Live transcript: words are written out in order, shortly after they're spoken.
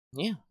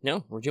Yeah,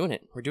 no, we're doing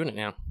it. We're doing it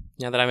now.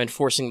 Now that I'm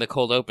enforcing the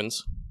cold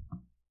opens.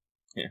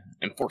 Yeah,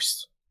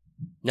 enforced.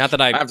 Not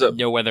that I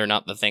know whether or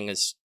not the thing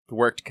has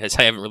worked, because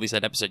I haven't released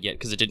that episode yet,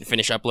 because it didn't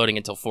finish uploading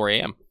until 4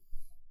 a.m.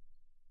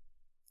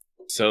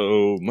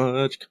 So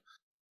much.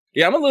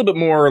 Yeah, I'm a little bit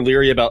more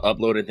leery about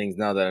uploading things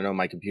now that I know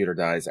my computer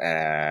dies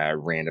at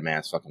random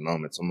ass fucking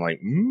moments. I'm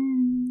like,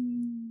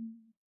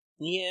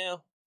 Yeah,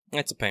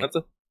 that's a pain.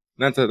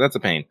 That's a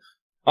pain.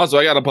 Also,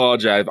 I gotta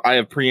apologize. I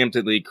have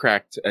preemptively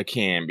cracked a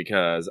can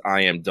because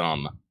I am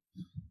dumb.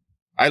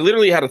 I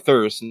literally had a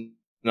thirst, and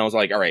I was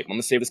like, all right, I'm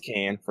gonna save this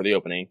can for the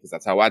opening, because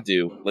that's how I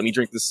do. Let me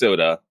drink the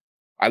soda.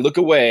 I look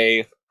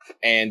away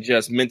and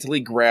just mentally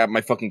grab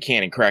my fucking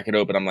can and crack it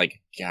open. I'm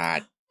like,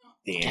 God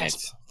damn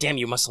it. Damn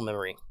you, muscle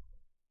memory.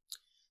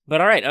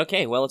 But alright,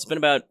 okay, well, it's been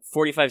about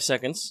 45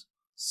 seconds,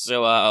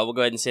 so we'll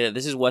go ahead and say that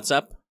this is What's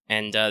Up,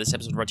 and this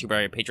episode is brought to you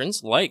by our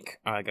patrons, like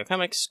Go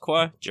Comics,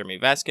 Kwa, Jeremy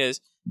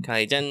Vasquez,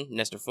 Kai Den,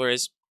 Nestor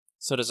Flores,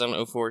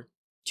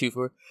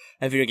 Sotazon0424,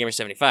 and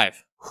VideoGamer75.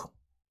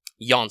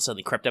 Yawn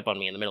suddenly crept up on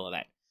me in the middle of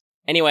that.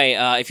 Anyway,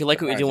 if you like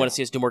what we do and want to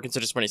see us do more,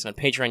 consider supporting us on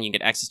Patreon. You can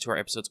get access to our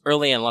episodes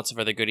early and lots of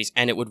other goodies,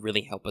 and it would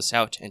really help us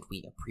out, and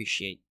we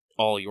appreciate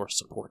all your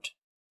support.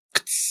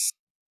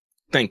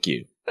 Thank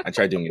you. I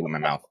tried doing it with my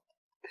mouth.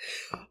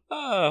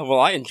 Well,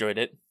 I enjoyed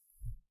it.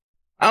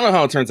 I don't know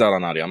how it turns out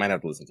on audio. I might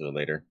have to listen to it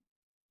later.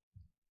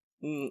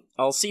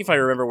 I'll see if I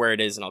remember where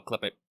it is, and I'll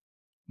clip it.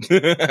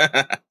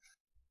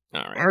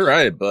 All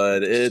right,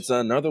 but it's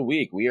another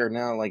week. We are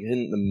now like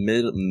in the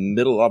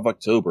middle of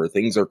October.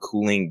 Things are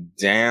cooling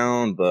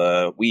down,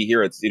 but we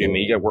here at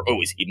StudiOmega, we're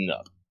always heating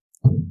up.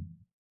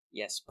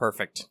 Yes,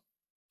 perfect.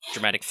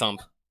 Dramatic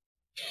thump.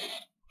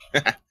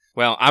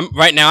 Well,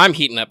 right now I'm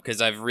heating up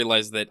because I've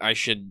realized that I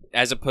should,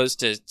 as opposed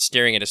to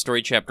staring at a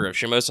story chapter of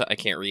Shimosa I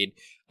can't read,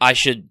 I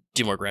should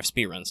do more Graf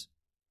Spee runs.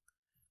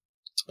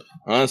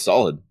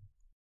 Solid.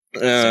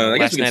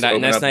 Last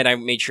night I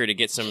made sure to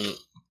get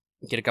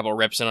a couple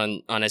reps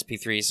on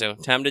SP3, so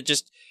time to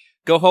just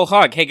go whole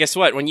hog. Hey, guess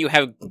what? When you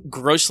have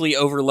grossly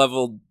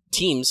over-leveled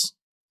teams,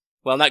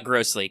 well, not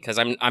grossly, because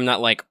I'm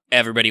not like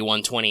everybody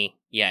 120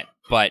 yet,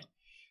 but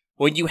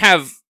when you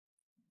have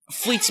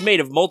fleets made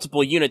of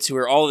multiple units who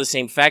are all the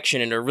same faction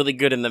and are really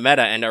good in the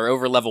meta and are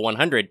over level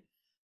 100,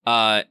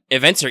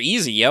 events are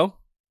easy, yo.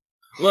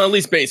 Well, at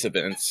least base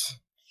events.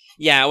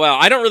 Yeah, well,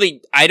 I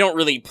don't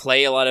really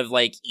play a lot of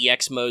like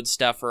EX mode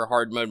stuff or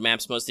hard mode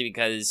maps, mostly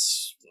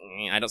because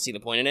I don't see the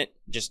point in it.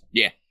 Just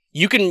yeah,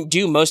 you can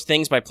do most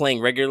things by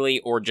playing regularly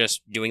or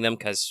just doing them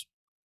because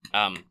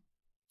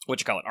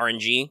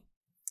RNG.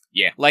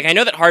 Yeah, like I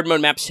know that hard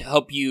mode maps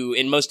help you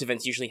in most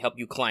events. Usually help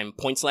you climb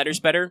points ladders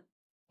better.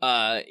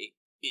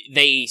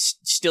 They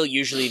still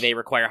usually they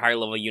require higher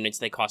level units.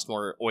 They cost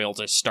more oil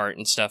to start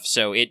and stuff.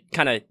 So it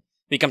kind of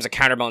becomes a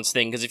counterbalance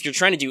thing, because if you're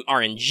trying to do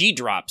RNG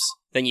drops,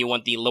 then you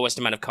want the lowest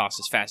amount of cost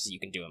as fast as you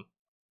can do them.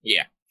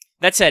 Yeah.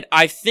 That said,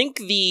 I think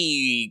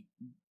the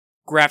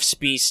Graf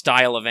Spee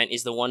style event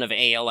is the one of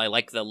AL I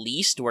like the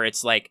least, where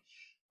it's like,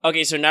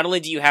 okay, so not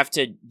only do you have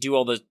to do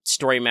all the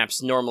story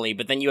maps normally,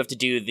 but then you have to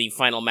do the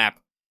final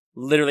map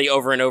literally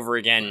over and over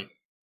again,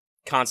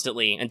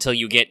 constantly, until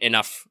you get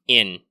enough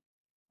in.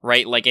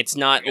 Right? Like, it's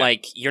not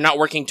like, you're not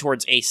working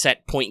towards a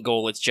set point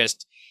goal, it's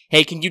just,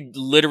 hey, can you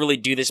literally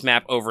do this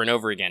map over and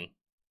over again?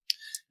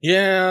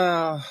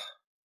 Yeah.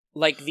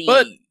 Like,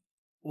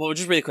 well,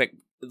 just really quick,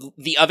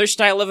 the other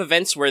style of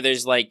events where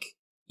there's, like,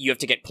 you have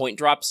to get point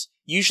drops,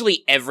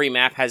 usually every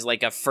map has,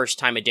 like, a first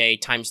time a day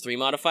 ×3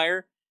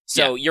 modifier,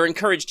 so you're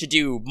encouraged to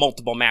do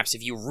multiple maps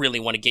if you really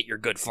want to get your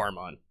good farm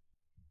on.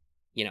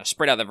 You know,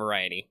 spread out the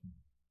variety.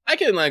 I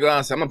can, like,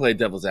 honestly, I'm gonna play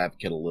devil's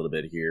advocate a little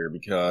bit here,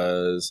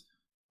 because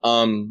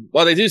I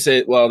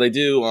said, while it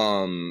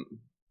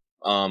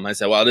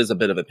is a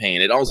bit of a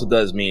pain, it also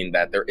does mean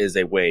that there is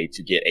a way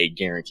to get a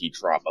guaranteed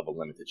drop of a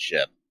limited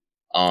ship.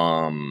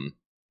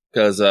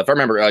 Because if I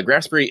remember,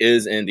 Graf Spee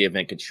is in the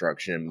event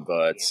construction,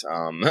 but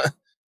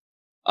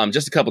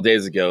just a couple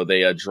days ago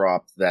they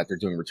dropped that they're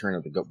doing Return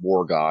of the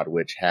War God,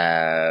 which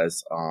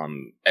has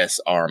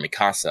SR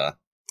Mikasa.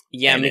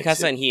 Yeah,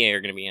 Mikasa and Hiei are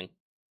going to be in.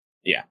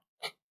 Yeah.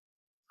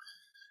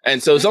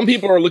 And so some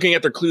people are looking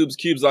at their cubes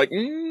like,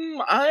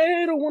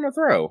 I don't want to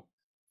throw.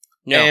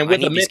 No, and with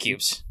I need these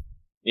cubes.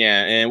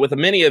 Yeah, and with a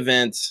mini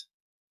event,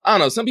 I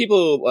don't know, some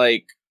people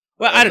like...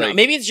 Well, I don't know,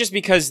 maybe it's just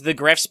because the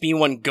Graf Spee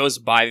one goes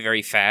by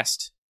very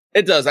fast.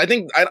 It does. I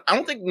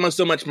don't think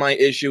so much my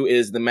issue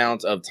is the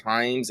amount of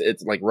times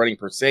it's like running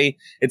per se.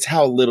 It's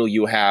how little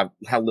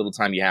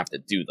time you have to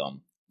do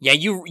them. Yeah,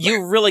 you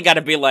really got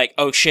to be like,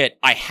 oh shit,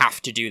 I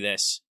have to do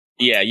this.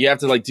 Yeah, you have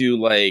to like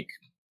do like...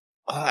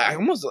 I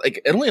almost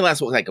like it only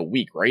lasts like a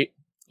week, right?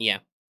 Yeah.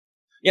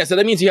 Yeah, so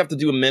that means you have to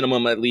do a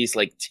minimum at least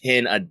like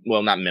 10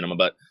 not minimum,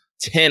 but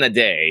 10 a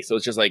day. So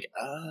it's just like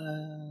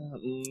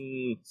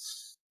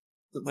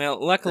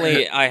Well,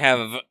 luckily I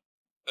have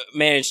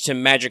managed to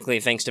magically,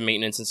 thanks to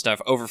maintenance and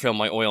stuff, overfill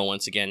my oil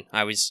once again.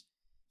 I was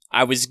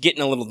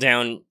getting a little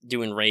down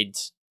doing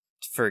raids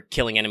for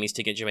killing enemies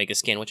to get Jamaica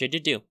skin, which I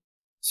did do.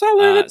 So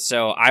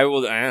I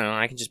don't know,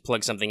 I can just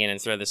plug something in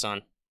and throw this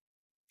on.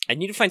 I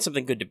need to find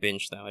something good to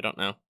binge, though. I don't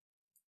know.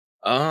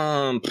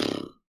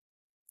 Pfft.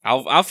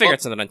 I'll figure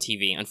out something on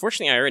TV.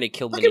 Unfortunately, I already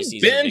killed the new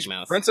season of binge Big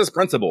Mouth. Princess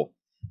Principal.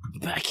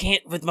 But I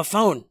can't with my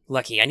phone,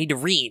 Lucky. I need to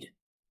read.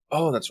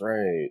 Oh, that's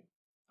right.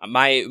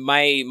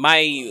 My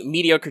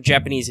mediocre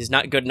Japanese is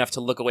not good enough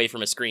to look away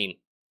from a screen.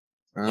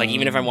 Like,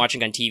 even if I'm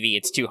watching on TV,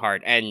 it's too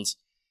hard. And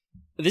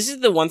this is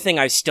the one thing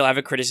I still have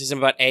a criticism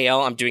about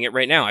AL. I'm doing it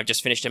right now. I've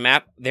just finished a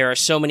map. There are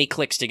so many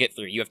clicks to get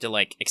through. You have to,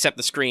 like, accept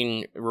the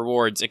screen,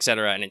 rewards,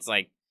 etc. And it's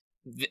like,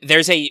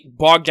 there's a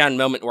bogged down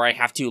moment where I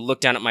have to look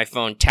down at my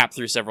phone, tap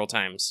through several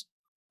times.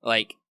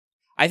 Like,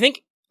 I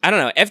don't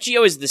know,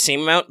 FGO is the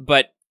same amount,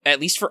 but at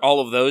least for all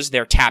of those,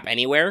 they're tap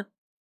anywhere.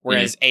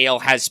 Whereas AL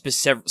has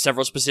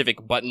several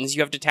specific buttons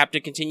you have to tap to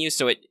continue,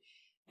 so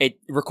it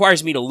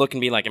requires me to look and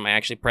be like, am I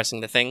actually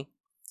pressing the thing?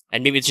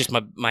 And maybe it's just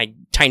my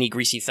tiny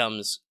greasy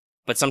thumbs,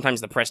 but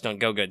sometimes the press don't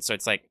go good, so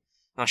it's like,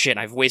 oh shit,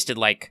 I've wasted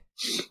like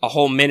a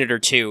whole minute or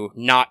two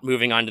not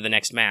moving on to the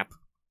next map.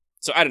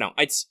 So I don't know,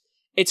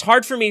 it's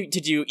hard for me to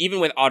do, even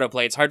with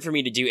autoplay, it's hard for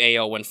me to do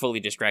AO when fully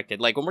distracted.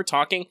 Like, when we're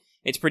talking,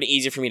 it's pretty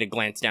easy for me to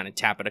glance down and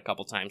tap it a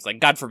couple times. Like,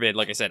 God forbid,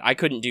 like I said, I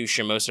couldn't do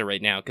Shimosa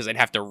right now, because I'd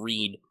have to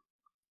read,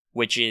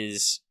 which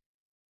is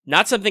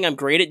not something I'm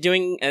great at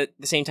doing at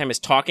the same time as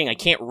talking. I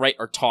can't write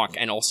or talk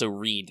and also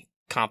read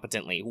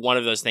competently. One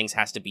of those things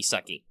has to be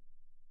sucky.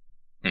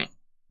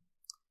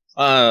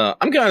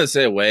 I'm gonna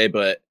say away,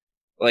 but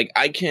like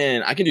I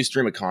can do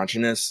stream of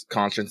consciousness,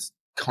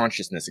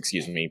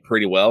 excuse me,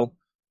 pretty well.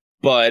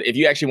 But if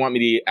you actually want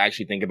me to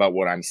actually think about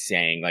what I'm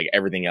saying, like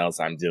everything else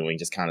I'm doing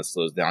just kind of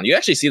slows down. You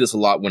actually see this a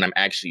lot when I'm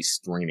actually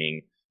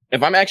streaming.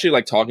 If I'm actually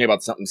like talking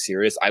about something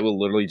serious, I will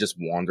literally just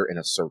wander in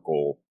a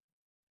circle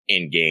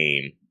in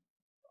game.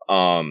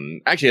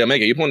 Actually,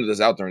 Omega, you pointed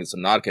this out during the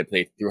Subnautica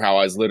playthrough, how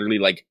I was literally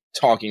like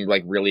talking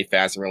like really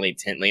fast and really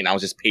intently, and I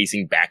was just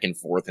pacing back and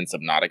forth in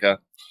Subnautica.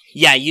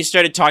 Yeah, you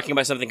started talking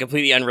about something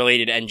completely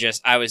unrelated, and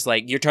I was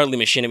like, you're totally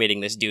machinimating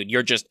this dude.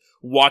 You're just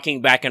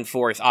walking back and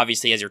forth.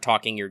 Obviously, as you're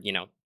talking, you're,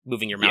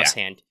 moving your mouse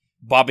hand,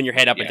 bobbing your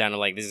head up and down, and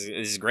like, this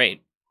is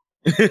great.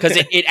 Because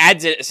it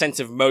adds a sense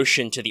of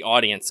motion to the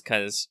audience,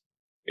 because...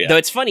 Yeah. Though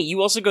it's funny,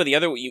 you also go the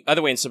other way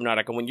in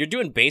Subnautica. When you're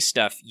doing base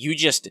stuff, you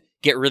just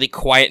get really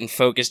quiet and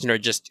focused and are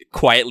just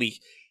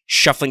quietly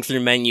shuffling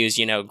through menus,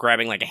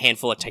 grabbing like a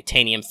handful of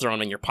titanium,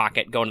 throwing in your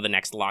pocket, going to the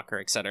next locker,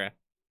 etc.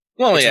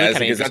 Well, it's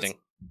really interesting.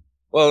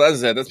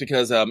 That's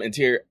because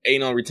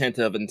anal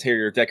retentive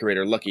interior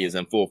decorator Lucky is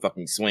in full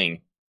fucking swing.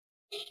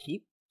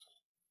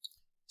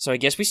 So I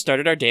guess we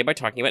started our day by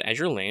talking about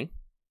Azur Lane.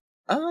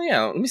 Oh,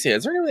 yeah. Let me see.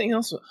 Is there anything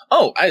else?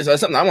 Oh,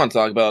 something I want to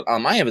talk about.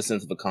 I have a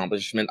sense of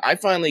accomplishment. I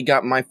finally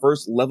got my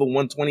first level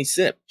 120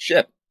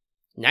 ship.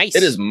 Nice.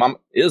 It is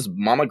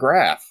Mama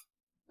Graf.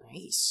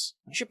 Nice.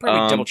 I should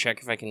probably double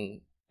check if I can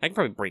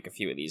probably break a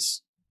few of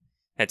these.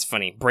 That's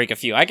funny. Break a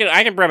few. I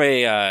can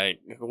probably,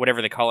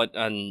 whatever they call it,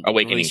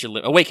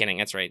 Awakening,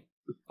 that's right.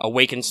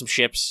 Awaken some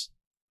ships.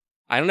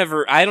 I don't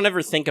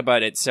ever think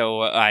about it,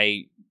 so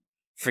I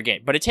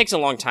forget, but it takes a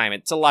long time.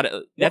 It's a lot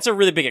of, that's a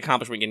really big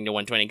accomplishment getting to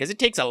 120, because it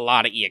takes a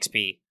lot of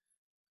EXP.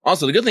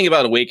 Also, the good thing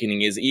about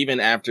Awakening is even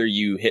after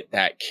you hit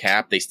that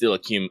cap, they still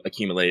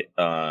accumulate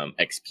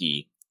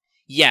XP.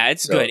 Yeah,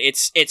 it's good.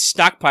 It's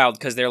stockpiled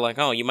because they're like,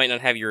 oh, you might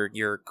not have your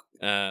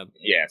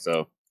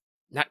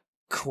not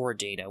core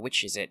data.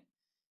 Which is it?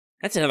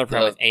 That's another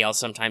problem with AL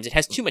sometimes. It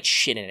has too much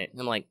shit in it.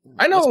 I'm like,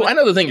 I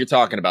know the thing you're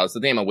talking about. It's the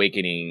damn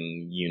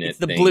Awakening unit. It's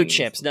the blue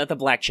chips, not the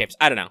black chips.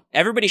 I don't know.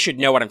 Everybody should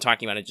know what I'm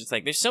talking about. It's just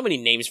like, there's so many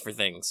names for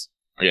things.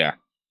 Yeah.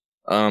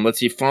 Let's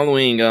see.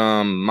 Following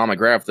Mama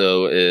Graf,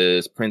 though,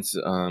 is Prince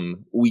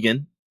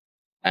Uyghur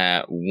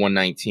at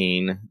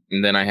 119.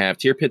 And then I have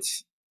Tier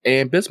Pits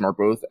and Bismarck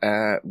both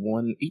at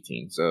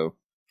 118. So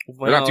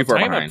they're not too far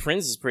behind. About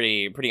Prince is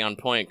pretty on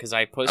point, because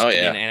I posted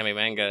in Anime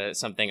Manga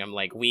something. I'm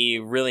like, we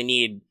really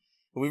need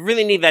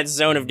that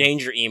Zone of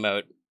Danger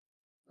emote.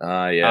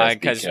 Yes.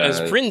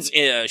 Because Prince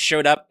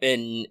showed up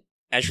in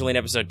Azur Lane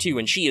episode 2,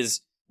 and she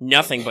is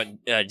nothing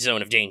but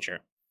Zone of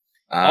Danger.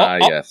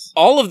 Yes.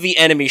 All of the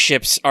enemy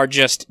ships are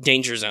just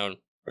Danger Zone.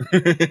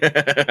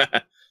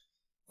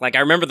 Like, I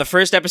remember the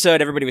first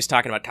episode, everybody was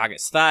talking about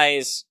Kaga's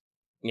thighs.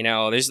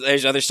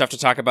 There's other stuff to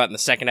talk about in the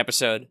second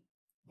episode.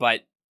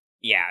 But,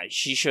 yeah,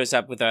 she shows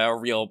up with a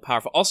real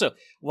powerful... Also,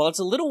 while it's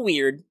a little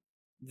weird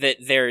that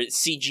they're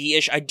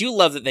CG-ish, I do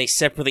love that they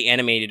separately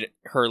animated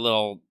her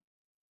little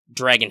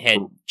dragon head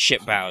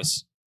ship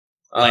bows.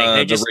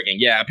 Like, the rigging.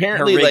 Yeah,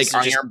 apparently, like,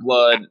 Iron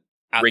Blood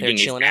rigging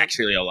is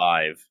actually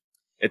alive.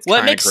 It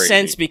makes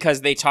sense because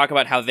they talk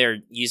about how they're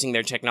using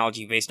their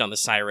technology based on the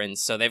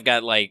sirens, so they've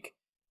got, like,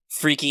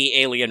 freaky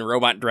alien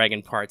robot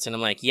dragon parts, and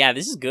I'm like, yeah,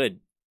 this is good.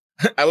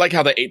 I like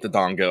how they ate the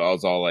dongo. I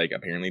was all like,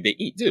 apparently they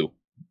eat too.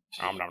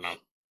 Nom nom nom.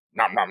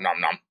 Nom nom nom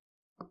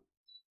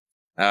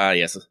nom.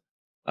 Yes.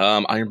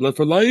 Iron Blood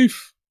for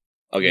life.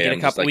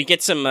 Okay, we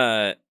get some,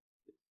 well,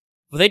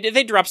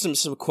 they drop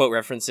some quote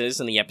references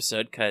in the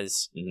episode,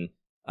 because,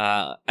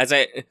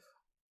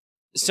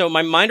 so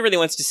my mind really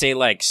wants to say,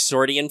 like,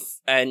 Sorty and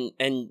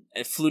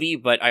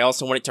Flutie, but I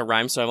also want it to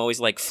rhyme, so I'm always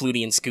like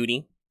Flutie and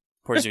Scooty.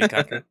 Poor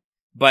Zuikaku.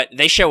 But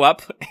they show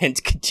up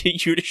and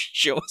continue to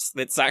show us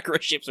that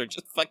Sakura ships are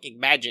just fucking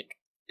magic.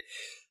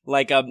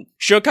 Like,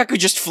 Shokaku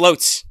just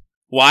floats.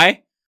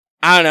 Why?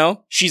 I don't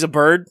know. She's a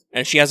bird,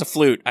 and she has a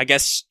flute. I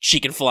guess she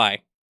can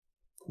fly.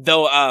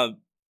 Though,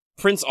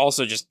 Prince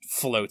also just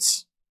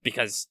floats,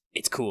 because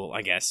it's cool,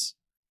 I guess.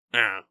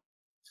 I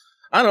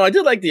don't know, I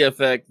did like the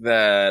effect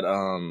that,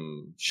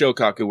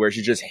 Shokaku, where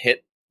she just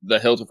hit the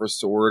hilt of her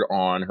sword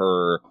on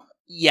her...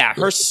 Yeah,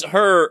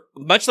 her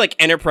much like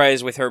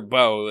Enterprise with her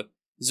bow,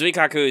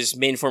 Zuikaku's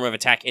main form of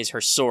attack is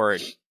her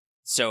sword.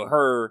 So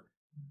her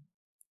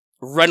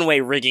runway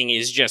rigging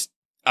is just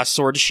a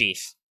sword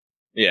sheath.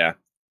 Yeah.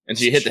 And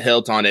she hit the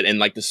hilt on it, and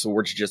like the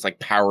sword, she just like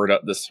powered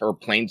up her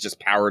plane just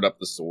powered up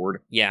the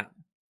sword. Yeah.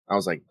 I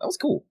was like, that was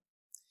cool.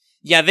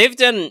 Yeah, they've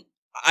done...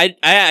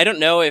 I don't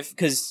know if...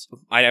 Because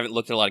I haven't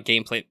looked at a lot of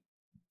gameplay,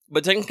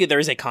 but technically there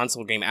is a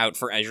console game out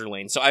for Azur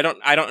Lane, so I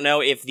don't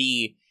know if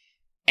the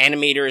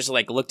animators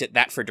like looked at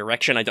that for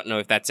direction. I don't know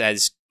if that's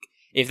as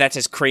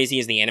crazy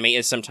as the anime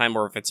is sometime,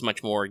 or if it's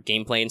much more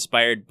gameplay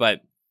inspired,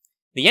 but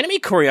the anime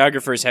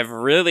choreographers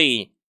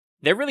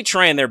they're really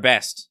trying their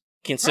best,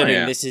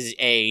 considering this is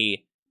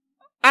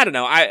I don't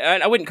know,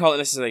 I wouldn't call it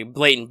necessarily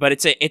blatant, but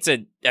it's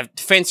a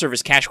fan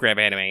service cash grab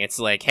anime. It's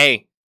like,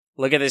 hey,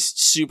 look at this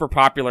super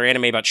popular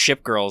anime about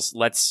ship girls.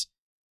 Let's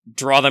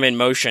draw them in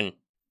motion.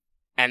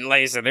 And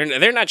like I said,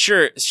 they're not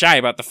shy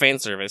about the fan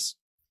service.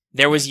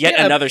 There was yet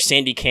another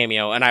Sandy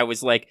cameo, and I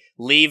was like,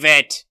 leave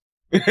it.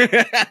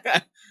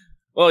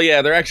 Well,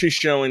 yeah, they're actually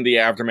showing the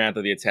aftermath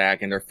of the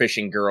attack, and they're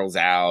fishing girls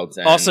out.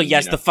 And, also,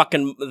 yes, the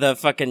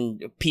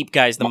fucking peep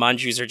guys, the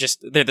manjus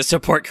they're the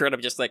support crew, and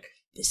I'm just like,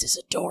 this is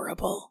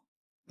adorable.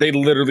 They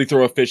literally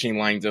throw a fishing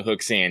line to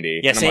hook Sandy.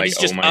 Yeah, and Sandy's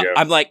I'm like, just, oh my God.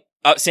 I'm like,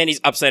 Sandy's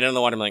upside down in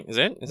the water. I'm like, is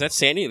that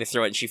Sandy? They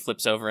throw it, and she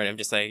flips over, and I'm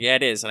just like, yeah,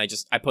 it is. And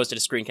I posted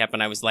a screen cap,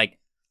 and I was like,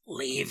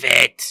 leave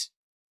it.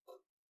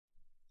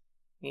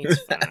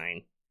 It's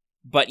fine.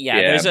 But yeah,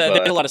 there's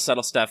a lot of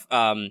subtle stuff.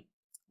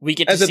 We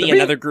get to see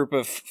another group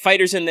of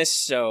fighters in this.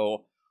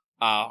 So,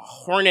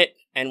 Hornet,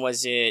 and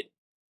was it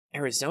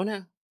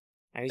Arizona?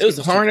 It was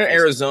Hornet,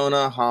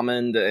 Arizona,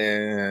 Hammond,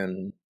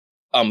 and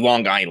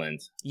Long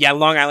Island. Yeah,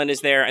 Long Island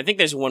is there. I think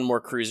there's one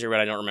more cruiser, but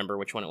I don't remember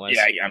which one it was.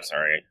 Yeah, I'm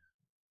sorry.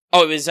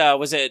 Oh, it was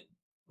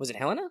it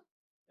Helena?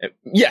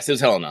 Yes, it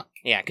was Helena.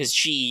 Yeah, because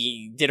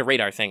she did a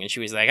radar thing, and she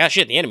was like, "Ah,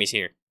 shit, the enemy's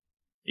here."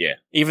 Yeah.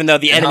 Even though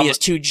the enemy has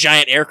two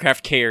giant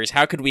aircraft carriers,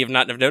 how could we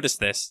not have noticed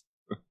this?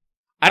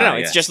 I don't know.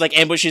 It's just like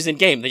ambushes in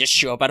game. They just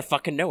show up out of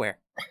fucking nowhere.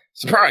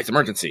 Surprise!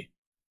 Emergency.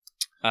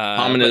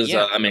 Haman is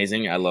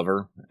amazing. I love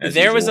her.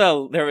 There was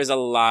a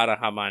lot of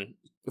Haman.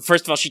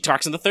 First of all, she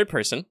talks in the third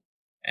person,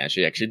 and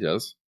she actually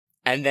does.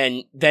 And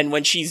then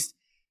when she's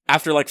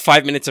after like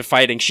 5 minutes of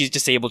fighting, she's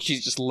disabled.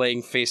 She's just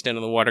laying face down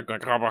in the water, going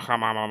blah, blah, blah,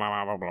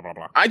 blah, blah,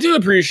 blah. I do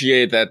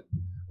appreciate that.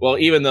 Well,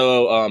 even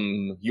though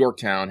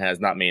Yorktown has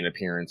not made an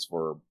appearance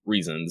for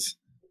reasons.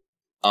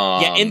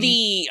 Yeah,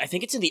 I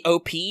think it's in the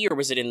OP, or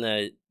was it in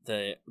the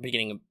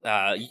beginning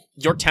of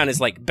Yorktown is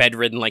like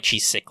bedridden, like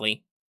she's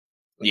sickly.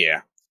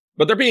 Yeah.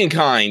 But they're being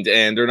kind,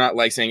 and they're not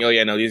like saying, "Oh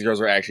yeah, no, these girls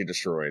are actually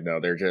destroyed."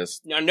 No, they're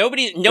just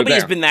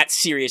nobody's been that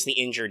seriously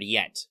injured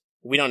yet.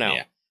 We don't know.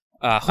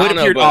 Yeah. Hood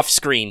appeared off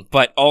screen,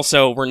 but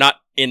also we're not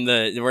in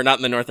the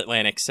North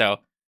Atlantic, so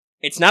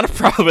it's not a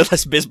problem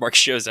unless Bismarck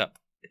shows up.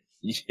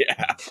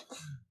 Yeah.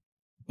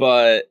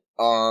 But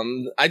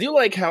I do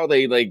like how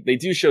they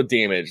do show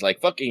damage. Like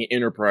fucking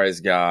Enterprise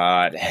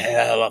got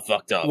hella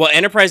fucked up. Well,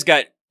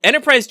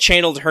 Enterprise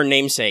channeled her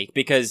namesake,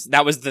 because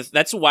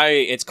that's why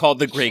it's called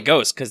the Grey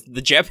Ghost, because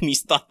the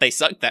Japanese thought they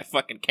sunk that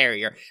fucking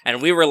carrier,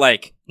 and we were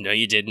like, no,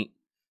 you didn't.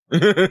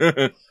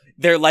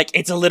 They're like,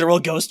 it's a literal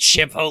ghost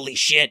ship, holy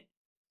shit.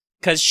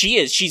 Because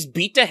she's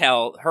beat to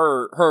hell,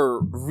 her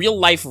real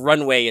life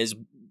runway is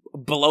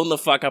blown the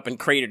fuck up and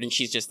cratered, and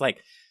she's just like,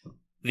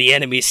 the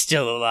enemy's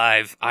still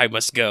alive, I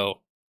must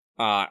go.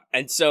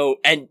 And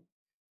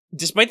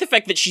despite the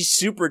fact that she's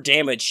super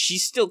damaged,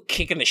 she's still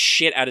kicking the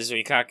shit out of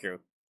Zuikaku.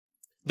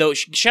 Though,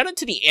 shout out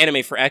to the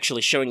anime for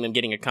actually showing them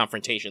getting a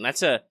confrontation.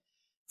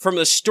 From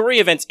the story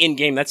events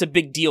in-game, that's a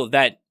big deal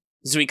that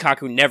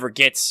Zuikaku never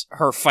gets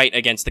her fight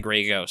against the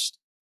Grey Ghost.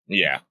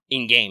 Yeah.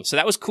 In-game. So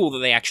that was cool that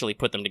they actually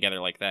put them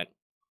together like that.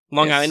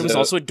 Long Island was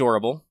also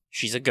adorable.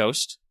 She's a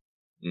ghost.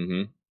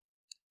 Mm-hmm.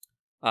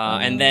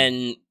 And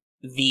then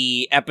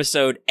the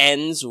episode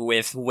ends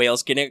with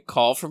Whales getting a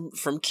call from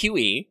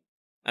QE.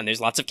 And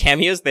there's lots of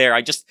cameos there.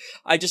 I just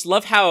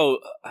love how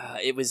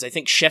it was, I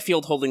think,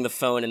 Sheffield holding the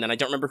phone, and then I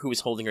don't remember who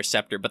was holding her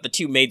scepter, but the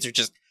two maids are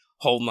just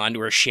holding on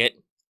to her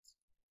shit.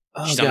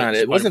 Oh god,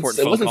 it wasn't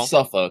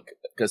Suffolk,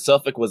 because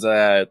Suffolk was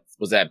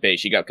at base.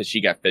 She got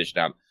fished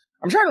out.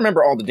 I'm trying to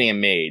remember all the damn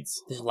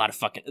maids. There's a lot of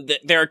fucking.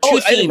 There are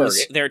two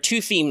themes. There are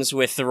two themes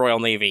with the Royal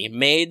Navy: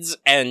 maids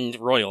and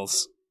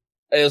royals.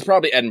 It was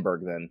probably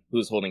Edinburgh then, who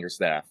was holding her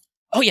staff.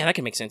 Oh yeah, that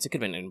could make sense. It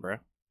could have been Edinburgh.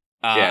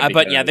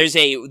 But yeah, there is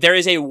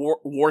a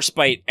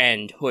Warspite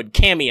and Hood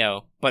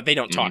cameo, but they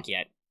don't talk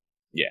yet.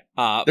 Yeah.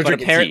 But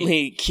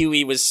apparently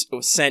QE was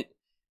sent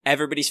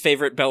everybody's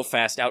favorite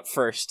Belfast out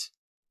first,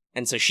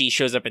 and so she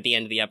shows up at the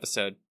end of the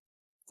episode.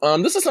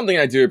 This is something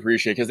I do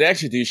appreciate because they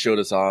actually do show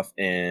this off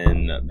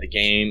in the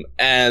game.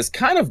 As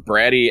kind of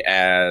bratty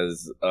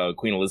as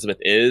Queen Elizabeth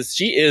is,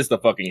 she is the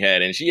fucking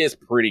head, and she is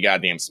pretty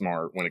goddamn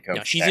smart when it comes.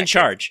 No, to she's tactics. in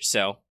charge,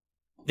 so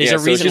there's a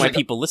reason why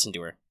people listen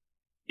to her.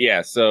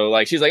 Yeah, so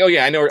like she's like, oh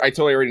yeah, I know, I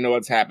totally already know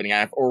what's happening.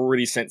 I've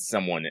already sent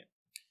someone.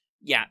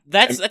 Yeah,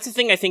 that's the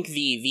thing. I think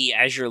the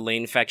Azur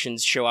Lane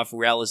factions show off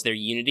well as their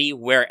unity,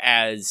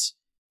 whereas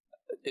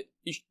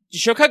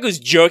Shokaku's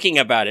joking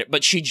about it,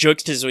 but she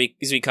jokes to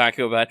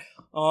Zuikaku about,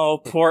 oh,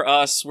 poor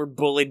us, we're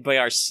bullied by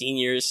our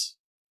seniors.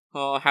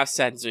 Oh, how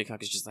sad. And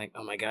Zuikaku's just like,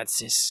 oh my god,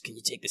 sis, can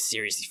you take this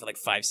seriously for like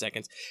 5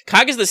 seconds?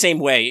 Kaga's the same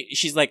way.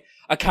 She's like,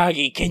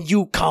 Akagi, can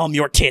you calm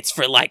your tits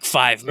for like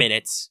 5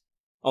 minutes?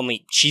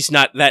 Only she's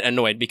not that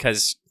annoyed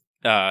because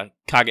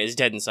Kaga is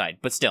dead inside,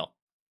 but still.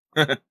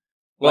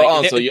 Well,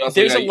 like, also,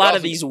 there's a lot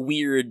of these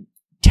weird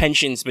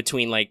tensions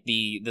between like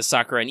the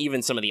Sakura and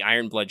even some of the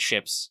Ironblood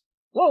ships.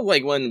 Well,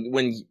 like when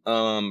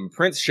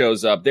Prince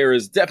shows up, there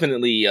is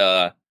definitely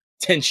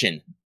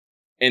tension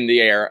in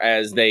the air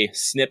as they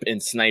snip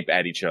and snipe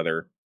at each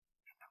other.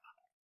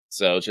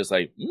 So it's just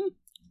like,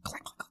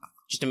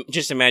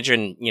 just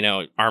imagine, you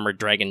know, armored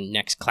dragon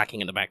necks clacking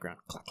in the background,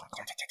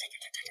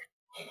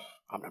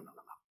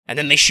 and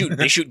then they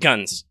shoot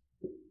guns,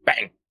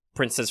 bang.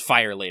 Prince says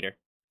fire later,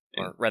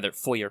 or rather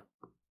Foyer.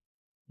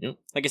 Yep.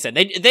 Like I said,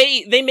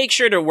 they make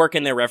sure to work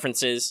in their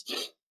references.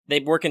 They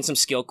work in some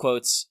skill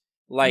quotes.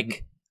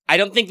 Like, I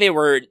don't think they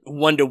were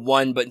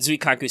 1-to-1, but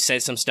Zuikaku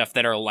says some stuff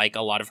that are like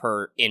a lot of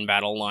her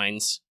in-battle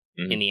lines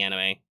in the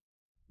anime.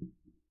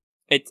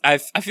 I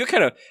feel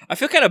kind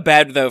of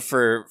bad though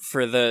for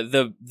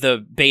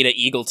the Beta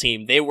Eagle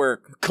team. They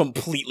were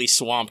completely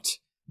swamped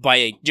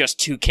by just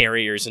 2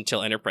 carriers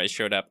until Enterprise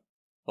showed up.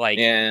 Like,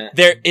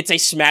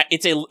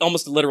 it's a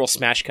almost literal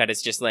smash cut.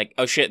 It's just like,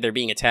 oh shit, they're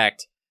being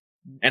attacked.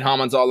 And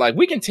Hamon's all like,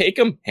 we can take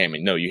him.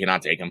 Hammond, no, you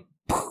cannot take him.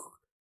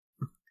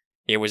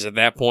 It was at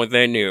that point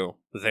they knew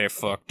they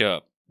fucked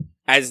up.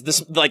 As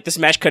this, like, the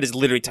smash cut is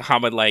literally to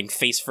Hamad lying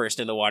face first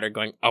in the water,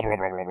 going blah blah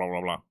blah blah blah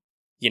blah blah.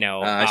 You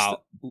know,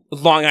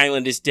 Long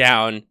Island is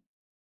down.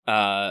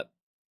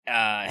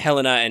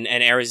 Helena and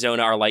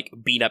Arizona are like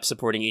beat up,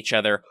 supporting each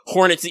other.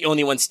 Hornet's the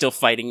only one still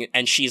fighting,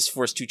 and she's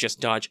forced to just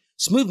dodge.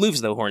 Smooth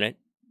moves though, Hornet.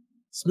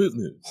 Smooth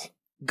moves.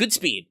 Good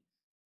speed.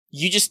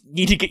 You just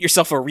need to get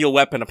yourself a real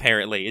weapon.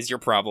 Apparently, is your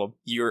problem.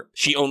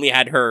 She only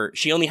has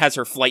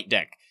her flight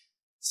deck,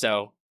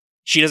 so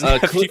she doesn't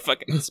have any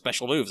fucking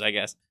special moves, I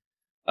guess.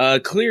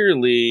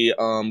 Clearly,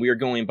 we are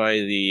going by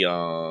the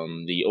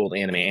old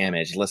anime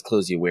image. The less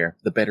clothes you wear,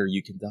 the better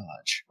you can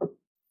dodge.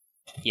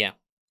 Yeah,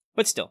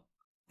 but still,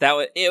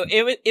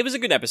 it was a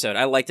good episode.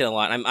 I liked it a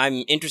lot.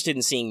 I'm interested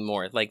in seeing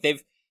more. Like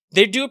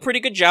they do a pretty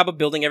good job of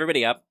building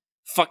everybody up.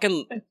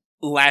 Fucking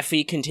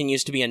Laffy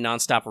continues to be a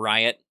nonstop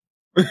riot.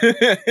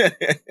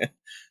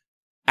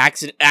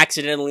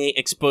 Accidentally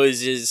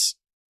exposes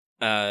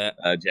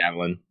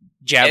Javelin.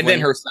 And then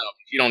herself,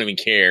 she don't even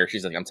care.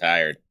 She's like, I'm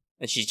tired.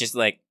 And she's just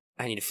like,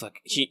 I need to fuck.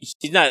 She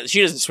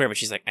doesn't swear, but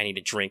she's like, I need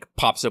a drink.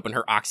 Pops open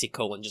her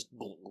oxycolon, just.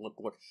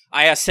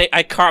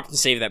 I carped and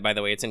saved that, by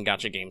the way. It's in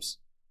Gacha games.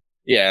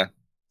 Yeah.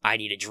 I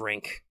need a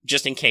drink,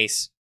 just in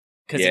case,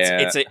 because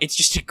it's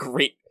just a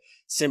great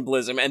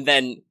symbolism. And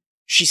then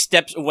she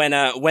steps when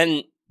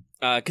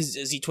because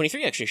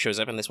Z23 actually shows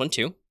up in this one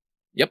too.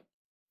 Yep.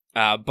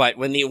 But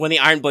when the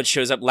Ironblood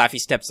shows up, Laffy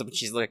steps up and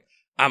she's like,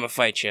 "I'ma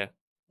fight you."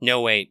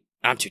 No, wait,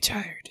 I'm too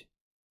tired.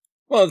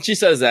 Well, she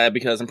says that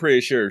because I'm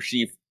pretty sure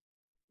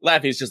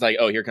Laffy's just like,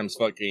 oh, here comes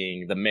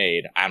fucking the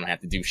maid. I don't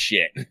have to do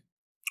shit.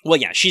 Well,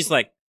 yeah, she's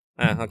like,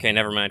 okay,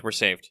 never mind, we're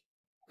saved.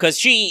 Because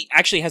she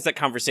actually has that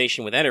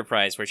conversation with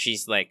Enterprise where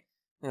she's like,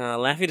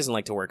 Laffy doesn't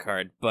like to work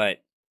hard,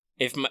 but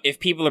if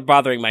people are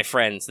bothering my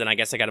friends, then I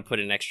guess I gotta put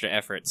in extra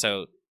effort.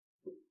 So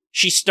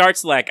she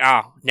starts like,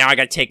 now I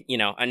gotta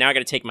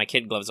take my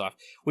kid gloves off.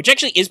 Which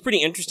actually is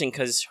pretty interesting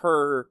because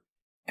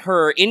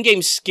her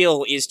in-game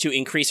skill is to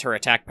increase her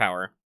attack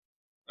power.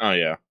 Oh,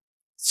 yeah.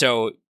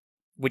 So,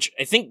 which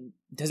I think,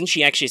 doesn't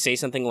she actually say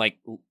something like,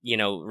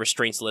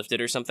 restraints lifted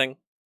or something?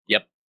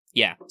 Yep.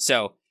 Yeah,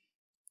 so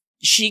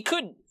she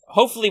could,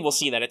 hopefully we'll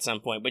see that at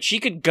some point, but she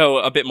could go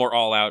a bit more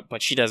all out,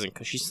 but she doesn't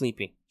because she's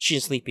sleepy.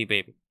 She's a sleepy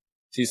baby.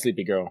 She's a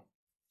sleepy girl.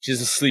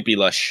 She's a sleepy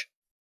lush.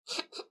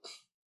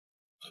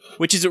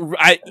 Which is,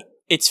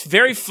 it's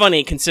very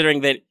funny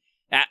considering that,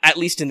 at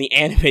least in the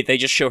anime, they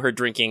just show her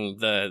drinking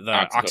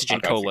the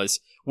oxygen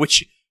colas,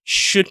 which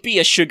should be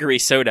a sugary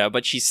soda,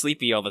 but she's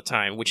sleepy all the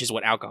time, which is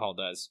what alcohol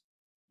does.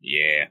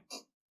 Yeah.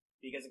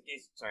 Because in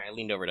case, sorry, I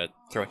leaned over to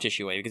throw a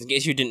tissue away, because in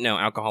case you didn't know,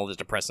 alcohol is a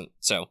depressant,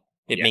 so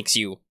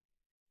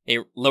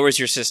it lowers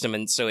your system,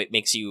 and so it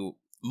makes you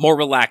more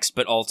relaxed,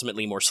 but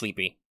ultimately more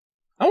sleepy.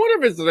 I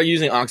wonder if they're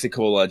using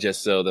Oxycola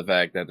just so the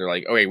fact that they're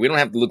like, okay, we don't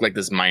have to look like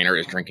this miner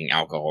is drinking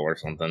alcohol or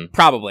something.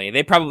 Probably.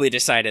 They probably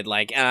decided,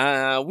 like,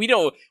 we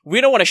don't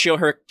want to show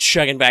her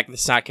chugging back the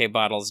sake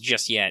bottles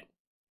just yet.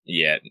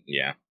 Yeah.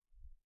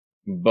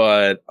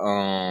 But,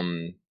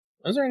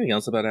 was there anything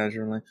else about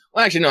Azur Lane?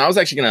 Well, actually, no, I was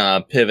actually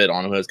gonna pivot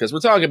on this, because we're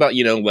talking about,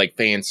 like,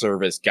 fan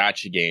service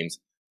gotcha games.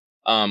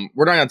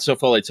 We're not going to so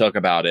fully talk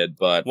about it,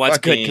 but well, that's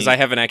good because I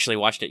haven't actually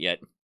watched it yet.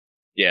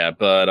 Yeah,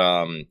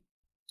 but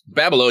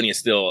Babylonia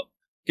still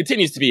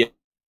continues to be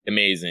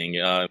amazing.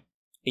 Yeah,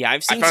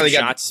 I've seen some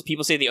shots.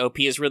 People say the OP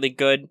is really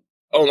good.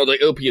 Oh no,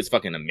 the OP is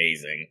fucking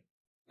amazing.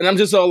 And I'm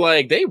just all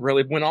like, they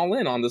really went all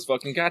in on this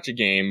fucking gacha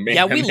game, man.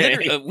 Yeah, we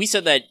literally we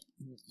said that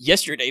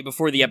yesterday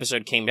before the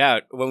episode came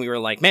out when we were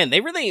like, man,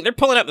 they're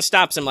pulling out the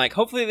stops. I'm like,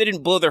 hopefully they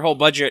didn't blow their whole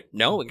budget.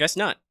 No, I guess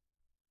not.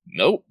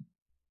 Nope.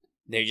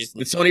 They just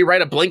did Sony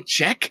write a blank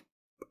check?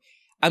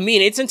 I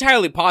mean, it's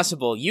entirely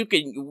possible. You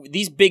could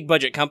these big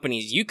budget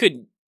companies, you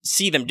could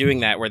see them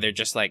doing that where they're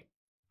just like,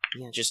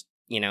 yeah, just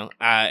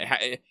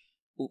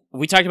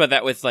we talked about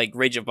that with like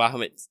Rage of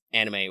Bahamut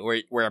anime,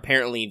 where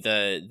apparently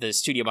the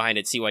studio behind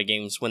it, CY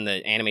Games, when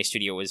the anime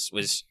studio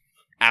was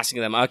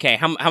asking them, okay,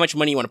 how much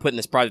money you want to put in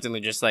this project, and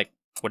they're just like,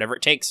 whatever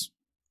it takes.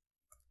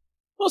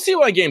 Well,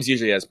 CY Games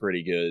usually has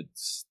pretty good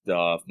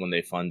stuff when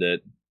they fund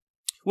it.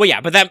 Well,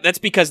 yeah, but that's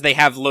because they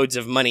have loads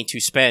of money to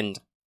spend.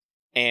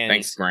 And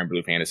thanks, Grand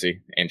Blue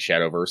Fantasy and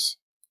Shadowverse.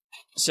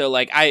 So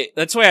like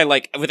that's why I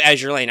like with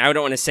Azur Lane. I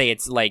don't want to say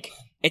it's like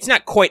it's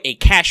not quite a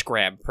cash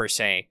grab per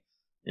se.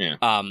 Yeah.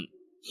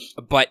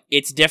 But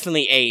it's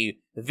definitely a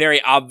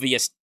very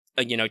obvious,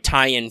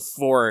 tie-in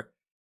for,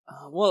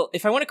 well,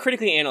 if I want to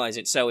critically analyze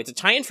it, so it's a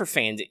tie-in for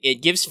fans.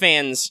 It gives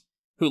fans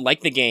who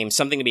like the game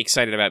something to be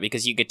excited about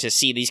because you get to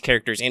see these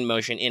characters in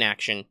motion, in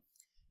action.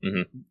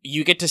 Mm-hmm.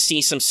 You get to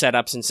see some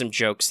setups and some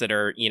jokes that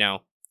are,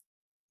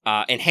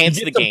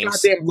 enhance the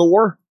games. Goddamn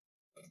lore.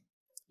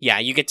 Yeah,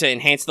 you get to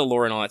enhance the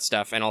lore and all that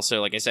stuff. And also,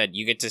 like I said,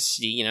 you get to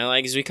see,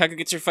 like Zuikaku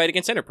gets her fight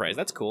against Enterprise.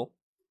 That's cool.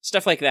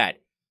 Stuff like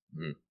that.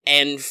 Mm.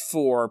 And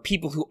for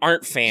people who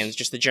aren't fans,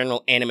 just the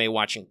general anime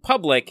watching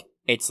public,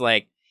 it's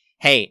like,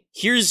 hey,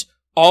 here's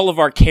all of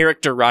our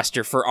character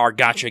roster for our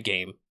gacha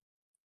game.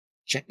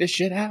 Check this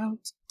shit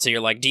out. So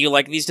you're like, do you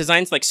like these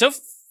designs? Like, so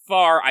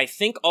far, I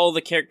think all the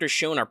characters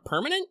shown are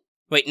permanent?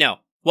 Wait, no.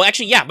 Well,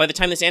 actually, yeah, by the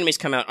time this anime's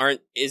come out,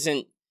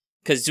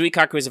 because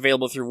Zuikaku is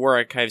available through War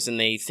Archives, and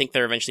they think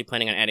they're eventually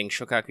planning on adding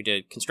Shokaku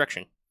to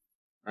construction.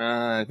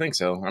 I think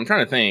so. I'm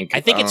trying to think. I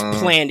think it's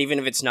planned, even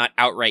if it's not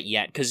outright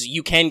yet, because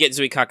you can get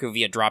Zuikaku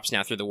via drops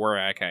now through the War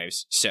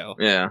Archives, so...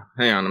 Yeah,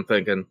 hang on, I'm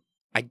thinking.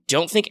 I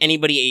don't think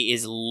anybody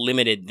is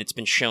limited that's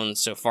been shown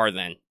so far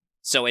then.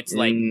 So it's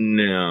like...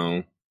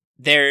 No.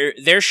 They're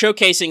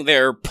showcasing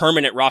their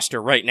permanent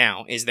roster right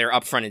now, is their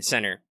up front and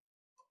center.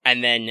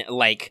 And then,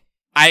 like,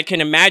 I can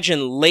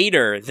imagine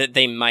later that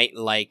they might,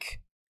 like...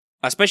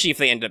 Especially if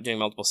they end up doing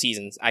multiple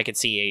seasons, I could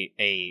see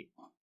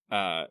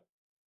a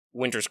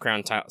Winter's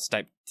Crown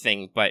type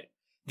thing, but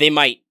they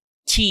might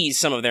tease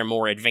some of their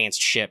more advanced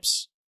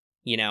ships,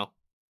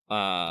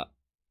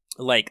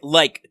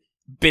 like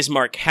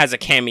Bismarck has a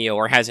cameo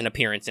or has an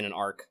appearance in an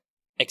arc,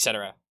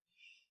 etc.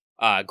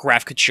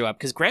 Graf could show up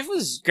because Graf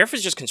was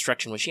just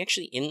construction. Was she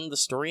actually in the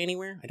story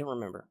anywhere? I don't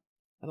remember.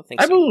 I don't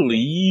think so. I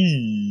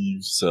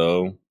believe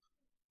so.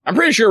 I'm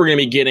pretty sure we're gonna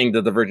be getting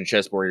the Divergent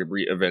Chessboard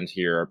event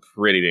here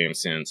pretty damn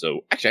soon.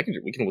 So actually,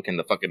 we can look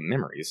into fucking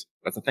memories.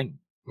 That's a thing.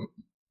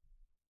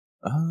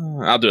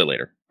 I'll do it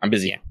later. I'm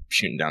busy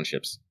shooting down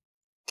ships.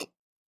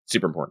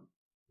 Super important.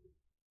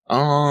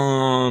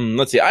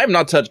 Let's see. I have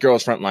not touched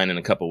Girls Frontline in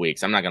a couple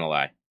weeks. I'm not gonna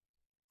lie.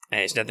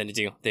 There's nothing to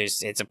do.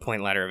 It's a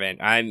point ladder event.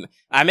 I'm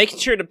making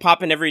sure to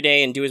pop in every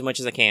day and do as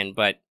much as I can.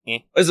 But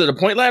is it a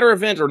point ladder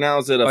event or now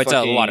is it a? It's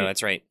a lotto.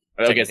 That's right.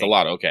 Okay, it's a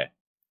lotto. Okay.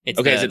 It's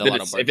okay.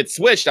 If it's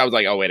switched, I was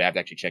like, oh wait, I have to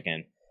actually check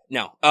in.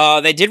 No.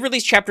 They did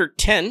release Chapter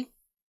 10.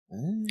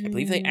 I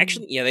believe they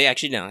actually. Yeah, they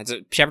actually know.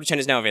 Chapter 10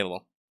 is now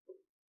available.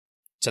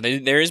 So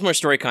there is more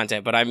story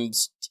content, but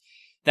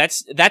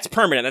that's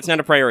permanent. That's not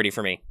a priority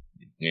for me.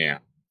 Yeah.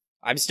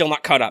 I'm still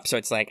not caught up, so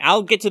it's like,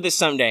 I'll get to this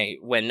someday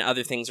when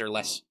other things are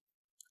less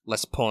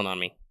pulling on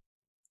me.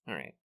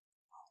 Alright.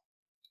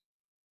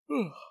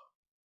 I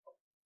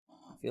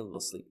feel a little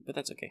sleepy, but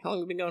that's okay. How long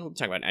have we been going? We'll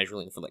talk about Azur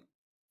Lane for like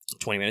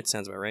 20 minutes,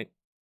 sounds about right.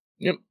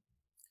 Yep.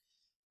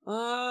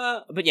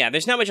 But yeah,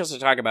 there's not much else to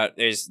talk about.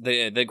 There's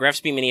the Graf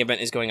Spee mini event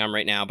is going on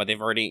right now, but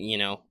they've already,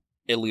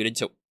 alluded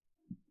to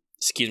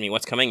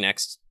what's coming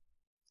next.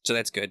 So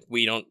that's good.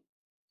 We don't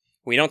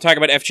talk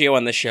about FGO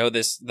on this show.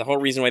 The whole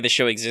reason why this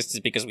show exists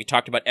is because we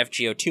talked about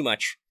FGO too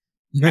much.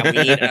 And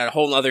we need a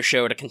whole other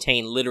show to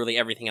contain literally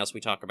everything else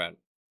we talk about.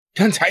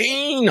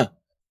 Contain!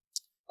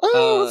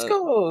 Let's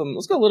go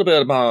a little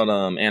bit about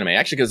anime.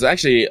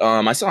 Actually,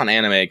 I saw an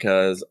anime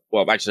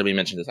let me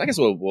mention this. I guess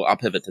I'll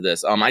pivot to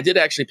this. I did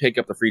actually pick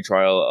up the free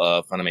trial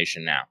of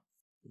Funimation Now.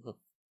 Mm-hmm.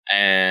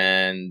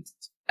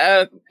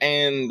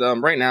 And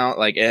right now,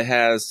 like, it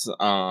has,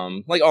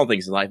 like all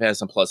things in life, it has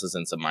some pluses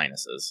and some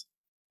minuses.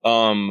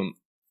 I'm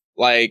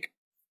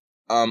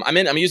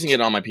using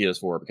it on my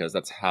PS4 because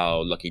that's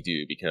how Lucky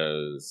do,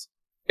 because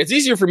it's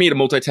easier for me to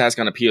multitask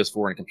on a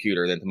PS4 and a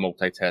computer than to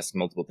multitask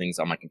multiple things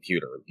on my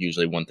computer.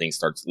 Usually one thing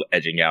starts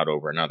edging out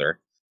over another.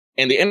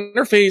 And the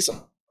interface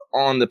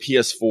on the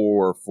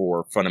PS4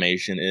 for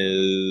Funimation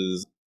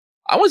is,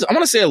 I want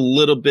to say a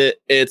little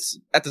bit, it's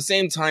at the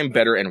same time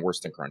better and worse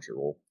than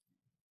Crunchyroll.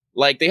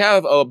 Like, they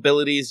have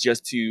abilities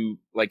just to,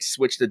 like,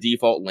 switch the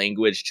default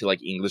language to,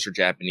 like, English or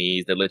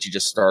Japanese. That let you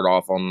just start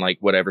off on, like,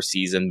 whatever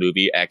season,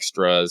 movie,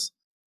 extras.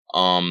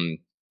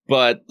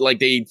 But, like,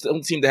 they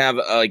don't seem to have,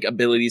 like,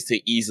 abilities to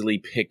easily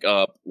pick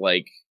up,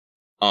 like,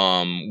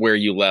 where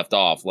you left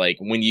off. Like,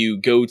 when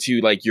you go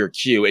to, like, your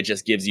queue, it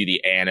just gives you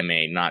the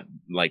anime, not,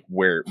 like,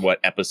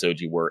 what episode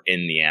you were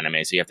in the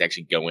anime. So you have to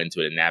actually go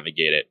into it and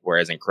navigate it.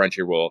 Whereas in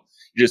Crunchyroll,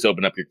 you just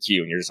open up your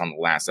queue and you're just on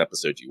the last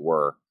episode you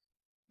were.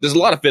 There's a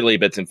lot of fiddly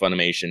bits in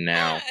Funimation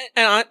now.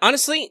 And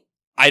honestly,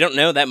 I don't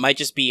know. That might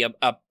just be an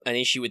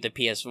issue with the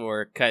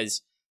PS4,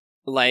 because,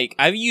 like,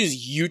 I've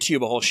used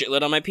YouTube a whole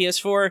shitload on my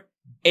PS4.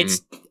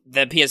 It's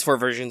the PS4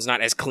 version's not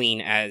as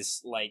clean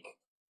as, like,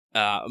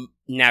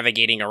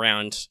 navigating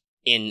around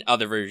in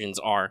other versions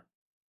are.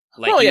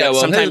 Like,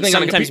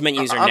 sometimes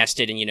menus are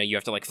nested, and you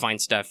have to, like,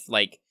 find stuff,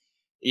 like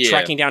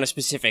tracking down a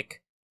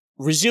specific.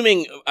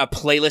 Resuming a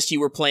playlist you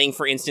were playing,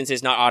 for instance,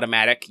 is not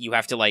automatic. You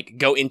have to, like,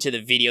 go into the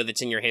video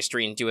that's in your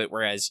history and do it,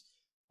 whereas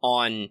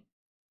on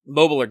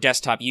mobile or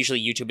desktop, usually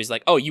YouTube is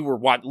like, oh, you were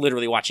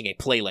literally watching a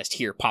playlist.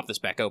 Here, pop this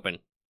back open.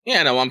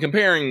 Yeah, no, I'm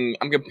comparing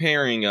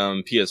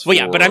PS4. Well,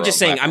 yeah, but I'm just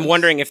saying, I'm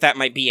wondering if that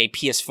might be a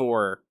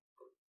PS4.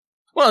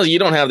 Well, you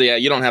don't have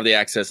the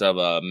access of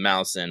a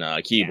mouse and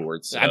a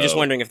keyboard. Yeah. So. I'm just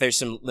wondering if there's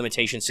some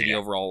limitations to the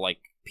overall, like,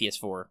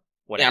 PS4.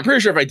 Whatever. Yeah, I'm pretty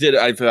sure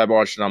if I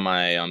watched it on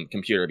my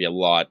computer, it'd be a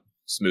lot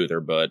smoother,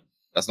 but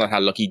that's not how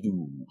lucky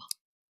do.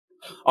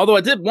 Although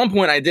one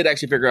point I did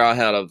actually figure out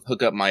how to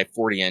hook up my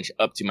 40-inch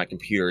up to my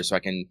computer so I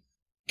can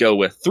go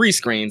with 3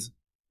 screens,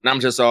 and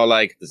I'm just all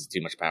like, this is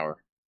too much power.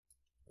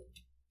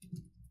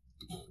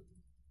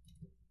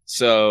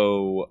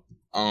 So,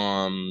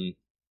 I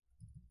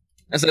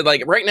said,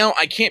 like, right now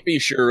I can't be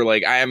sure,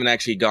 like, I haven't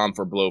actually gone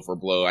for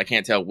blow. I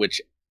can't tell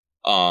which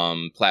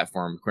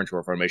platform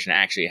Crunchyroll Funimation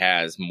actually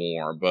has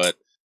more, but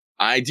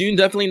I do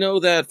definitely know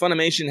that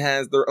Funimation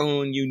has their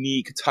own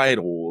unique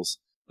titles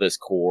this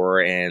core,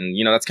 and,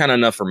 that's kind of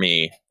enough for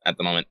me at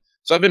the moment.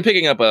 So I've been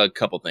picking up a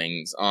couple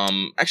things.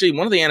 Actually,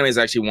 one of the animes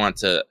I actually want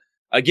to,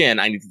 again,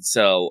 I need to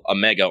sell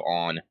Omega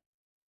on,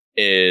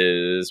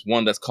 is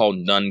one that's called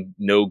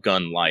No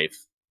Gun Life.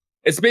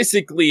 It's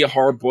basically a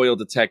hard-boiled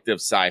detective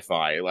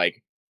sci-fi,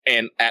 like,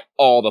 and at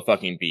all the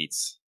fucking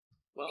beats.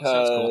 Well,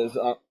 sounds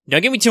cool.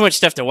 Don't give me too much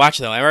stuff to watch,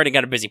 though. I already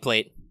got a busy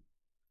plate.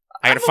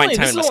 I gotta find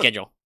time in my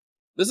schedule.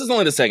 This is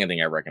only the second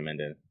thing I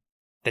recommended.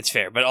 That's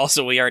fair, but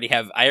also I already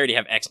have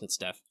X-Men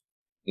stuff.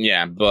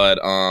 Yeah, but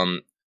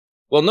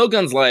well, No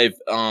Guns Life,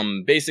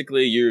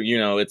 basically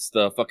it's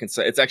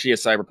it's actually a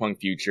cyberpunk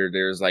future.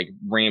 There's, like,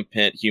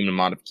 rampant human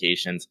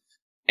modifications,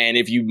 and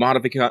if you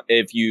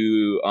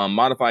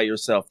modify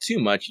yourself too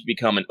much, you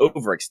become an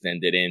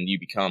overextended, and you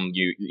become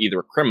either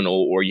a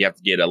criminal or you have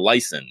to get a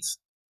license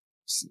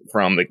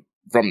from the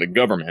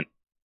government.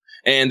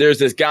 And there's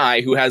this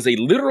guy who has a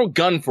literal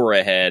gun for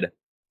a head.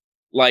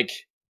 Like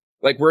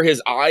where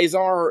his eyes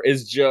are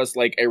is just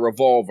like a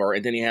revolver,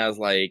 and then he has,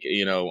 like,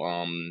 a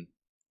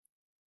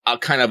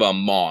kind of a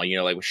maw,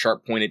 like with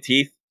sharp pointed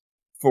teeth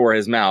for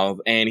his mouth,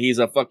 and he's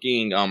a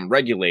fucking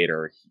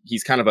regulator.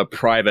 He's kind of a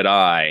private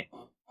eye,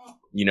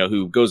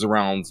 who goes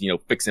around,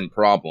 fixing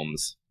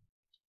problems.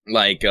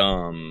 Like,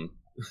 and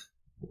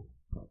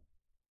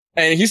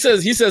he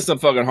says some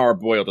fucking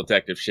hard-boiled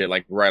detective shit,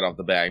 like, right off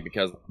the bat,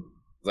 because,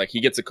 like,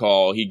 he gets a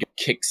call, he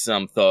kicks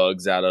some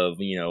thugs out of,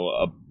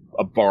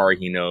 a bar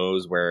he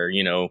knows where,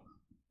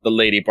 the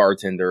lady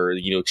bartender,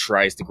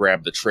 tries to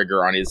grab the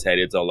trigger on his head.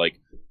 It's all like,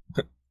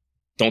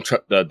 don't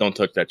touch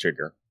that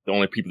trigger. The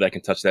only people that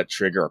can touch that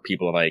trigger are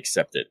people that I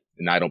accepted,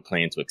 and I don't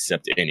plan to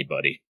accept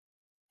anybody.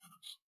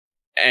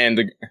 And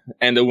the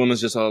woman's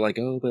just all like,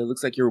 oh, but it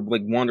looks like you're,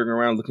 like, wandering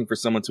around looking for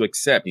someone to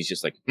accept. He's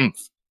just like, And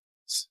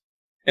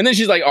then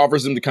she's like,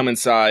 offers him to come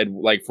inside,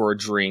 like, for a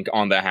drink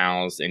on the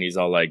house, and he's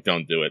all like,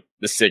 don't do it.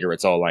 The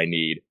cigarette's all I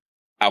need.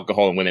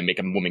 Alcohol and women make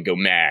a woman go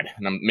mad,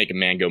 and I'm make a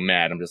man go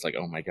mad. I'm just like,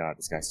 oh my god,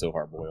 this guy's so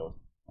hard boiled.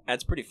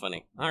 That's pretty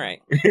funny. All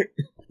right,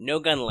 No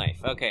Gun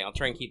Life. Okay, I'll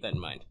try and keep that in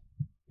mind.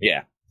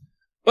 Yeah,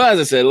 but as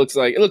I said,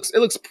 it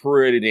looks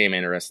pretty damn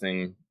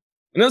interesting.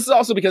 And this is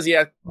also because he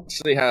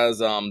actually has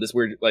this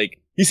weird, like,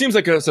 he seems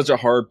like such a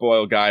hard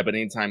boiled guy, but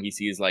anytime he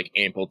sees, like,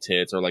 ample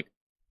tits, or, like,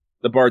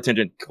 the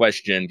bartender in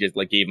question gave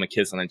him a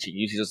kiss on the cheek,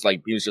 he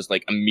was just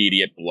like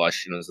immediate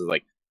blush, and this is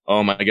like,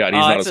 oh my god,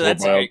 he's not a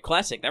that's a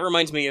classic. That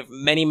reminds me of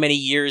many, many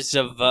years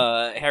of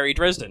Harry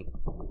Dresden.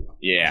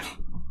 Yeah.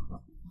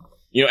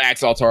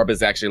 Axel Tarp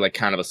is actually, like,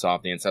 kind of a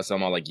softie and stuff, so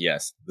I'm all like,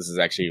 yes, this is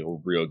actually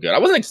real good. I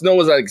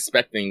wasn't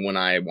expecting when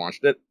I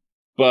watched it,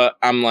 but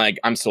I'm like,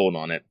 I'm sold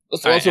on it.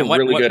 It's also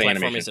really good animation. What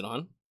platform is it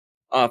on?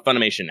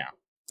 Funimation now.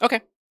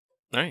 Okay.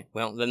 All right.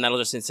 Well, then that'll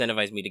just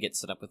incentivize me to get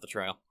set up with the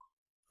trial.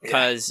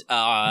 Because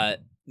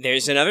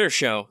there's another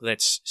show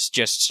that's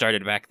just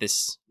started back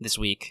this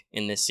week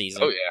in this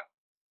season.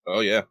 Oh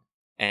yeah.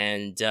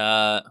 And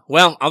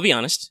well, I'll be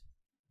honest.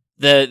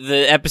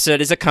 The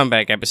episode is a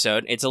comeback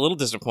episode. It's a little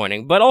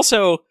disappointing, but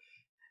also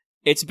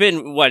it's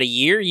been a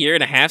year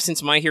and a half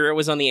since My Hero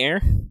was on the air.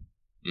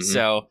 Mm-hmm.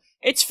 So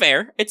it's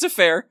fair. It's a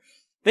fair.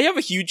 they have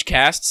a huge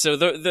cast, so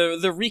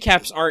the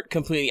recaps aren't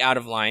completely out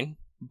of line,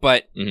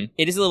 but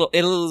it is a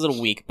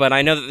little weak. But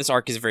I know that this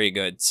arc is very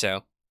good,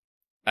 so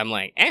I'm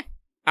like,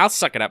 I'll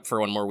suck it up for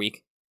one more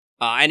week.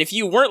 And if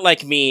you weren't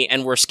like me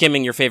and were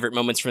skimming your favorite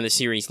moments from the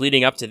series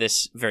leading up to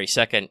this very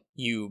second,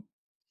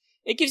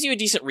 it gives you a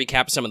decent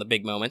recap of some of the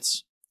big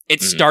moments.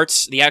 It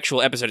starts, the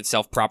actual episode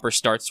itself proper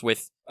starts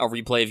with a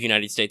replay of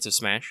United States of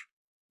Smash,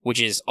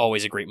 which is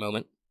always a great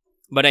moment.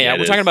 But yeah,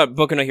 we're talking about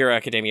Boku no Hero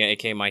Academia,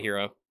 aka My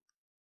Hero.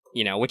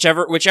 You know,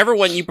 whichever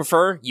one you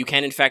prefer, you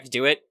can in fact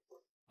do it.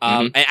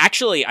 And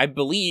actually, I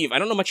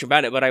don't know much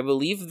about it, but I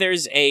believe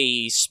there's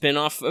a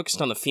spin-off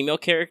focused on the female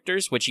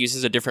characters, which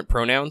uses a different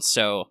pronoun,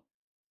 so...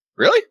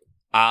 Really?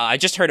 I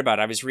just heard about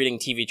it. I was reading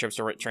TV Trips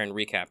to try and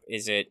recap.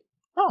 Is it...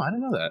 Oh, I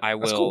didn't know that. I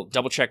will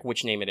double-check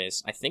which name it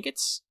is. I think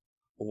it's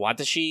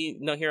Watashi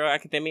no Hero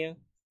Academia,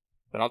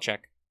 but I'll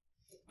check.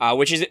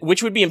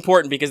 Which would be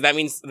important, because that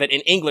means that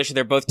in English,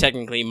 they're both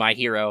technically My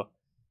Hero,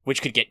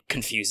 which could get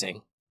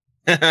confusing.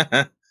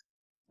 Let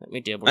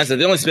me double check.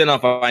 The only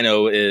spin-off I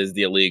know is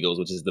The Illegals,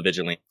 which is the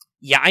Vigilante.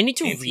 Yeah, I need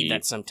to read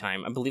that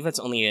sometime. I believe that's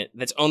only a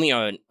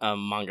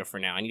manga for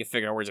now. I need to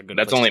figure out where's a good...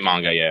 That's only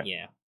manga, yeah.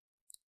 Yeah.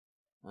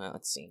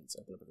 Let's see. Let's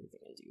open up everything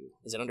and do...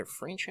 Is it under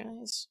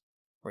franchise?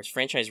 Or is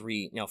franchise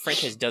No,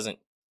 franchise doesn't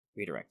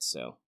redirect,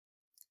 so...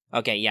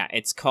 Okay, yeah,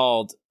 it's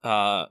called...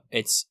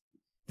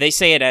 They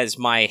say it as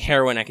My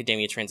Heroine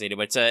Academia translated,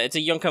 but it's a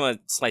Yonkama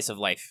slice of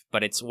life,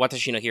 but it's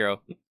Watashi no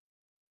Hero.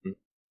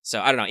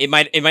 So, I don't know. It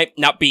might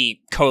not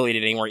be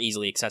collated any more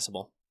easily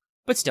accessible.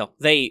 But still,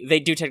 they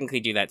do technically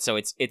do that, so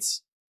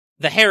it's...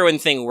 The heroine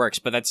thing works,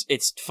 but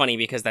it's funny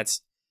because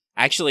that's...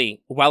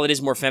 Actually, while it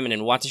is more feminine,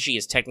 Watashi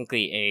is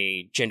technically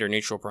a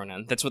gender-neutral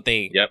pronoun. That's what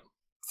they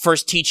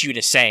first teach you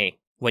to say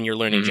when you're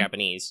learning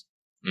Japanese.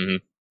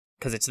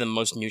 Because it's the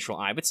most neutral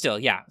I. But still,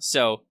 yeah.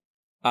 So,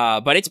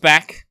 but it's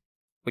back,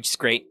 which is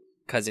great,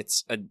 because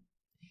it's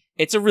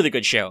a really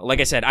good show. Like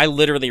I said, I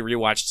literally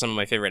rewatched some of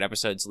my favorite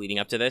episodes leading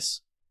up to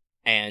this.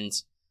 And,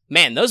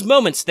 man, those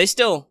moments, they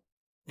still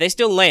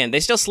land. They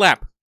still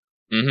slap.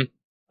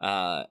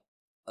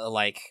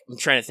 Like, I'm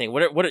trying to think,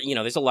 what are,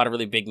 there's a lot of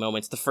really big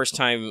moments. The first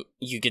time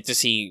you get to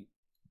see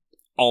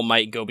All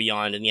Might go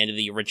beyond in the end of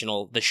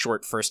the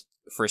short first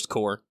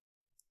core.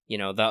 You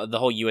know, the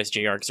whole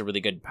USJ arc is a really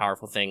good,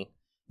 powerful thing.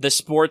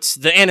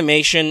 The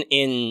animation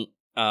in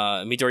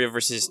Midoriya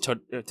versus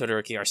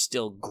Todoroki are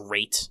still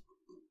great.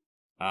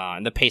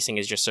 And the pacing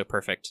is just so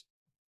perfect.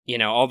 You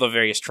know, all the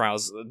various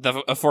trials,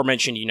 the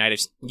aforementioned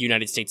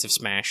United States of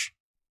Smash.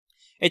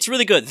 It's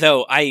really good,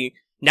 though.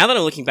 Now that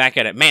I'm looking back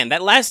at it, man,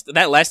 that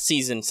last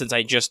season, since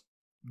I just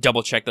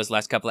double-checked those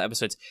last couple of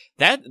episodes,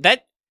 that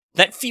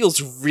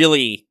feels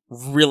really,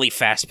 really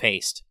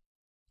fast-paced,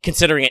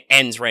 considering it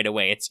ends right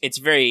away. It's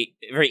very,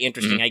 very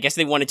interesting. I guess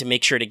they wanted to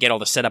make sure to get all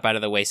the setup out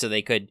of the way so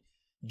they could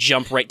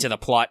jump right to the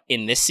plot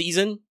in this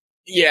season.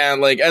 Yeah,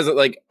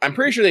 I'm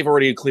pretty sure they've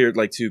already cleared,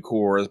 2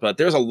 cores, but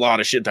there's a lot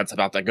of shit that's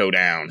about to go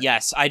down.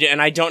 Yes, I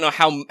don't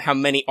know how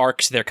many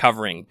arcs they're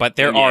covering, but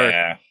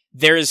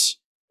there's...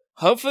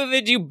 Hopefully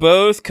they do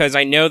both, because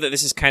I know that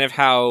this is kind of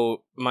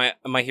how my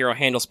Hero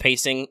handles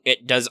pacing.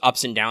 It does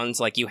ups and downs,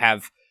 like you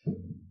have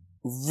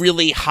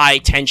really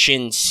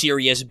high-tension,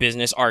 serious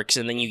business arcs,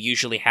 and then you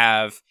usually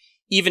have,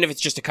 even if it's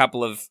just a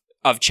couple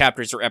of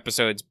chapters or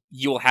episodes,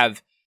 you will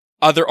have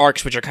other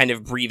arcs which are kind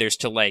of breathers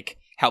to,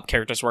 help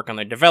characters work on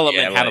their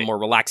development, have a more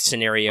relaxed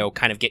scenario,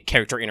 kind of get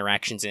character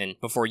interactions in,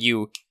 before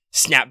you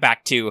snap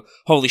back to,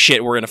 holy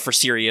shit, we're in a for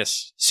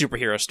serious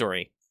superhero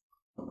story.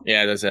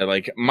 Yeah, that's it.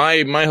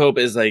 My hope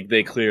is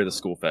they clear the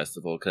school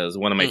festival, because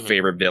one of my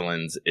favorite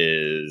villains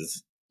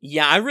is.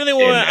 Yeah, I really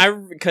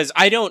want because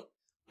I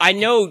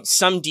know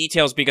some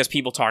details because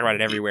people talk about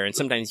it everywhere, and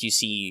sometimes you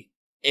see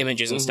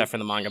images and stuff from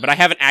the manga, but I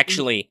haven't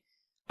actually.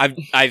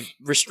 I've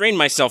restrained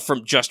myself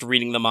from just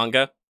reading the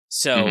manga,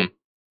 so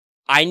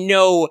I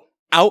know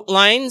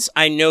outlines.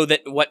 I know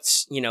that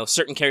what's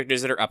certain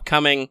characters that are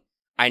upcoming.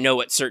 I know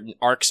what certain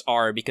arcs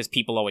are because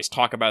people always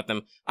talk about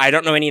them. I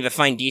don't know any of the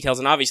fine details,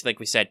 and obviously, like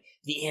we said,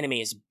 the anime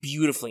is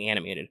beautifully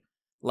animated.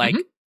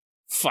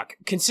 Fuck.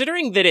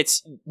 Considering that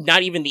it's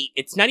not even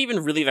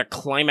really the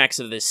climax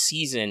of this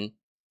season,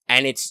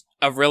 and it's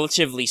a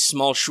relatively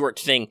small, short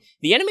thing,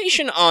 the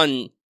animation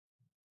on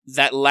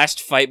that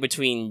last fight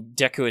between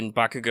Deku and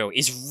Bakugo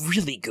is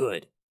really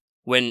good.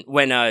 When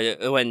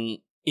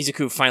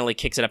Izuku finally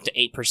kicks it up to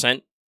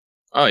 8%.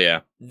 Oh yeah.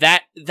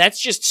 That's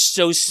just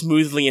so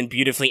smoothly and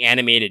beautifully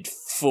animated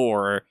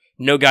for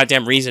no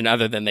goddamn reason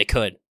other than they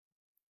could.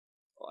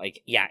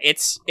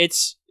 It's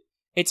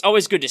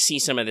always good to see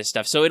some of this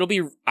stuff. So it'll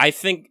be I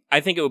think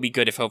it will be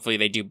good if hopefully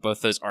they do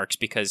both those arcs,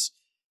 because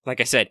like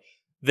I said,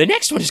 the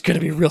next one is going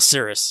to be real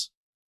serious.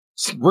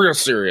 Real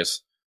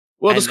serious.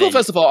 Well, the school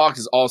festival arc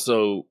is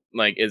also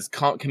is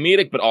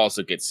comedic but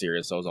also gets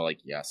serious. So I was all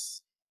yes.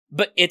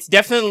 But it's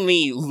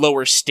definitely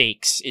lower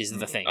stakes is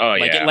the thing. Oh,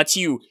 yeah. It lets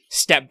you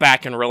step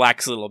back and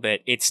relax a little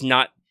bit. It's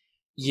not,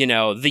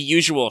 the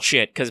usual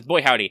shit. Because,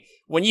 boy howdy,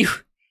 when you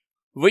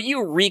When you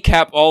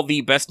recap all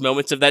the best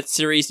moments of that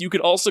series, you could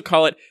also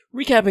call it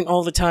recapping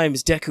all the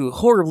times Deku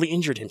horribly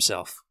injured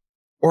himself.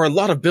 Or a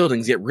lot of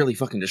buildings get really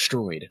fucking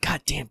destroyed.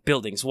 Goddamn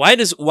buildings. Why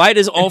does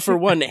All For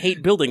One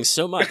hate buildings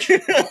so much?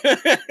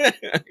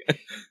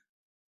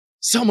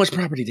 So much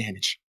property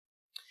damage.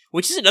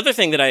 Which is another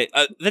thing that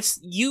that's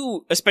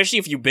you, especially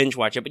if you binge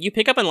watch it, but you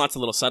pick up on lots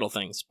of little subtle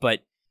things, but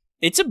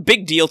it's a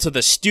big deal to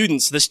the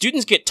students. The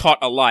students get taught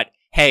a lot,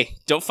 hey,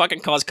 don't fucking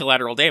cause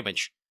collateral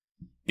damage.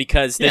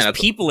 Because there's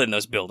people in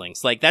those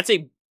buildings. Like, that's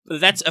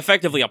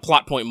effectively a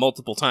plot point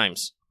multiple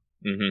times.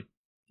 Mm-hmm.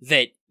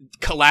 That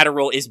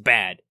collateral is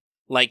bad.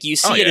 Like, you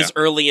see it as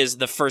early as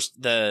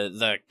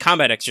the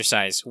combat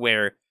exercise,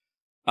 where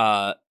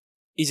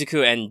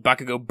Izuku and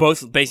Bakugo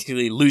both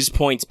basically lose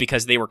points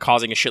because they were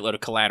causing a shitload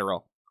of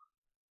collateral.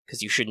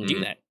 Because you shouldn't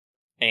do that.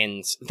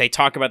 And they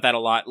talk about that a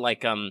lot.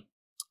 Like,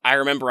 I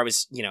remember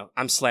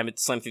I'm slamming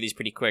through these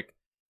pretty quick.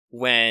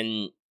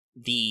 When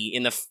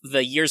in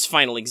the year's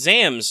final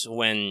exams,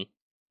 when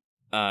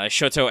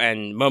Shoto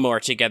and Momo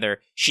are together,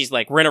 she's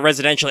like, we're in a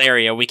residential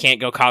area, we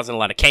can't go causing a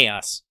lot of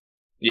chaos.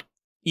 Yeah.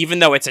 Even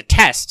though it's a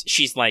test,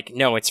 she's like,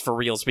 no, it's for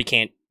reals, we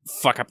can't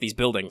fuck up these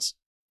buildings.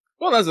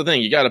 Well, that's the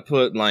thing, you gotta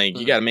put,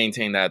 you gotta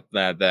maintain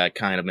that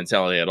kind of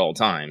mentality at all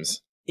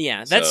times.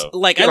 Yeah, that's, I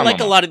like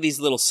a lot of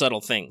these little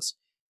subtle things.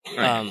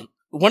 Right.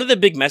 One of the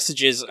big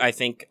messages, I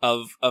think,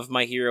 of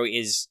My Hero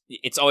is,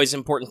 it's always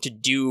important to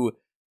do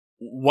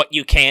what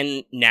you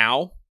can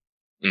now,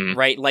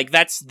 right? Like,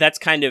 that's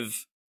kind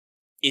of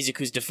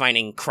Izuku's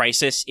defining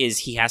crisis, is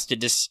he has to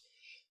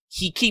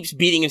he keeps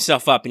beating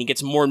himself up and he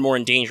gets more and more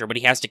in danger, but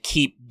he has to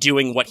keep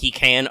doing what he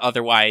can,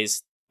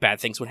 otherwise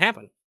bad things would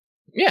happen.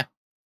 Yeah.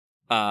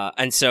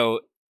 And so,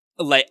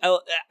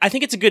 I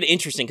think it's a good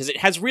interesting, because it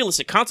has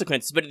realistic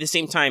consequences, but at the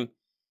same time,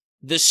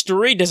 the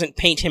story doesn't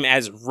paint him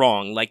as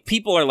wrong. Like,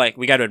 people are like,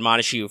 we gotta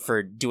admonish you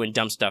for doing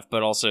dumb stuff,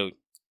 but also,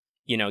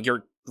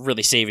 you're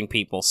really saving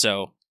people,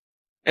 so...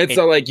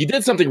 So you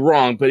did something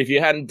wrong, but if you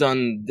hadn't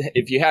done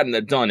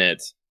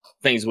it,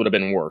 things would have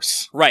been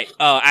worse. Right.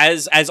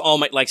 As All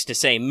Might likes to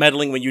say,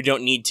 meddling when you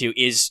don't need to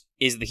is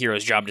the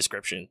hero's job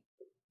description.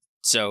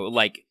 So,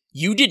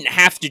 you didn't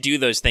have to do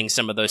those things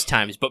some of those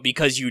times, but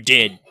because you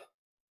did,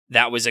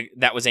 that was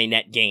a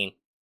net gain.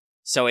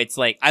 So it's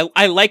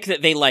I like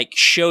that they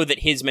show that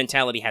his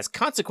mentality has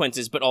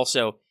consequences, but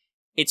also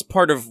it's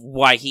part of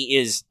why he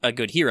is a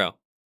good hero.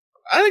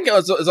 I think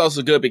it's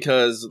also good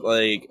because,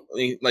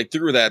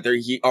 through that,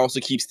 he also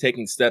keeps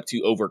taking steps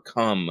to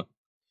overcome.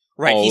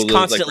 Right, he's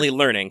constantly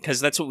learning,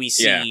 because that's what we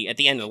see at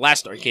the end of the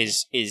last arc,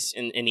 is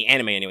in the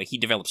anime anyway, he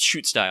develops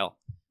shoot style,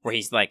 where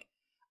he's like,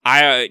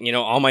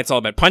 All Might's all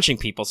about punching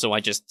people, so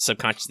I just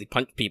subconsciously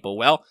punch people.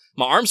 Well,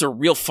 my arms are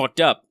real fucked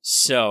up,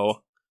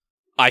 so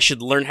I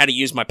should learn how to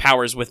use my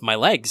powers with my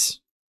legs.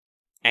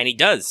 And he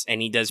does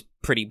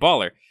pretty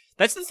baller.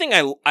 That's the thing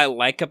I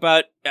like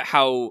about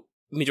how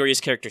Midoriya's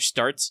character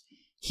starts.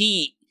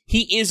 He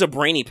is a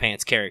brainy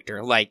pants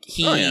character.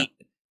 He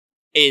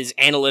is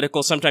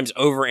analytical, sometimes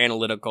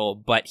over-analytical,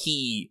 but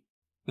he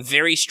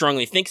very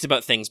strongly thinks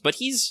about things, but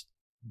he's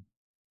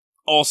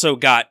also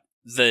got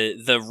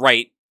the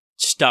right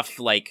stuff,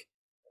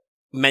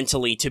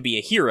 mentally to be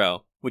a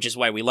hero, which is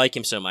why we like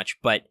him so much,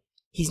 but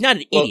he's not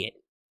an idiot.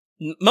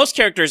 Most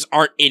characters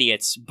aren't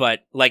idiots,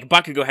 but,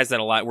 Bakugo has that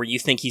a lot, where you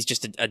think he's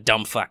just a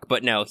dumb fuck,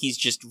 but no, he's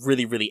just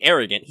really, really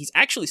arrogant. He's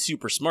actually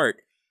super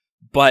smart,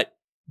 but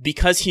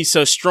because he's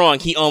so strong,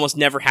 he almost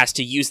never has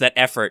to use that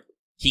effort.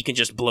 He can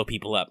just blow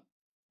people up.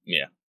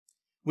 Yeah.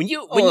 When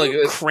you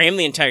cram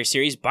the entire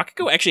series,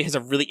 Bakugo actually has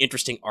a really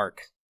interesting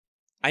arc.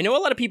 I know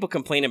a lot of people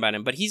complain about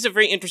him, but he's a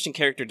very interesting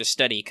character to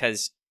study,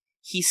 because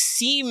he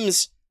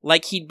seems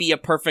like he'd be a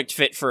perfect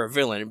fit for a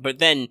villain, but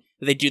then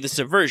they do the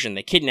subversion,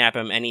 they kidnap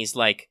him, and he's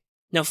like,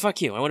 no,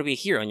 fuck you, I want to be a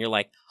hero, and you're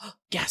like, oh,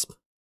 gasp.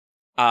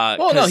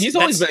 No, he's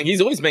always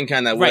been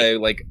kind of that way,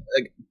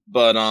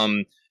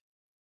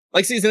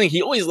 see, the thing,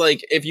 he always,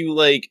 if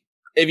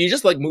you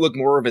just, look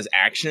more of his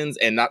actions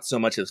and not so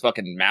much his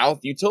fucking mouth,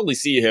 you totally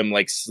see him,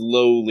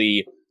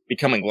 slowly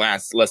becoming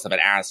less of an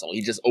asshole.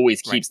 He just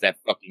always keeps that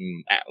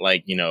fucking,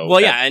 Well,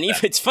 and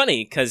it's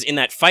funny, because in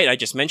that fight I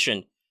just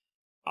mentioned,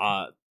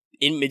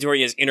 in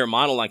Midoriya's inner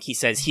monologue, he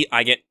says,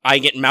 I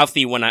get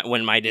mouthy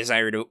when my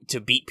desire to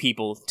beat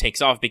people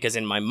takes off, because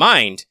in my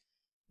mind,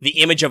 the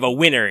image of a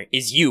winner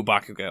is you,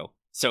 Bakugo.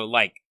 So,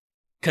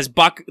 because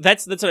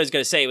that's what I was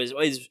going to say,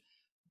 was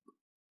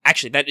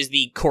actually, that is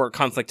the core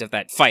conflict of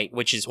that fight,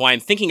 which is why I'm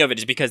thinking of it,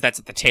 is because that's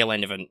at the tail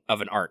end of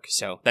an arc.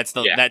 So that's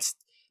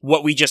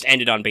what we just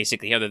ended on,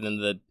 basically, other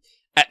than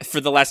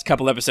for the last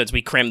couple episodes,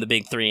 we crammed the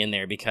big three in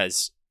there,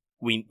 because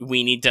we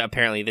need to,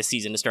 apparently, this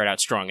season to start out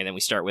strong, and then we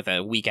start with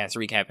a weak-ass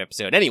recap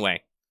episode.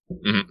 Anyway,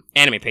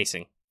 anime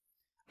pacing.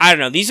 I don't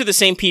know, these are the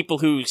same people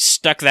who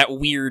stuck that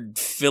weird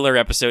filler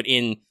episode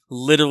in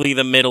literally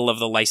the middle of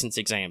the license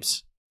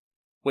exams.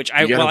 Which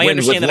I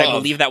understand that I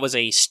believe that was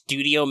a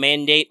studio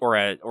mandate or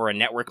a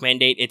network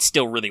mandate. It's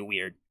still really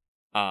weird.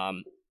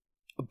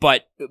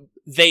 But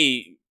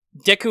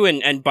Deku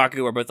and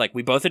Bakugo are both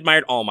we both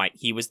admired All Might.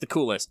 He was the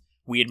coolest.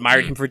 We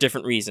admired him for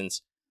different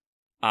reasons.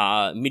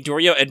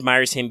 Midoriya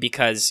admires him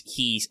because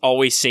he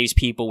always saves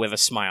people with a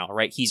smile,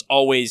 right? He's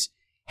always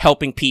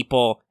helping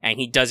people, and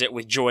he does it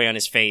with joy on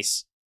his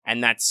face,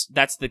 and that's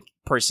the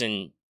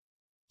person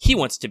he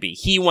wants to be.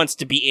 He wants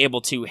to be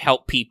able to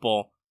help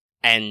people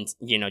and,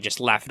 just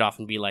laugh it off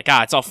and be like,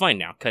 it's all fine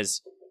now,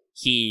 because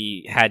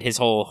he had his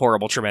whole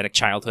horrible traumatic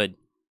childhood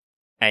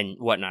and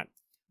whatnot.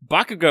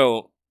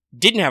 Bakugo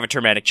didn't have a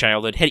traumatic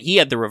childhood. He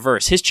had the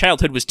reverse. His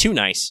childhood was too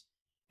nice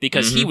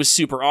because he was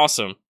super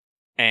awesome.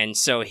 And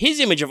so his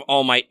image of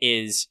All Might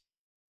is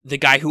the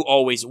guy who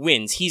always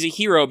wins. He's a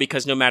hero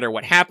because no matter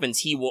what happens,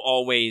 he will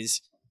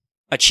always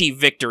achieve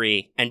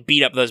victory and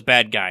beat up those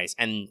bad guys.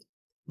 And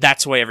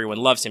that's why everyone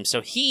loves him.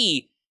 So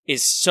he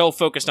is so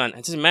focused on,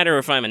 it doesn't matter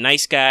if I'm a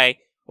nice guy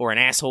or an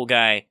asshole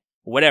guy,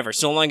 whatever.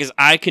 So long as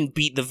I can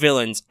beat the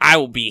villains, I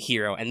will be a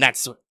hero. And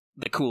that's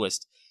the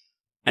coolest.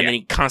 And then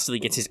he constantly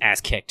gets his ass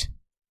kicked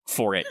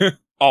for it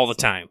all the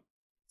time.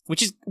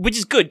 Which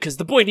is good, because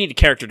the boy needed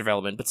character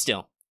development, but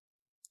still.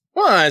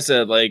 Well, I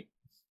said,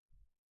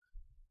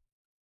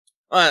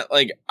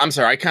 I'm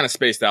sorry, I kind of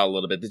spaced out a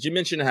little bit. Did you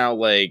mention how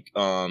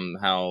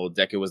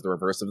Deku was the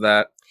reverse of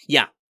that?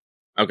 Yeah.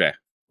 Okay.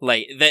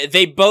 Like,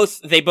 they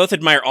both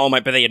admire All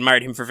Might, but they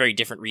admired him for very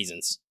different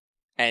reasons.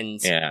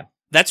 And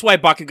that's why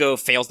Bakugo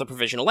fails the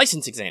provisional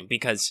license exam,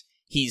 because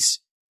he's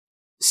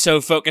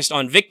so focused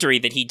on victory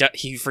that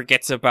he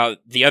forgets about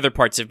the other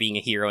parts of being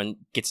a hero and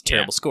gets a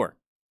terrible score.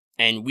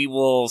 And we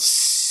will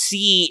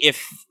see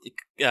if,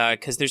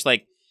 because there's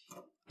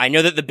I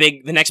know that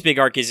the next big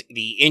arc is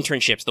the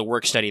internships, the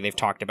work study they've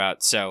talked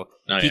about, so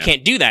he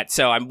can't do that.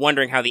 So I'm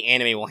wondering how the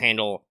anime will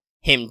handle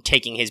him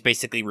taking his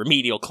basically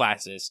remedial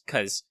classes,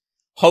 because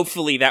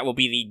hopefully that will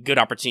be the good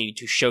opportunity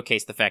to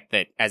showcase the fact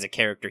that as a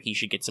character he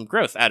should get some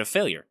growth out of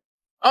failure.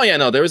 Oh yeah,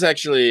 no, there was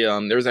actually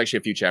a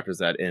few chapters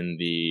that in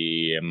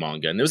the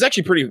manga, and it was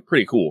actually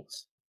pretty cool.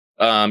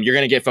 You're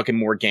gonna get fucking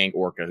more Gang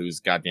Orca, who's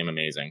goddamn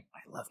amazing. I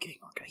love Gang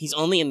Orca. He's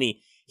only in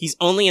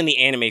the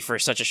anime for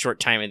such a short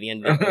time at the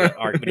end of the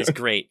arc, but it's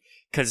great.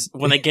 Because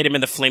when they get him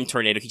in the flame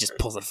tornado, he just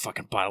pulls a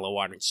fucking bottle of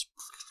water and just...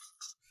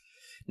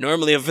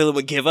 Normally a villain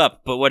would give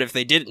up, but what if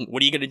they didn't?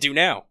 What are you gonna do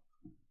now?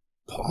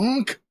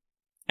 Punk!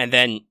 And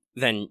then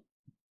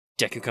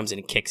Deku comes in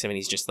and kicks him, and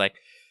he's just like,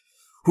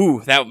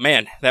 whew, that would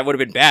have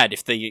been bad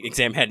if the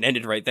exam hadn't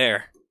ended right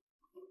there.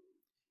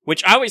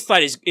 Which I always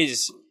thought is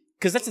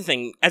because that's the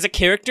thing, as a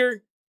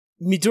character,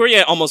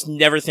 Midoriya almost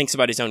never thinks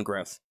about his own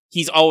growth.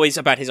 He's always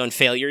about his own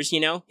failures,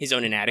 his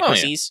own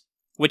inadequacies,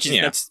 which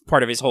is that's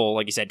part of his whole,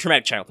 like you said,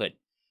 traumatic childhood.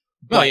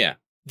 But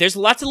there's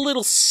lots of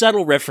little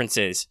subtle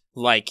references,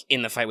 like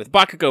in the fight with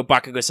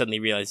Bakugo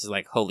suddenly realizes,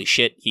 like, holy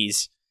shit,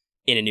 he's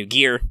in a new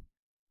gear,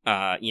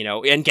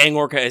 and Gang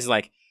Orca is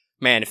like,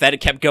 man, if that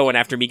had kept going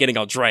after me getting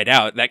all dried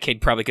out, that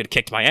kid probably could have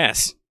kicked my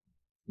ass.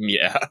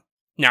 Yeah.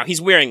 Now, he's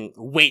wearing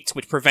weights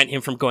which prevent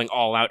him from going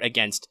all out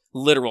against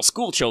literal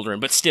school children,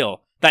 but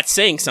still, that's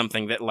saying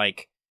something that,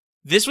 like,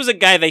 this was a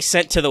guy they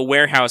sent to the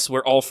warehouse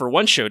where All For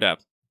One showed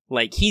up.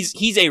 Like,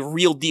 he's a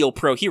real deal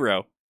pro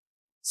hero.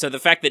 So the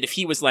fact that if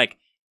he was like,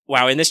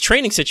 wow, in this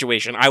training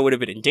situation, I would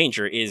have been in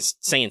danger is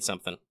saying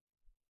something.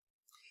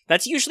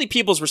 That's usually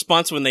people's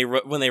response when they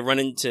run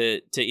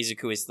into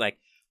Izuku is like,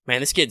 man,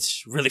 this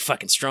kid's really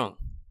fucking strong.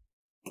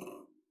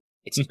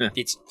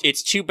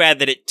 It's too bad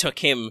that it took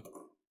him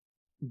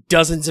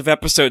dozens of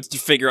episodes to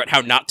figure out how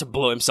not to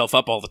blow himself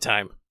up all the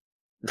time.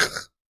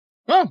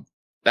 Well,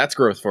 that's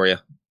growth for you.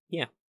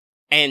 Yeah.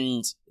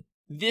 And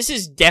this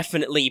is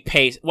definitely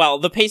well,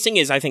 the pacing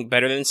is, I think,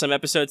 better than some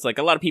episodes. Like,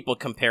 a lot of people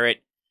compare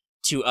it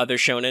to other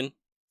shonen.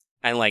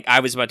 And, like, I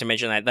was about to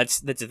mention that. That's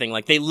the thing.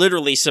 Like, they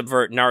literally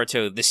subvert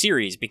Naruto, the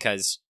series,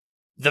 because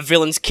the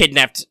villains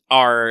kidnapped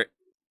our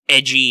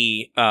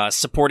edgy,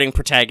 supporting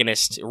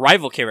protagonist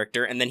rival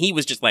character, and then he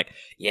was just like,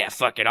 yeah,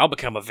 fuck it, I'll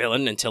become a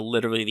villain, until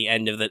literally the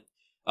end of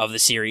the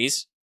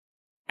series.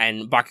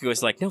 And Bakugo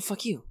was like, no,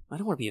 fuck you. I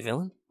don't want to be a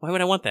villain. Why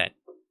would I want that?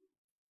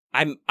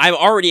 I'm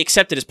already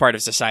accepted as part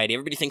of society.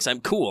 Everybody thinks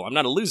I'm cool. I'm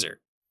not a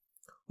loser.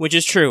 Which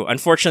is true.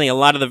 Unfortunately, a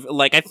lot of the,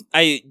 like,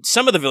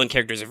 some of the villain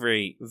characters are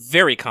very,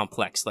 very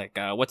complex. Like,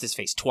 what's his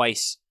face?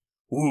 Twice.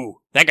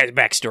 Ooh, that guy's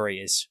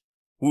backstory is,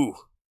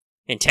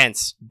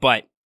 intense.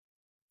 But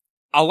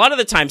a lot of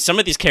the time, some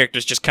of these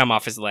characters just come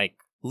off as, like,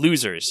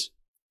 losers.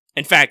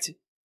 In fact,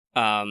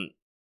 Shirogaki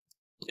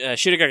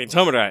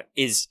Tomura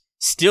is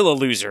still a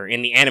loser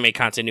in the anime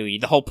continuity.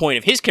 The whole point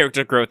of his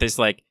character growth is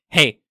like,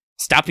 hey,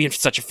 stop being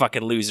such a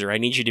fucking loser. I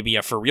need you to be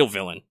a for real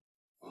villain.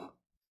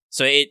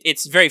 So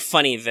it's very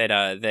funny that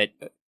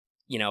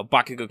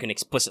Bakugo can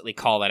explicitly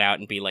call that out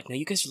and be like, no,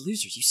 you guys are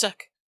losers. You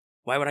suck.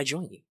 Why would I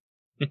join you?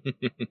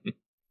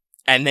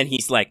 And then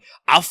he's like,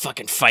 I'll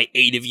fucking fight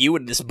 8 of you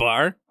in this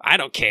bar. I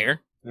don't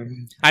care.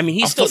 I mean,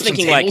 he's still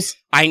thinking like,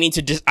 I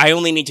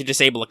only need to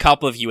disable a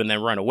couple of you and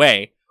then run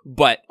away.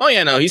 But oh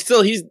yeah, no,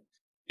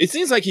 it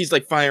seems like he's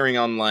like firing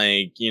on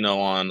like,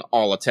 on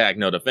all attack,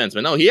 no defense.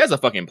 But no, he has a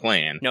fucking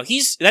plan. No,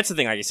 that's the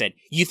thing. Like I said,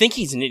 you think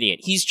he's an idiot.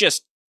 He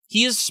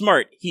is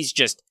smart. He's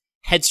just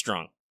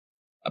headstrong.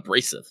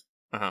 Abrasive.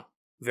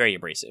 Very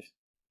abrasive.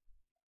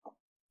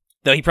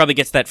 Though he probably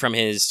gets that from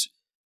his,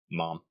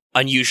 mom.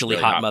 Unusually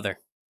Really hot hot. mother.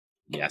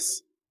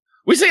 Yes.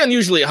 We say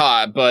unusually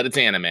hot, but it's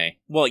anime.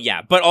 Well,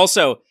 yeah, but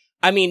also,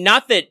 I mean,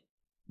 not that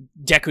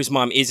Deku's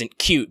mom isn't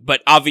cute,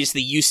 but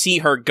obviously you see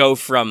her go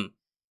from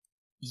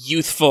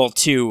youthful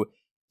to,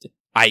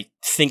 I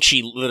think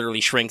she literally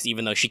shrinks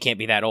even though she can't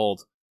be that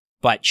old,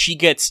 but she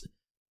gets,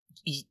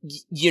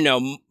 you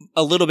know,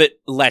 a little bit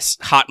less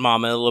hot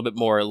mom and a little bit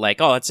more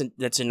like, oh,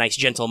 that's a nice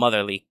gentle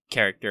motherly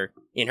character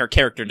in her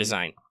character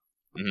design.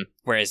 Mm-hmm.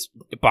 Whereas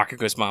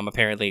Bakugo's mom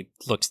apparently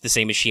looks the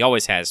same as she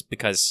always has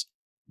because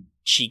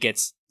she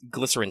gets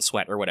glycerin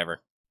sweat or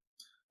whatever.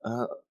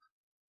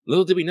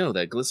 Little did we know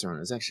that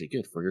glycerin is actually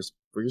good for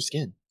your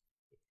skin.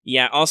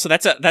 Yeah, also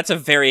that's a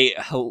very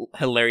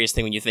hilarious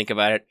thing when you think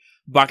about it.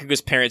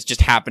 Bakugo's parents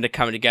just happen to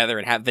come together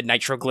and have the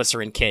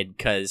nitroglycerin kid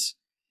because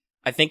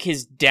I think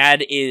his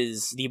dad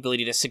is the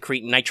ability to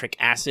secrete nitric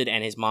acid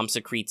and his mom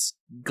secretes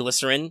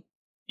glycerin.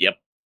 Yep.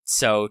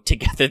 So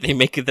together they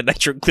make the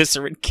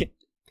nitroglycerin kid.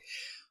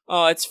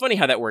 Oh, it's funny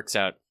how that works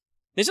out.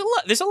 There's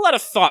a lot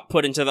of thought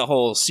put into the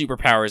whole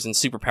superpowers and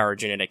superpower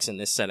genetics in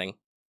this setting.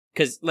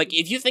 Because, like,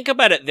 if you think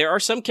about it, there are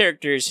some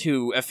characters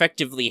who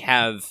effectively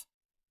have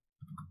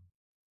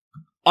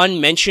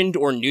unmentioned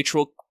or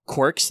neutral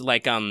quirks.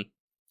 Like,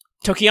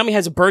 Tokiyami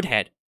has a bird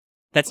head.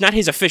 That's not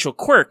his official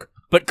quirk,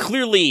 but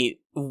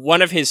clearly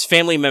one of his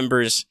family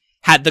members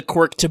had the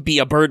quirk to be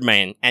a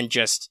birdman, and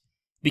just,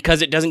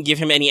 because it doesn't give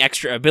him any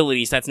extra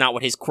abilities, that's not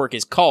what his quirk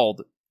is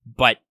called,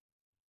 but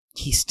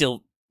he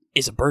still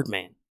is a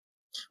birdman.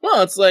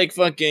 Well, it's like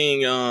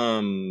fucking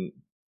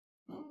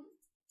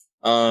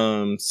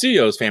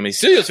Studios family.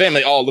 Studios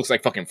family all looks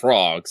like fucking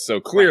frogs. So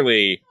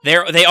clearly,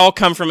 they all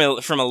come from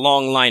a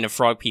long line of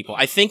frog people.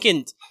 I think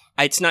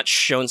it's not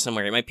shown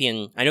somewhere. It might be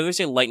in. I know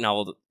there's a light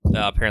novel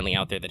apparently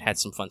out there that had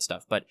some fun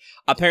stuff. But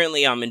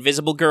apparently,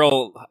 Invisible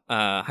Girl,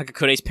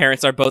 Hakakure's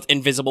parents are both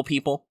invisible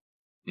people.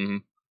 Mm-hmm.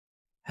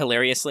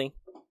 Hilariously,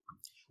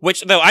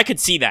 which though I could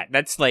see that.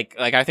 That's like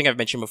I think I've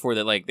mentioned before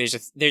that like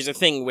there's a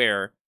thing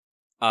where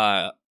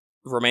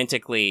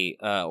romantically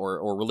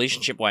or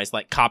relationship wise,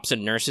 like cops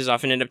and nurses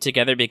often end up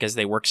together because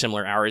they work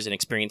similar hours and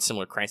experience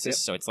similar crises. Yep.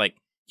 So it's like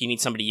you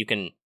need somebody you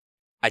can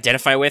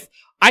identify with.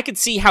 I could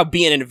see how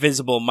being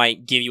invisible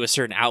might give you a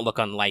certain outlook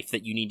on life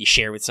that you need to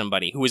share with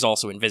somebody who is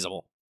also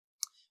invisible.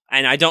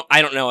 And I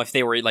don't know if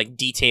they were like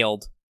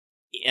detailed.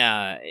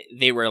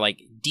 They were like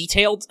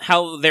detailed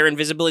how their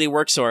invisibility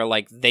works, or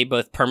like they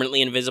both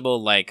permanently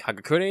invisible like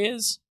Hagakure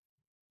is.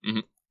 Mm-hmm.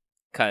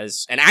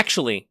 And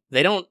actually,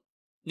 they don't.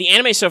 The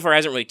anime so far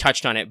hasn't really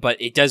touched on it, but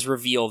it does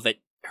reveal that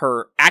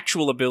her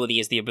actual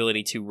ability is the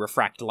ability to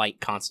refract light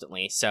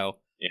constantly. So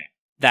yeah,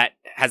 that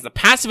has the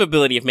passive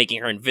ability of making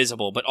her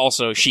invisible, but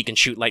also she can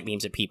shoot light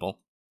beams at people.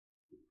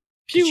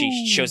 Pew!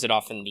 She shows it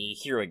off in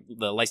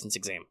the license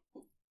exam.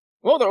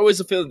 Well, they're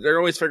always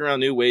figuring out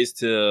new ways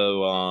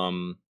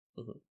to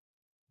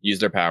use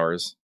their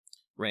powers.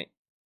 Right.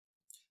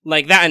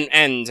 Like that,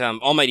 and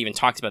All Might even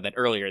talked about that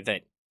earlier,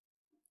 that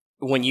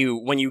when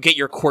you get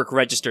your quirk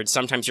registered,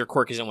 sometimes your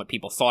quirk isn't what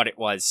people thought it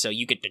was, so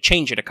you get to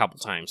change it a couple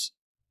times.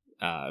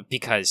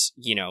 Because,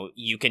 you know,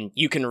 you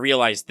can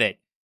realize that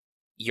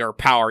your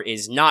power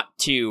is not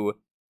to,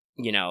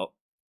 you know,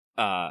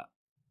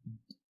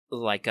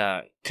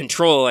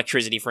 control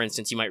electricity, for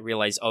instance. You might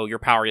realize, oh, your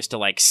power is to,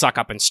 like, suck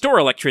up and store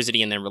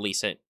electricity and then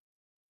release it.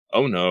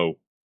 Oh, no.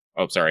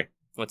 Oh, sorry.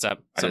 What's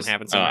up? Something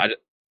happened somewhere?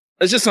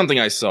 It's just something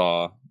I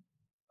saw.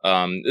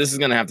 This is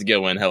gonna have to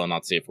go in Hell and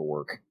Not Safe for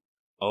Work.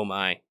 Oh,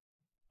 my.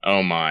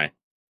 Oh, my.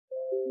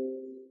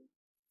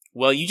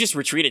 Well, you just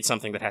retweeted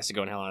something that has to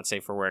go in Hell and Not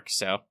Safe for Work,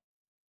 so...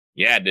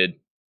 Yeah, it did.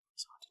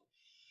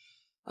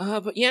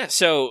 But yeah,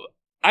 so...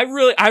 I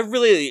don't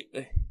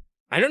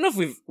know if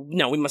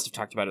we must have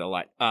talked about it a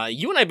lot.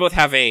 You and I both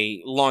have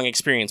a long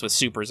experience with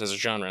supers as a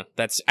genre.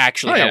 That's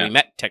actually how we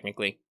met,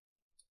 technically.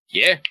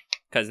 Yeah.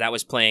 Because that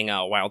was playing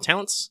Wild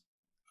Talents,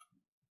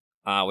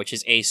 which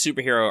is a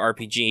superhero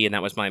RPG, and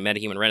that was my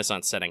Metahuman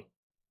Renaissance setting,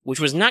 which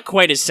was not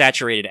quite as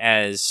saturated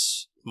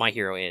as My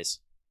Hero is.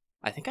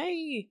 I think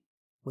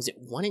was it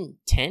 1 in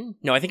 10?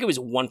 No, I think it was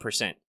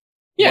 1%.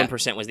 Yeah.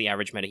 1% was the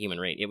average metahuman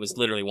rate. It was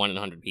literally 1 in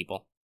 100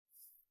 people.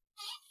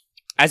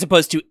 As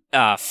opposed to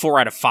 4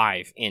 out of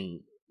 5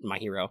 in My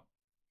Hero.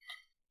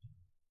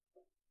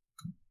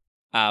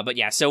 But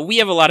yeah, so we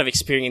have a lot of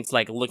experience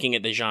like looking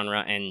at the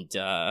genre and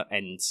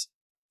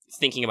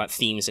thinking about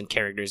themes and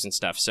characters and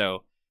stuff.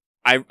 So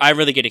I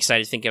really get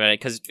excited thinking about it,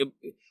 because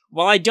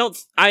while I don't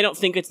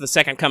think it's the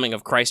second coming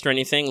of Christ or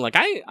anything, like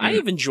I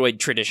have enjoyed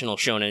traditional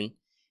shonen.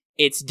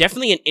 It's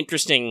definitely an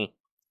interesting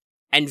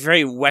and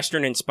very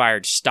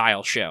Western-inspired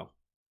style show,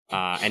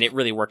 and it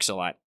really works a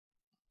lot.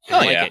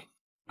 I like it.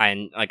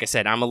 And like I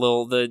said, I'm a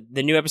little...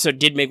 The new episode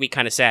did make me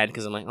kind of sad,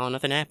 because I'm like, oh,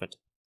 nothing happened.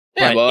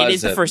 Yeah, but it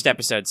is the first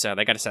episode, so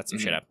they gotta set some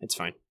shit up. It's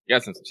fine.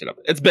 Gotta set some shit up.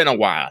 It's been a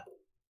while.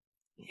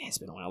 Yeah, it's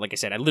been a while. Like I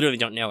said, I literally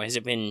don't know. Has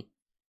it been a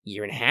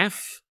year and a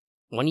half?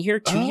 1 year?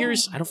 2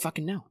 years? I don't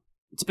fucking know.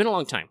 It's been a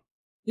long time.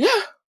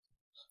 Yeah.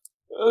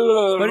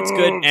 But it's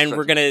good, and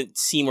we're gonna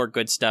see more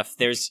good stuff.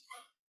 There's...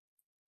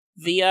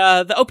 The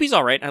OP's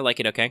alright. I like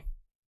it okay.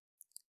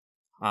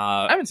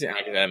 I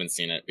haven't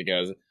seen it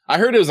because I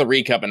heard it was a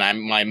recap,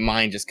 and my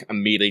mind just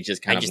immediately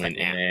just kind of went.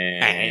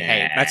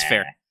 Hey, that's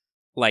fair.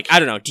 Like, I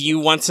don't know. Do you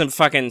want some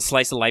fucking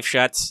slice of life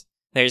shots?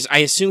 I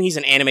assume he's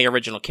an anime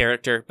original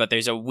character, but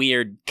there's a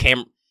weird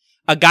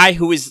a guy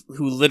who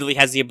literally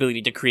has the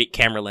ability to create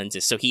camera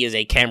lenses, so he is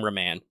a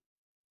cameraman.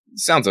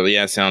 Sounds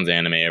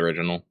anime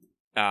original.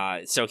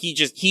 So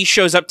he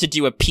shows up to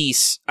do a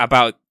piece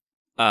about,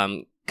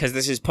 because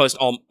this is post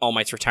All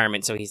Might's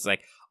retirement, so he's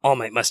like, All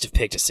Might must have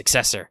picked a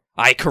successor.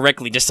 I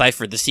correctly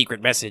deciphered the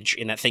secret message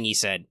in that thing he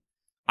said.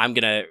 I'm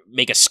gonna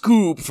make a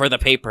scoop for the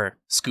paper.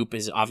 Scoop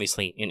is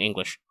obviously in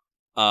English.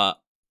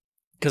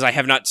 Because I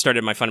have not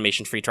started my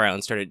Funimation free trial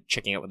and started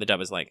checking out what the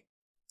dub is like.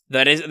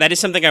 That is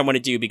something I want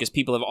to do because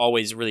people have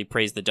always really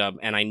praised the dub,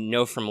 and I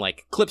know from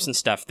like clips and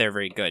stuff they're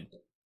very good.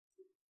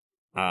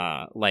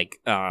 I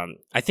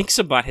think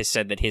Sabat has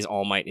said that his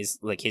All Might is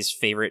like his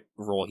favorite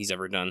role he's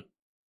ever done.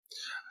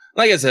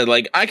 Like I said,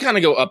 like I kind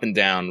of go up and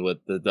down with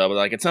the dub.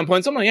 Like at some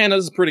points I'm like, yeah, no,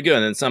 this is pretty good,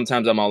 and then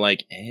sometimes I'm all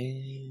like,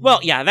 eh. Well,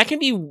 yeah, that can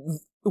be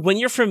when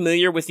you're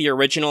familiar with the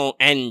original,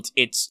 and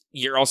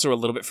you're also a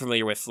little bit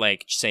familiar with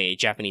like say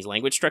Japanese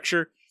language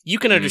structure. You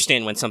can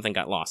understand when something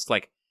got lost.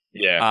 Like,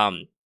 yeah,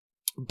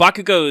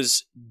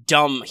 Bakugo's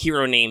dumb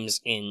hero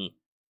names in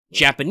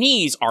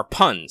Japanese are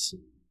puns.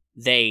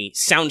 They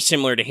sound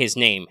similar to his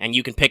name, and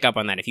you can pick up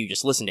on that if you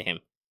just listen to him.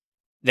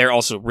 They're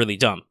also really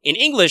dumb. In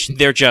English,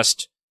 they're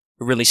just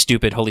really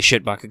stupid. Holy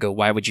shit, Bakugo,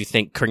 why would you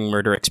think King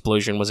Murder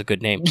Explosion was a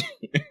good name?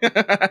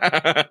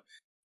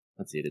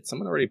 Let's see, did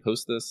someone already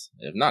post this?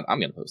 If not, I'm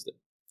going to post it.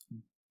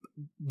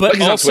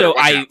 But also,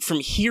 from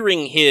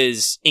hearing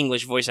his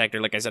English voice actor,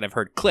 like I said, I've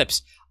heard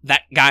clips,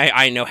 that guy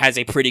I know has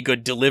a pretty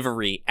good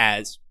delivery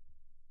as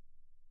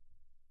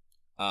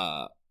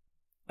as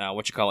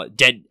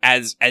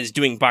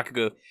doing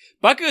Bakugo.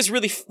 Bakugo is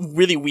really,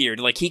 really weird.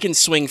 Like, he can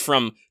swing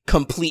from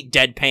complete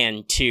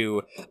deadpan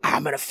to,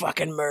 I'm gonna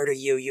fucking murder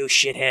you, you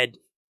shithead.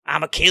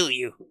 I'ma kill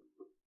you.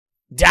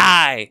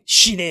 Die!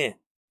 Shine!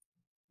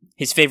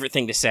 His favorite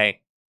thing to say,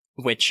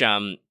 which,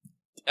 in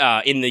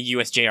the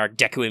USJR,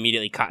 Deku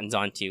immediately cottons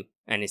onto,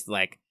 and is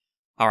like,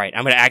 alright,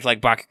 I'm gonna act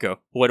like Bakugo.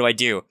 What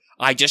do?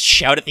 I just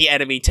shout at the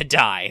enemy to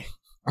die.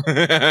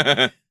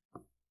 Die?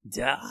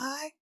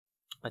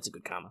 That's a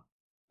good comma.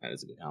 That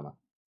is a good comma.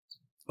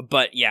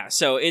 But yeah,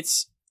 so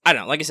I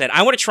don't know, like I said,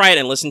 I want to try it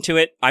and listen to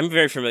it. I'm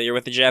very familiar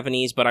with the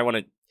Japanese, but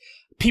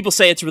people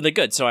say it's really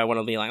good, so I want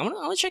to be like, I want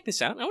to check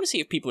this out. I want to see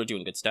if people are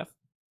doing good stuff.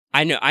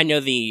 I know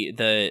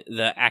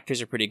the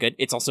actors are pretty good.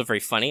 It's also very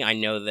funny. I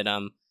know that,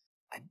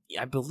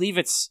 I believe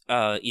it's,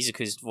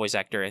 Izuku's voice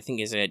actor. I think,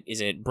 is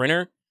it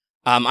Brenner?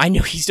 I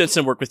know he's done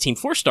some work with Team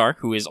 4-Star,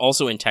 who is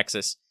also in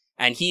Texas,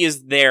 and he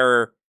is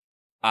their,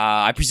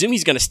 I presume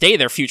he's going to stay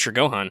their future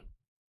Gohan.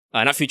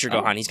 Not future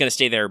Gohan. He's going to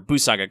stay there, Buu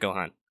Saga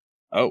Gohan.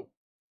 Oh.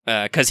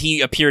 Because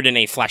he appeared in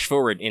a flash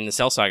forward in the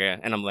Cell Saga,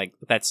 and I'm like,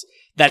 that's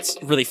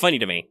really funny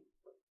to me.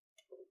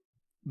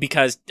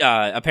 Because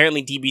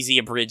apparently DBZ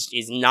Abridged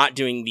is not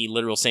doing the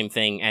literal same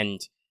thing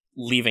and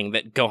leaving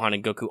that Gohan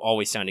and Goku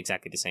always sound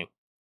exactly the same.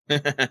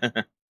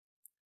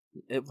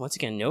 Once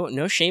again,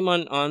 no shame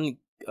on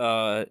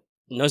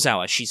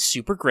Nozawa. She's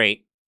super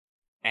great.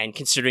 And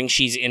considering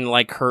she's in,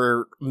 like,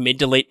 her mid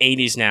to late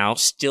 80s now,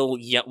 still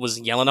was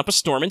yelling up a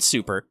storm in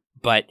Super,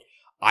 but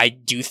I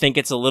do think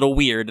it's a little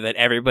weird that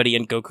everybody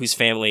in Goku's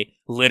family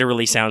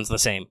literally sounds the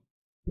same.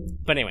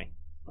 But anyway,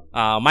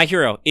 My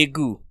Hero,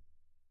 Igu.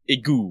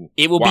 Igu.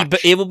 It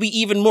will be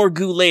even more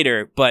goo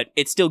later, but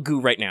it's still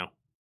goo right now.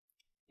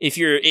 If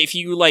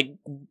you like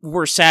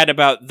were sad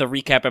about the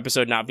recap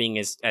episode not being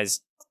as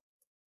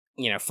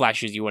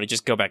flashy as you want to,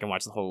 just go back and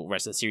watch the whole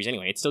rest of the series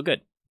anyway. It's still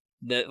good.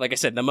 Like I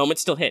said, the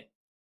moments still hit.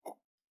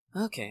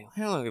 Okay,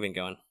 how long have we been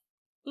going?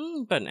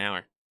 About an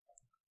hour.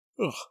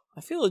 Ugh, I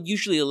feel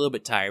usually a little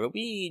bit tired, but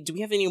do we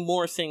have any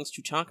more things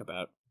to talk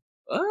about?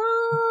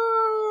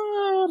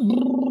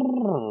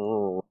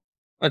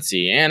 Let's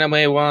see,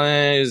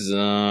 anime-wise,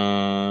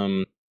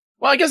 well,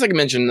 I guess I can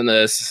mention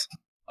this.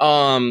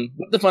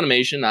 With the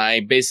Funimation,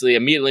 I basically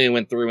immediately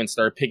went through and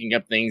started picking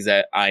up things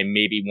that I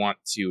maybe want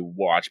to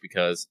watch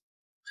because,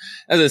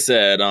 as I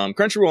said,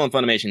 Crunchyroll and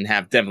Funimation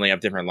definitely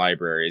have different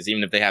libraries,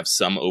 even if they have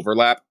some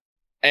overlap.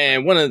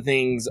 And one of the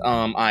things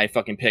I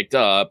fucking picked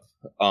up,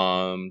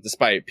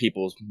 despite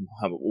people's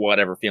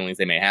whatever feelings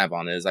they may have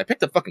on it, is I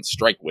picked up fucking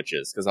Strike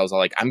Witches, because I was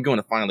like, I'm going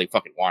to finally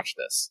fucking watch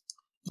this.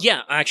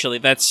 Yeah, actually,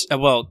 that's,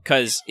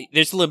 because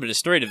there's a little bit of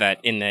story to that,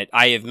 in that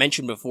I have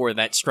mentioned before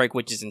that Strike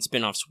Witches and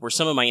spin-offs were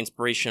some of my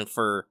inspiration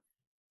for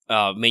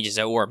Mages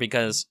at War,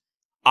 because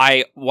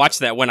I watched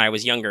that when I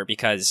was younger,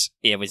 because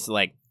it was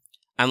like,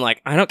 I'm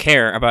like, I don't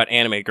care about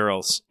anime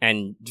girls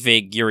and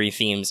vague Yuri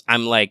themes.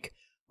 I'm like,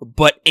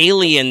 but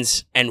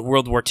aliens and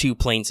World War II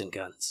planes and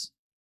guns.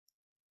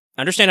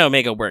 Understand how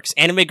Omega works.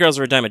 Anime girls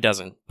are a dime a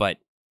dozen, but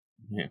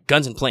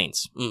guns and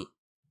planes.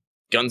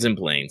 Guns and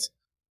planes.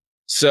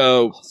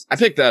 So I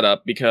picked that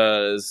up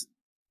because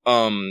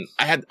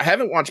I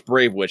haven't watched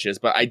Brave Witches,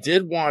 but I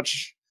did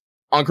watch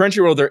on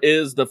Crunchyroll. There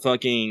is the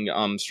fucking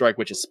Strike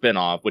Witches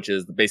spinoff, which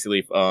is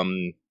basically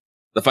the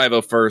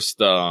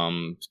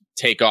 501st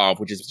take off,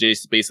 which is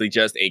just basically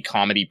just a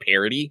comedy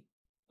parody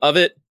of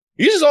it.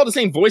 It uses all the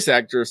same voice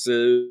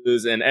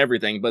actresses and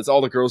everything, but it's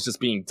all the girls just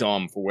being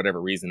dumb for whatever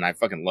reason. I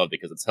fucking loved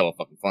it because it's hella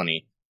fucking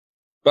funny.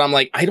 But I'm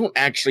like, I don't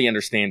actually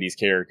understand these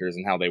characters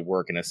and how they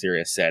work in a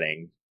serious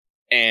setting.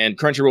 And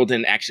Crunchyroll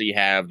didn't actually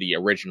have the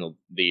original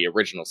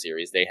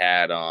series. They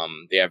have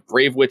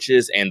Brave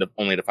Witches and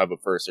only the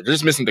 501st. So they're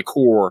just missing the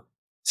core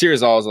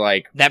series. I was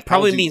like, that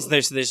probably means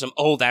there's some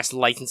old ass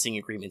licensing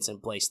agreements in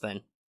place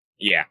then.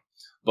 Yeah.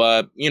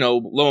 But,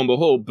 lo and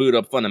behold, boot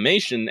up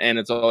Funimation, and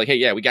it's all like, hey,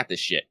 yeah, we got this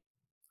shit.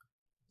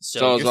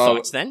 So your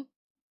thoughts then?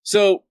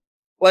 So,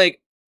 I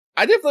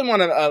definitely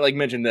want to,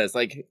 mention this.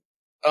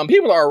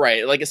 People are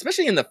right.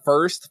 Especially in the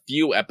first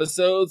few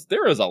episodes,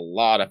 there is a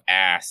lot of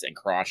ass and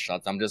cross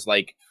shots. I'm just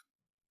like,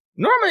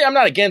 normally I'm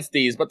not against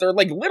these, but they're,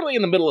 literally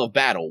in the middle of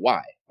battle.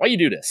 Why? Why you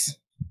do this?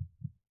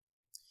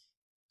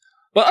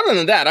 But other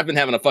than that, I've been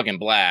having a fucking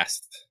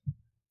blast.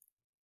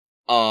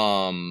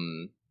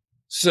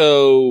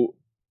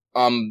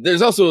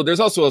 There's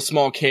also a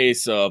small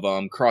case of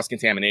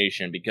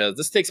cross-contamination because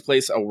this takes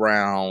place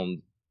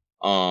around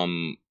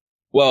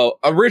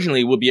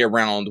originally would be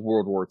around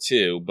World War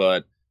II,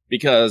 but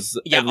because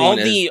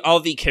all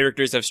the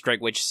characters of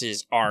Strike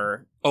Witches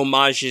are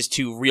homages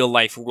to real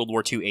life World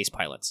War II ace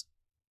pilots.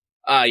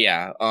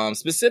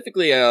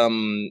 Specifically,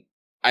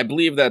 I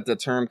believe that the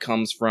term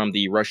comes from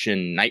the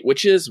Russian Night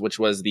Witches, which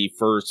was the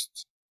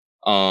first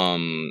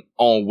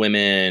all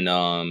women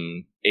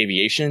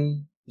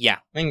aviation. Yeah,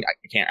 I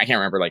can't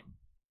remember I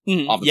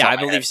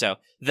believe so.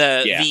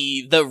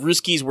 The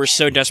Ruskies were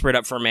so desperate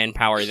up for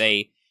manpower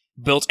they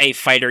built a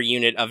fighter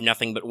unit of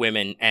nothing but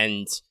women,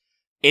 and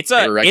it's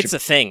a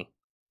thing.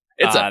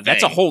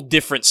 That's a whole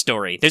different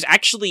story. There's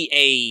actually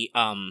a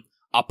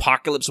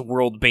apocalypse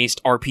world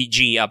based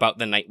RPG about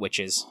the Night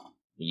Witches.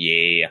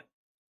 Yeah,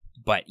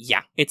 but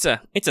yeah, it's a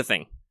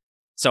thing.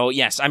 So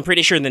yes, I'm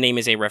pretty sure the name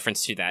is a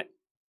reference to that.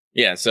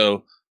 Yeah.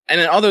 So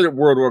and then other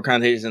World War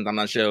connotations, I'm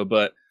not sure,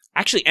 but.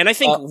 Actually, and I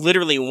think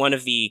literally one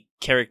of the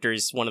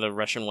characters, one of the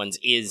Russian ones,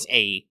 was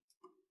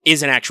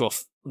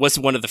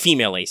one of the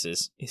female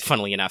aces,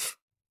 funnily enough.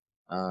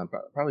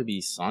 Probably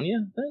be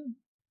Sonya, then?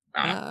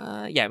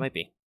 Yeah, it might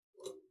be.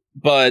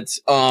 But,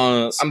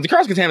 the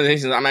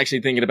cross-contamination I'm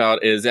actually thinking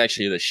about is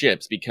actually the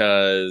ships,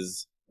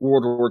 because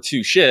World War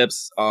II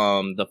ships,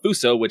 the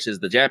Fuso, which is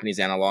the Japanese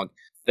analog,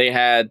 they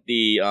had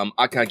the,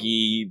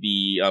 Akagi,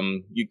 the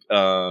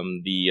Kikikaze,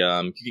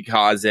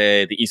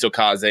 the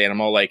Isokaze, and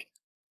I'm all like,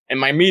 and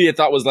my immediate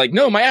thought was like,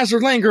 no, my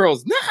Azur Lane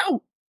girls,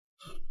 no!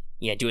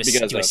 Yeah, do a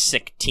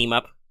sick team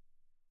up.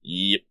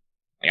 Yep.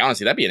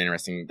 Honestly, that'd be a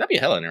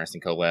hella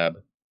interesting collab.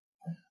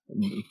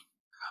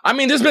 I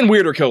mean, there's been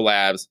weirder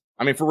collabs.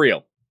 I mean, for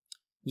real.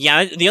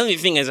 Yeah, the only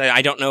thing is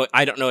I don't know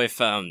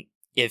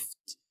if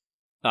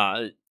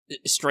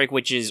Strike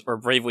Witches or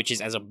Brave Witches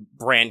as a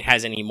brand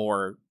has any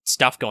more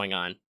stuff going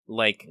on.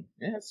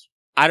 Yes.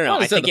 I don't know.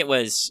 I think it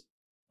was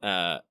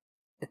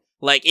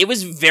it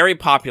was very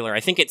popular.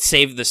 I think it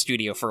saved the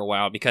studio for a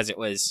while because it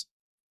was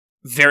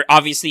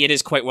obviously it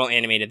is quite well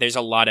animated. There's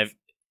a lot of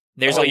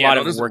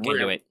work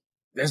into it.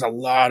 There's a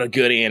lot of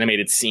good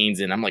animated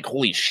scenes and I'm like,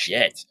 holy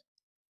shit.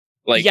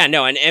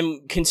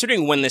 And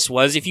considering when this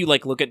was, if you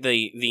look at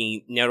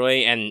the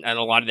Noroi and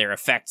a lot of their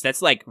effects,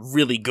 that's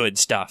really good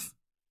stuff.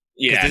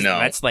 Yeah,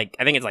 that's I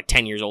think it's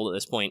 10 years old at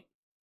this point.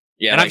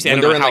 Yeah, and obviously I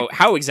don't know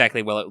how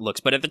exactly well it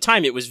looks, but at the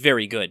time it was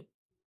very good.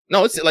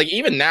 No, it's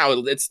even now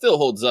it still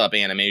holds up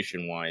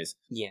animation wise.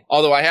 Yeah.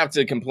 Although I have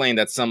to complain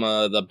that some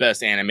of the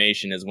best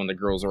animation is when the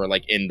girls are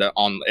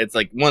it's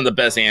one of the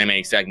best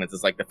anime segments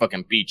is the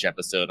fucking beach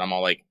episode. I'm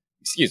all like,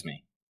 excuse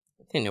me.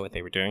 I didn't know what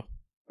they were doing.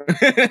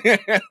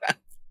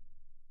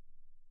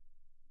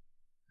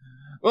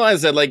 Well,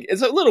 as I said,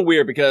 it's a little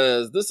weird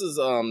because this is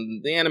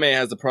the anime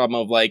has the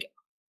problem of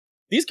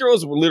these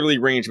girls will literally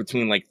range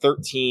between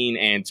 13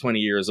 and 20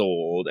 years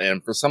old,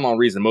 and for some odd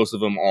reason most of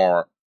them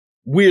are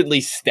weirdly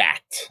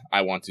stacked,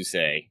 I want to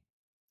say.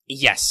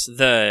 Yes,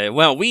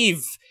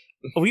 we've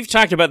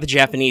talked about the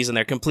Japanese and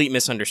their complete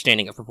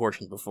misunderstanding of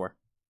proportions before.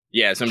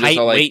 Yeah, so I'm just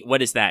wait,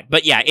 what is that?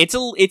 But yeah, it's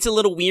a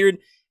little weird,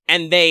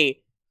 and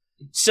they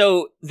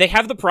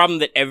have the problem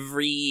that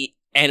every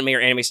anime or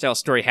anime style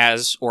story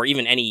has, or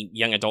even any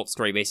young adult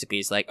story basically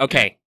is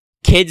okay,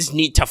 kids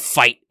need to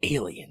fight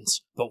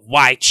aliens, but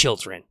why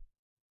children?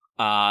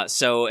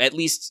 So at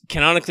least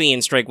canonically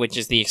in Strike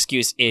Witches, the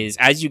excuse is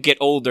as you get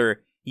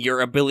older,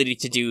 your ability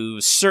to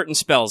do certain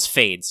spells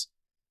fades.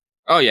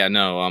 Oh yeah,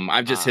 no,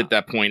 I've just hit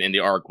that point in the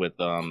arc with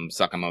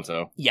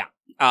Sakamoto. Yeah.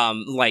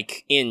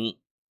 In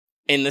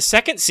the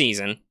second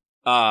season,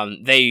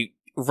 they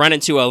run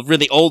into a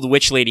really old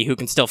witch lady who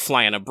can still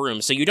fly on a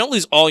broom, so you don't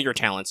lose all your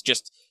talents,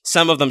 just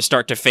some of them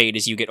start to fade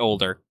as you get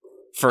older.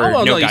 For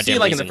no goddamn you see,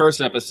 reason. In the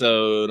first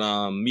episode,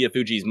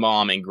 Miyafuji's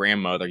mom and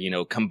grandmother,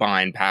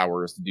 combine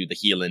powers to do the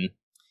healing.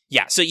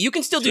 Yeah, so you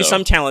can still do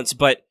some talents,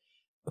 but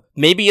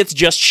maybe it's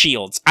just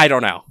shields. I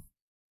don't know.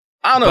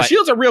 But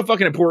shields are real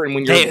fucking important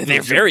when you're...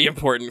 They're very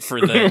important for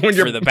the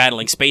for the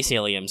battling space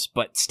aliens,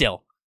 but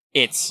still,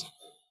 it's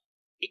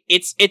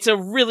it's a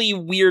really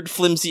weird,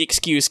 flimsy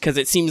excuse because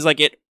it seems like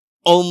it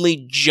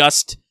only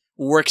just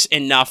works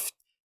enough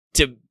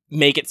to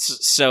make it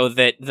so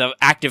that the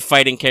active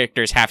fighting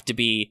characters have to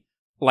be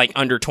like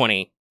under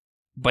 20,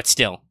 but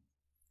still.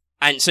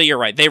 And so you're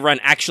right. They run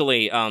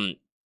actually. I don't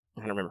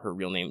remember her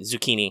real name.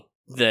 Zucchini.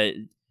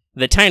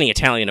 The tiny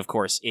Italian, of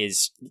course,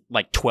 is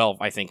like 12,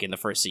 I think, in the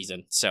first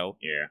season. So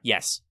Yeah.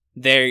 yes,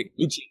 they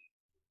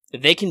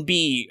can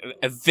be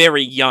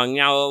very young.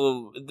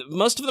 Now,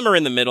 most of them are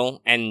in the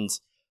middle, and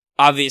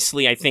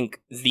obviously, I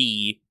think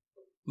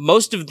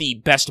most of the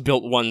best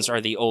built ones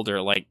are the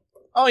older, like.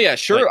 Oh yeah,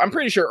 sure. Like, I'm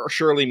pretty sure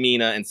Shirley,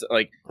 Mina, and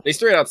like they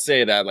straight out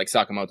say that like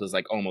Sakamoto's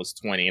like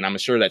almost 20, and I'm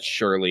sure that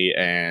Shirley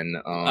and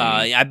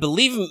I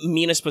believe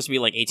Mina's supposed to be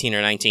like 18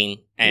 or 19,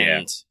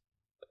 and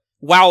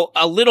while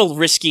a little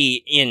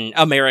risky in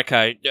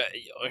America,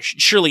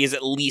 Shirley is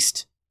at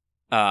least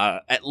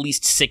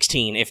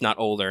 16, if not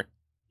older.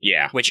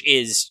 Yeah, which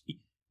is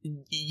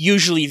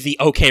usually the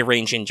okay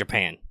range in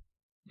Japan.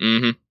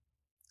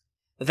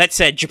 Mm-hmm. That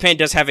said, Japan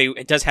does have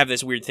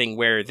this weird thing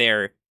where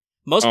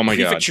most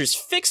prefectures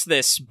fix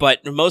this,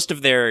 but most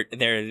of their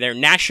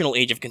national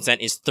age of consent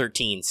is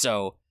 13,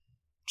 so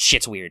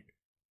shit's weird.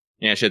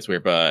 Yeah, shit's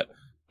weird, but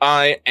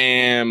I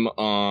am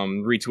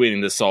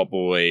retweeting this Salt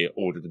Boy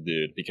order the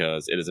dude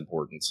because it is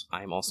important.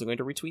 I'm also going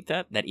to retweet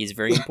that. That is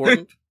very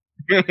important.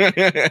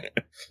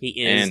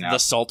 He is the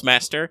Salt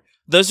Master.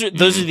 Those are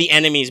the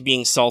enemies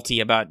being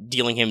salty about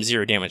dealing him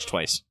 0 damage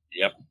twice.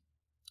 Yep.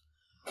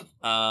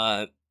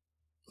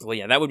 Well,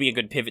 yeah, that would be a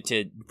good pivot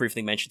to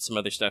briefly mention some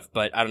other stuff,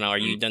 but I don't know. Are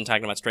you done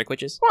talking about Strike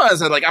Witches? Well, I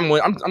said, like, I'm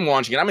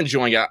watching it. I'm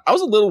enjoying it. I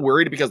was a little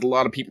worried because a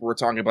lot of people were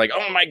talking about, like,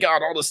 oh my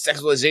god, all the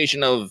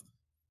sexualization of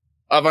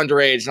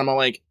underage. And I'm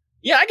like,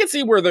 yeah, I can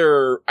see where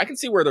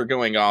they're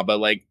going on, but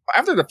like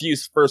after the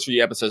first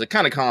few episodes, it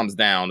kind of calms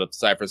down,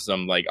 aside from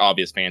some like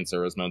obvious fan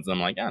service modes. And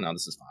I'm like, oh no,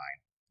 this is fine,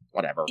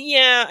 whatever.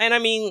 Yeah, and I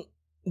mean,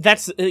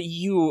 that's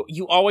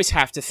you always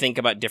have to think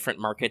about different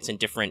markets and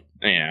different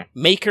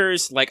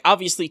makers. Like,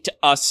 obviously to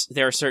us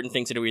there are certain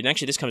things that are weird, and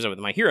actually this comes up with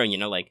My Hero, you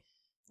know,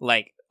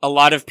 like a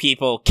lot of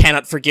people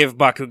cannot forgive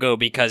Bakugo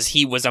because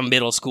he was a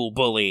middle school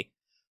bully,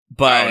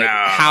 but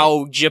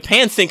how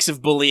Japan thinks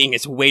of bullying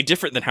is way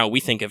different than how we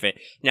think of it.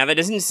 Now, that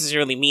doesn't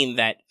necessarily mean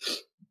that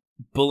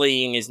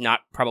bullying is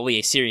not probably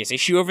a serious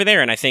issue over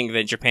there, and I think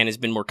that Japan has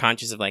been more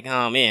conscious of like,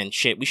 oh man,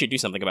 shit, we should do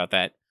something about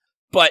that.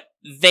 But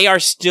they are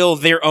still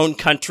their own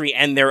country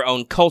and their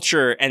own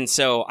culture, and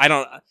so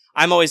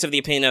I'm always of the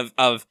opinion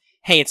of,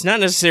 hey, it's not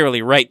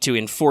necessarily right to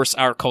enforce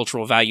our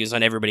cultural values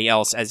on everybody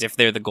else as if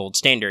they're the gold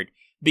standard,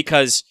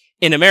 because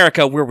in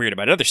America, we're weird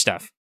about other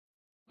stuff.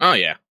 Oh,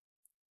 yeah.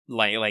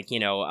 Like, you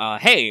know,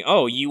 hey,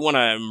 oh, you want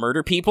to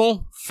murder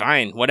people?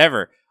 Fine,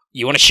 whatever.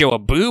 You want to show a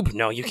boob?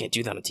 No, you can't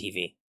do that on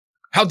TV.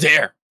 How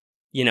dare!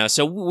 You know,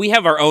 so we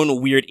have our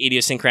own weird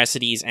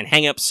idiosyncrasies and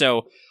hang-ups,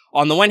 so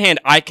on the one hand,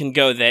 I can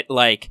go that,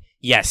 like,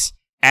 yes,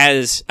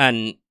 as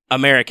an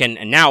American,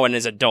 and now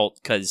as an adult,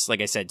 because,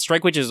 like I said,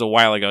 Strike Witches is a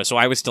while ago, so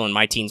I was still in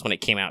my teens when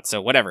it came out,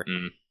 so whatever.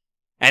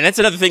 And that's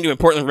another thing to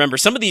importantly remember.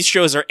 Some of these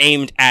shows are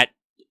aimed at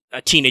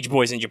teenage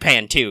boys in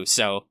Japan, too,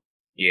 so...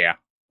 Yeah.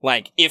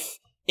 Like,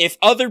 if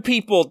other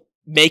people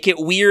make it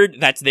weird,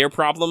 that's their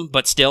problem,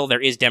 but still,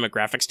 there is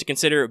demographics to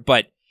consider,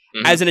 but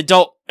as an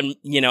adult,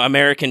 you know,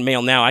 American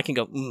male now, I can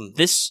go,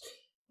 this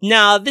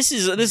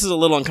is a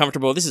little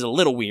uncomfortable, this is a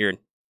little weird.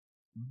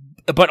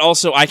 But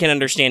also, I can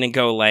understand and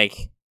go,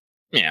 like...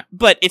 Yeah.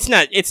 But it's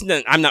not,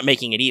 I'm not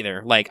making it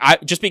either. Like,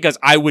 just because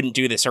I wouldn't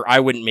do this or I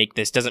wouldn't make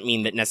this doesn't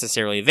mean that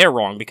necessarily they're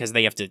wrong, because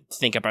they have to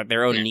think about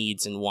their own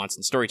needs and wants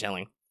and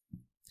storytelling.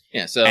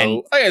 Yeah, so,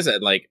 like I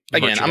said, like,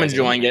 again, I'm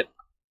enjoying it.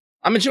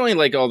 I'm enjoying,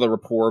 like, all the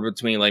rapport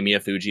between, like,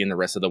 Miyafuji and the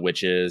rest of the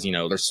witches. You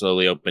know, they're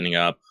slowly opening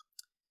up.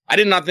 I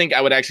did not think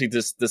I would actually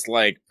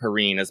dislike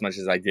Perrine as much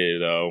as I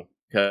did, though.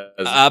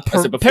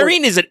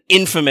 Perrine is an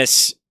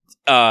infamous,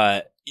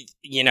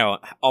 you know,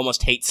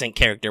 almost hate sync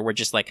character. We're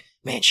just like,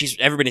 man,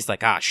 everybody's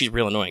like, she's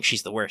real annoying.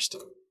 She's the worst.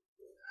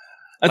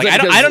 Like,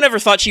 I don't ever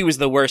thought she was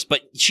the worst,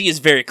 but she is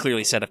very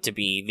clearly set up to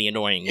be the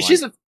annoying one.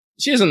 She's an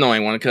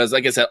annoying one, because,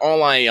 like I said,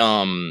 all I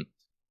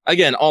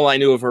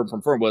knew of her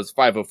from was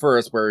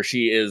 501st, where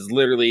she is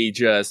literally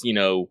just, you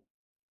know,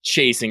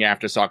 chasing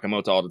after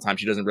Sakamoto all the time.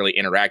 She doesn't really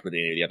interact with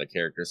any of the other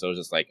characters, so it's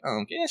just like,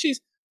 oh, yeah,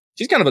 she's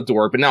kind of a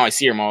dork, but now I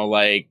see her all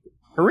like,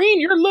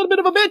 Perrine, you're a little bit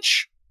of a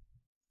bitch.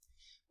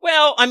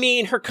 Well, I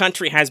mean, her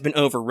country has been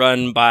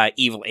overrun by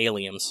evil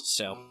aliens,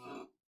 so...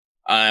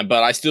 but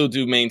I still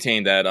do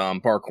maintain that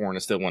Barkhorn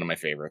is still one of my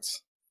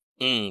favorites.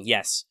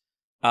 Yes.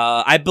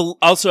 I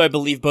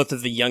believe both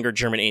of the younger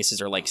German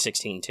aces are like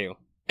 16, too,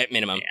 at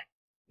minimum. Yeah.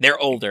 They're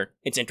older.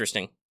 It's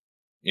interesting.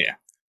 Yeah.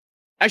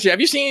 Actually,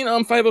 have you seen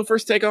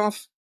 501st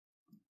Takeoff?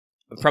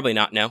 Probably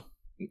not, no.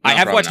 I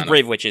have watched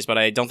Brave Witches, but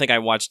I don't think I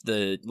watched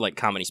the, like,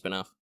 comedy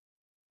spinoff.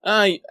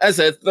 As I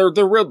said, they're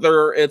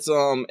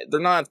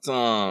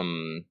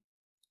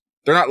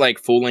not like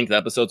full-length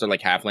episodes, they're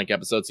like half-length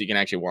episodes, so you can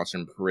actually watch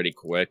them pretty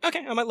quick.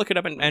 Okay, I might look it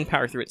up and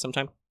power through it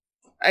sometime.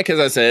 Because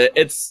I said,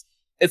 it's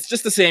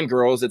just the same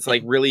girls, it's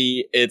like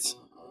really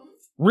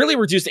really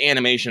reduced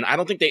animation. I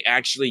don't think they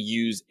actually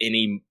use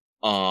any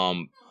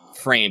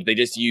frames. They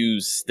just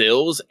use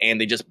stills and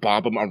they just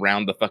bob them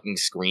around the fucking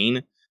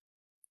screen.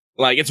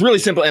 Like, it's really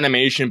simple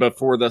animation, but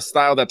for the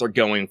style that they're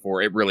going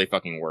for, it really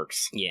fucking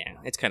works. Yeah,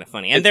 it's kind of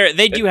funny, and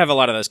they do have a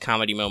lot of those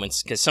comedy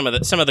moments because some of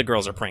the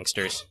girls are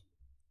pranksters.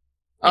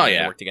 Oh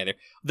yeah, they work together.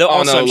 Though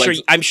also,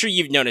 I'm sure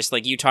you've noticed,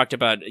 like you talked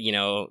about,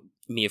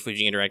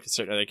 Miyafuji interact with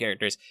certain other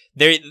characters.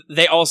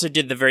 They also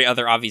did the very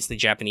other obviously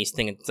Japanese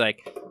thing. It's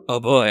like, oh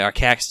boy, our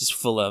cast is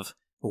full of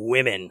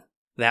women.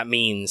 That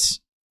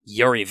means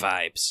Yuri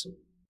vibes.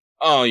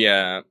 Oh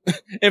yeah.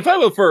 In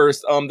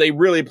 501st, they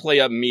really play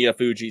up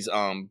Miyafuji's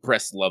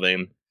breast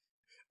loving.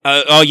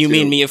 You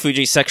mean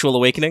Miyafuji's sexual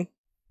awakening?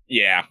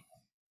 Yeah.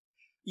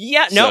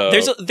 Yeah, no,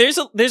 there's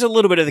a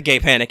little bit of the gay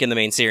panic in the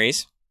main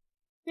series.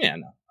 Yeah,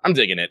 no. I'm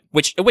digging it.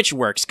 Which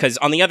works, because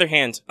on the other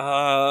hand,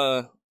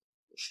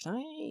 should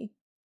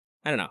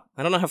I don't know.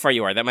 I don't know how far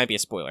you are. That might be a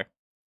spoiler.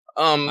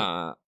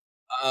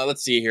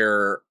 Let's see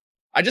here.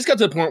 I just got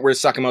to the point where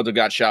Sakamoto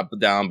got shot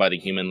down by the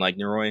human like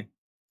Noroi.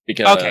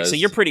 Because okay, so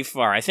you're pretty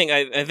far. I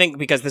think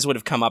because this would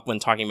have come up when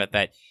talking about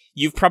that.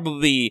 You've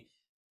probably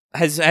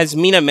has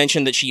Mina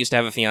mentioned that she used to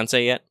have a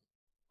fiance yet?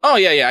 Oh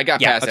yeah, I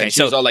got past that.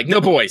 She was all like, "No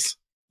boys."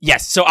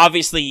 Yes, so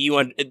obviously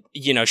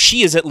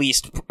she is at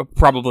least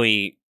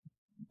probably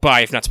bi,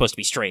 if not supposed to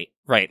be straight,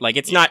 right? Like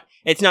it's not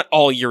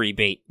all Yuri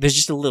bait. There's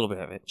just a little bit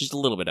of it.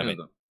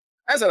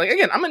 I said, like,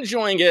 again, I'm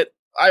enjoying it.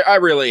 I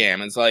really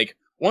am. It's like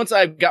once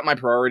I've got my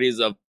priorities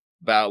of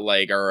about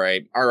like, all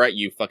right,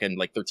 you fucking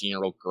like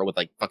 13-year-old girl with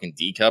like fucking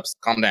D cups,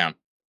 calm down.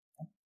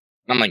 And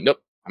I'm like,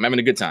 nope, I'm having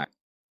a good time.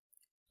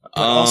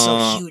 But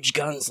also huge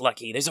guns,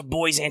 Lucky. There's a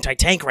boy's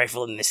anti-tank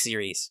rifle in this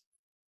series.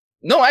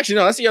 No, actually,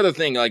 no, that's the other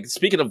thing. Like,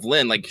 speaking of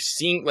Lin, like,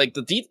 seeing, like,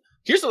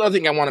 here's the other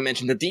thing I want to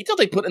mention. The detail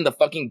they put in the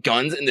fucking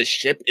guns in the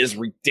ship is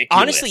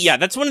ridiculous. Honestly, yeah,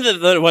 that's one of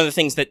the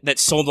things that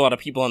sold a lot of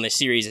people on this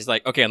series is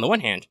like, okay, on the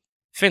one hand,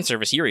 fan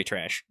service Yuri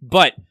trash.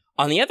 But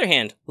on the other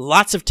hand,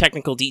 lots of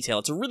technical detail.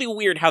 It's really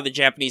weird how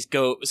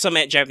some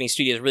Japanese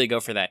studios really go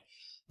for that.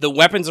 The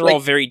weapons are all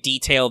very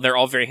detailed. They're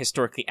all very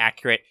historically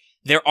accurate.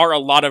 There are a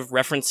lot of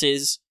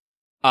references.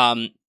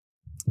 I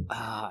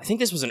think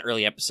this was an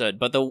early episode,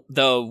 but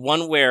the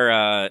one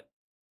where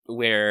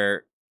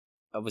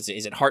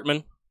is it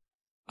Hartman?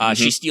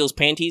 She steals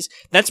panties.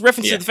 That's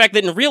reference to the fact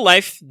that in real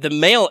life, the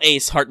male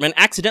Ace Hartman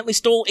accidentally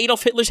stole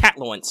Adolf Hitler's hat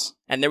once,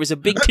 and there was a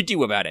big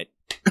to-do about it.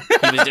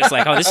 He was just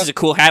like, "Oh, this is a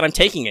cool hat. I'm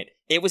taking it."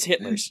 It was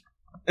Hitler's.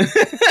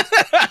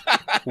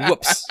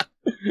 Whoops.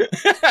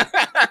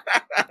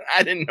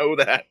 I didn't know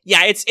that.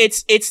 Yeah,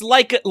 it's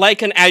like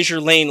an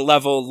Azur Lane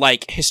level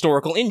like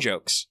historical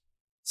in-jokes.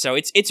 So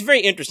it's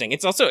very interesting.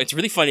 It's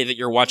really funny that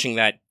you're watching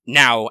that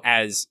now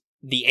as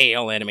the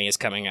AL anime is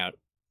coming out.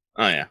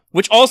 Oh yeah.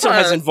 Which also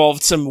has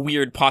involved some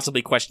weird,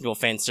 possibly questionable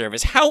fan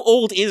service. How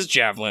old is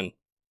Javelin?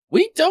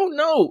 We don't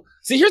know.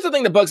 See, here's the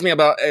thing that bugs me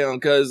about AL,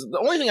 because the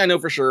only thing I know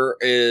for sure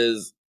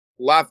is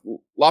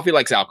Laffy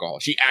likes alcohol.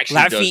 She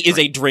actually Laffy is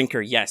a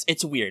drinker, yes.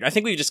 It's weird. I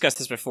think we've discussed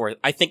this before.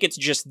 I think it's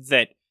just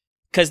that,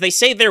 because they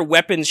say they're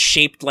weapons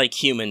shaped like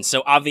humans,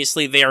 so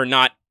obviously they are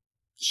not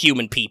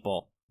human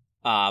people.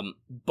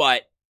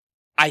 But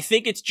I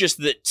think it's just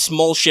that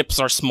small ships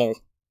are small.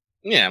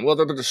 Yeah, well,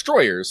 they're the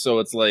destroyers, so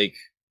it's like...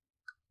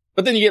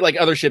 But then you get, like,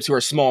 other ships who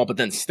are small, but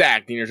then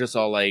stacked, and you're just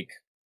all like...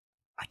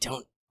 I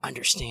don't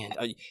understand.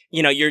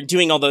 You're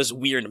doing all those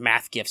weird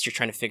math gifts. You're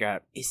trying to figure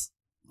out,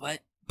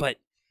 But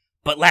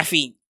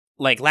Laffy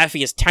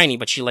is tiny,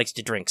 but she likes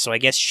to drink, so I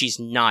guess she's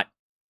not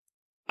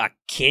a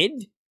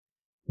kid?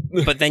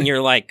 But then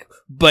you're like,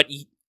 but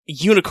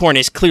Unicorn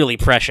is clearly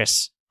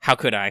precious. How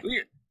could I?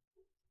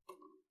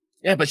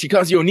 Yeah, but she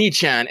calls you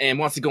Oni-chan and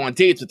wants to go on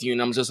dates with you,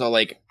 and I'm just all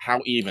like,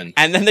 how even?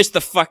 And then there's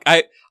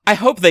I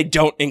hope they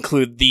don't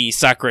include the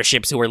Sakura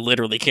ships who are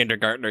literally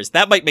kindergartners.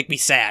 That might make me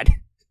sad.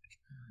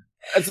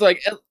 It's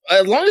like,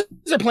 as long as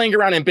they're playing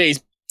around in base,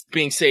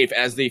 being safe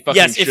as the fucking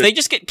Yes, if they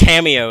just get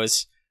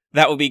cameos,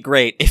 that would be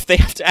great. If they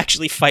have to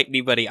actually fight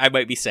anybody, I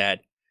might be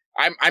sad.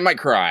 I might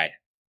cry.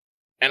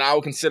 And I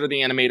will consider the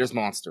animators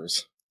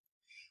monsters.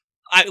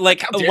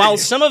 While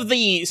some of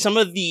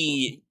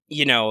the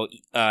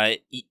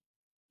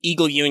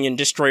Eagle Union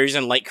destroyers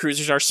and light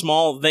cruisers are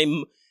small,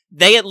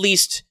 they at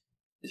least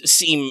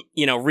seem,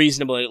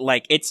 reasonable.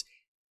 Like, it's...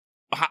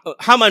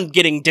 Haman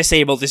getting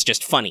disabled is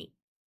just funny,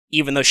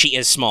 even though she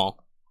is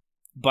small.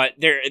 But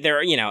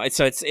it's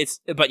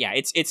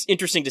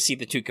interesting to see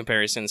the two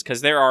comparisons,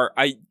 because there are...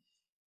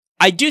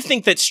 I do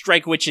think that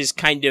Strike Witch is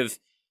kind of...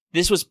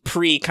 This was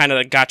pre kind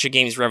of the gacha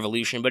games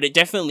revolution, but it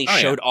definitely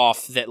showed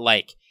off that,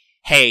 like,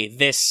 hey,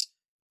 this...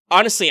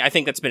 Honestly, I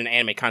think that's been an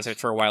anime concept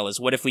for a while, is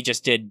what if we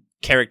just did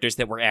characters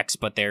that were X,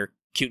 but they're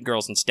cute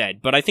girls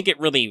instead? But I think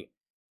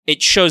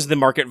it shows the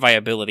market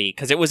viability,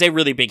 because it was a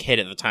really big hit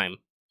at the time.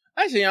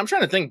 Actually, I'm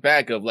trying to think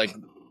back of, like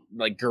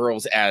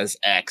girls as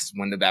X,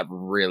 when did that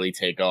really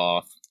take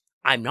off?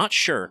 I'm not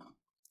sure.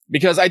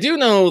 Because I do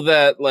know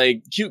that,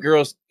 like, cute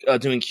girls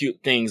doing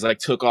cute things, like,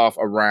 took off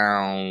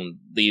around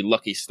the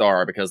Lucky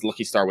Star, because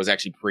Lucky Star was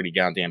actually pretty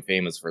goddamn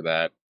famous for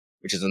that,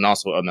 which is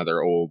also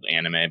another old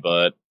anime,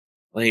 but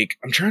Like,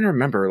 I'm trying to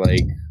remember,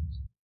 like,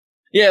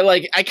 yeah,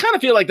 like, I kind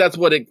of feel like that's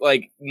what it,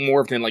 like,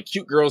 morphed in. Like,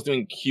 cute girls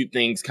doing cute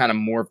things kind of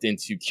morphed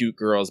into cute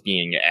girls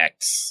being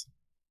X.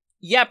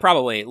 Yeah,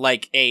 probably.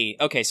 Like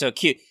okay, so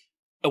cute.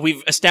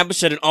 We've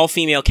established that an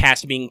all-female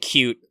cast being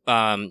cute,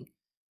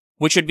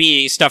 which would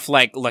be stuff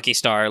like Lucky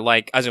Star,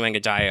 like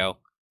Azumanga Daioh.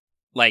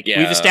 Like, Yeah,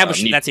 we've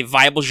established that's a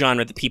viable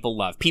genre that people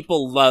love.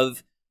 People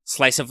love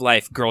slice of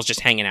life, girls just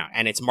hanging out,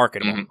 and it's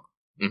marketable.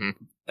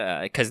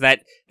 Because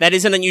that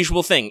is an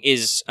unusual thing,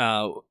 is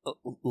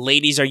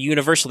ladies are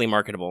universally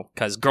marketable,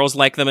 because girls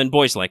like them and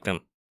boys like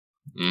them.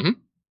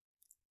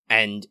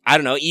 And, I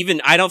don't know,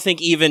 I don't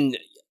think even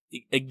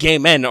gay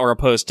men are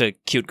opposed to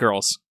cute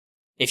girls.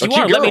 If you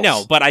are, let me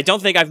know, but I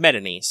don't think I've met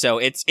any, so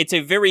it's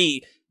a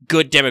very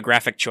good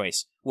demographic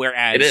choice.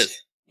 Whereas, it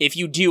is. If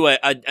you do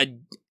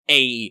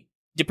a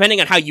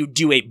depending on how you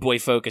do a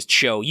boy-focused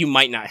show, you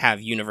might not have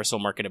universal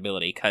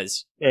marketability,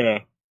 because,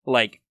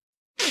 like,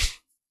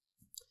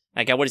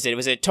 what is it?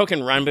 Was it Token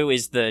Ranbu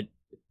is the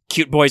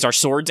Cute Boys Are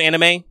Swords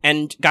anime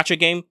and gacha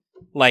game?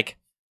 Like,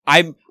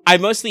 I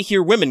mostly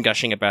hear women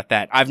gushing about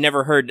that. I've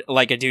never heard,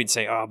 like, a dude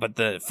say, oh, but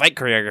the fight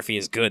choreography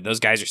is good. Those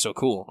guys are so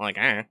cool. I'm like,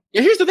 eh.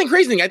 Yeah, here's the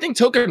crazy thing. I think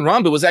Token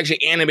Ranbu was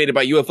actually animated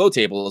by UFO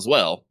Table as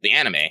well, the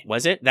anime.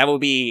 Was it? That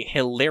would be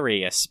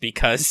hilarious,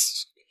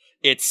 because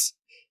it's...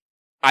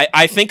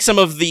 I think some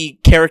of the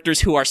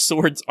characters who are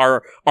swords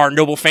are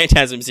noble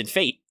phantasms in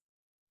Fate.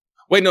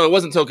 Wait, no, it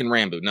wasn't Token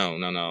Ranbu. No.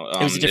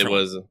 It was a different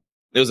one.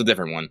 It was a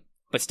different one.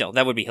 But still,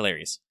 that would be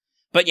hilarious.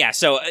 But yeah,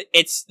 so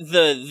it's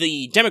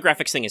the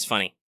demographics thing is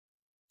funny.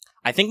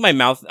 I think my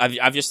mouth,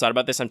 I've just thought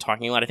about this, I'm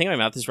talking a lot. I think my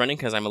mouth is running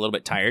because I'm a little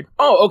bit tired.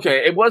 Oh,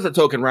 okay. It was a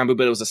Token Ranbu,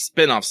 but it was a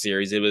spin-off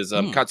series. It was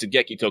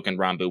Katsugeki Token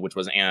Ranbu, which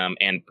was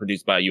and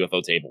produced by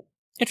UFO Table.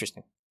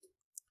 Interesting.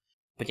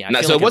 But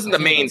yeah, so it wasn't the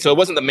main. So it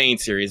wasn't the main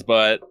series,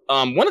 but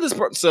one of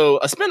the so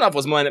a spinoff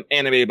was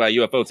animated by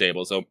UFO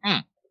Table. So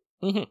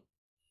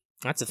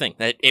that's the thing.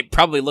 That it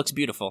probably looks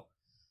beautiful.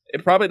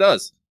 It probably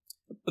does.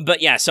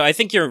 But yeah, so I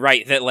think you're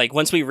right that like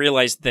once we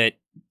realized that,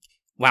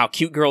 wow,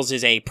 cute girls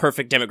is a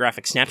perfect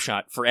demographic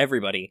snapshot for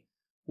everybody.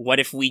 What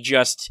if we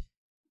just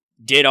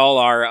did all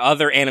our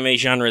other anime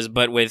genres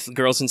but with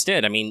girls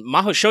instead? I mean,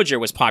 Mahou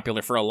Shoujo was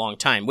popular for a long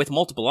time with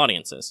multiple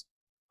audiences.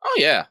 Oh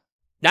yeah.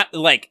 Not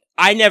like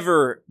I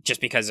never, just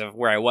because of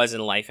where I was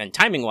in life and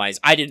timing wise,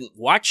 I didn't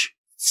watch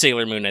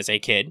Sailor Moon as a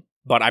kid,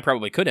 but I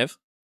probably could have.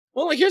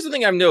 Well, like here's the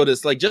thing I've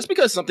noticed: like just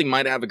because something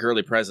might have a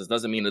girly presence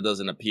doesn't mean it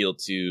doesn't appeal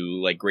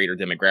to like greater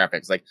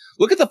demographics. Like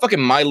look at the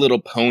fucking My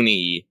Little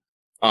Pony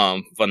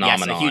phenomenon.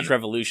 Yes, a huge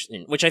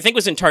revolution, which I think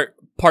was in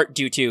part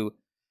due to.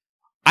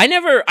 I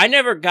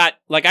never got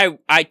like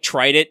I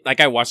tried it, like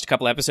I watched a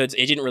couple episodes.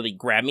 It didn't really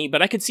grab me,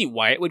 but I could see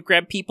why it would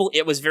grab people.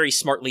 It was very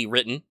smartly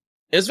written.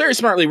 It's very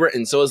smartly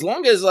written, so as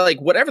long as,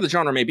 like, whatever the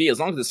genre may be, as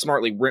long as it's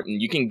smartly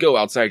written, you can go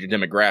outside your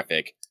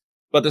demographic.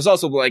 But there's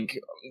also, like,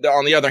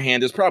 on the other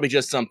hand, there's probably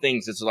just some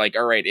things that's like,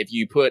 alright, if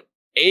you put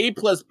A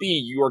plus B,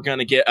 you are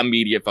gonna get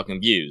immediate fucking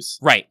views.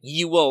 Right.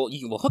 You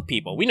will hook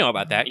people. We know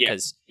about that,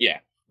 because,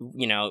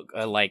 you know,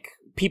 like,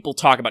 people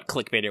talk about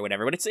clickbait or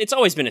whatever, but it's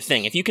always been a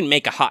thing. If you can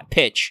make a hot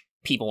pitch,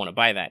 people want to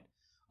buy that.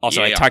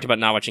 Also, I talked about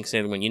not watching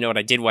Sailor Moon. You know what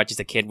I did watch as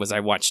a kid was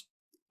I watched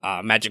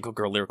Magical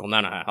Girl Lyrical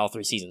Nana, all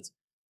 3 seasons.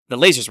 The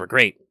lasers were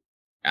great.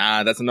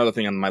 That's another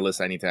thing on my list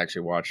I need to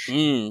actually watch.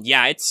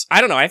 Yeah, I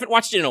don't know, I haven't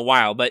watched it in a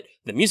while, but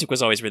the music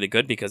was always really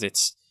good because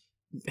it's...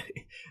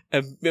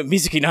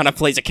 Mizuki Nana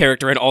plays a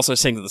character and also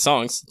sings the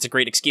songs. It's a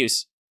great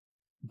excuse.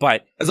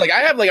 But... It's like,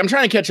 I'm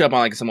trying to catch up on,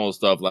 like, some old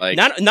stuff, like...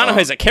 Nana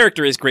as a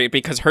character is great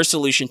because her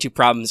solution to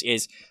problems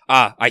is,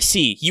 I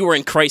see, you are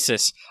in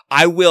crisis.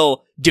 I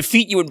will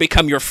defeat you and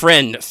become your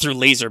friend through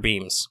laser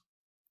beams.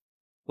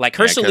 Like,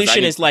 her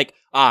solution is like,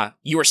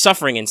 you are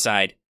suffering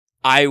inside.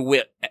 I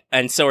will,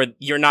 and so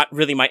you're not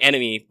really my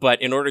enemy,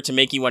 but in order to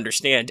make you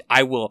understand,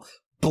 I will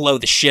blow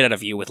the shit out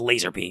of you with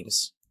laser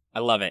beams.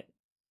 I love it.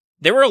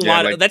 There were a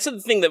lot of, that's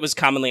the thing that was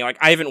commonly, like,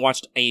 I haven't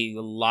watched a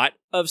lot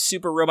of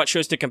super robot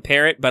shows to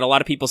compare it, but a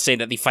lot of people say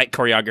that the fight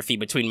choreography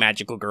between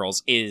magical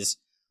girls is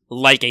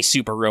like a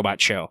super robot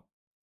show.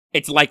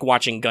 It's like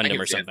watching Gundam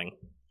or something.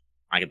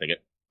 I can dig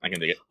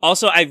it.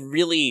 Also,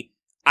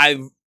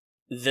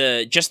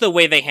 just the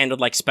way they handled,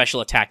 like,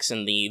 special attacks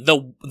and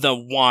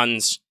the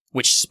wands,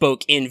 which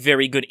spoke in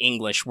very good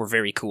English, were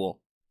very cool.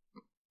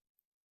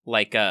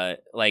 Like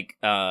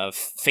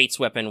Fate's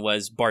weapon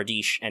was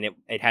Bardiche, and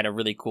it had a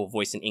really cool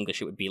voice in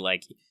English. It would be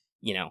like,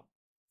 you know,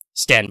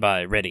 stand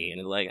by, ready,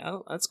 and like,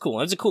 oh, that's cool.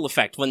 That's a cool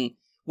effect. When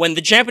the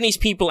Japanese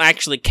people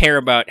actually care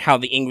about how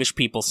the English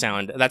people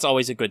sound, that's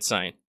always a good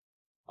sign.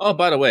 Oh,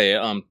 by the way,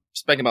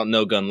 speaking about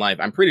No Gun Life,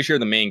 I'm pretty sure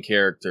the main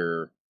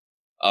character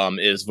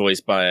is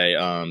voiced by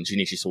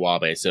Junichi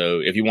Sawabe. So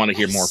if you want to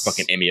hear more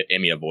fucking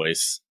Emiya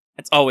voice.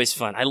 It's always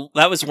fun.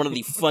 That was one of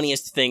the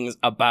funniest things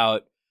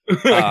about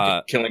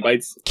Killing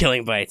Bites.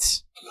 Killing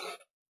Bites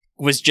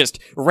was just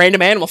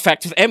random animal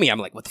fact with Emmy. I'm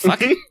like, what the fuck?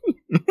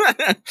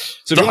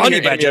 So the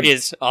honey badger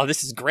is,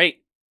 this is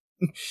great.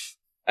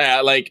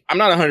 Like, I'm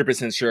not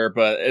 100% sure,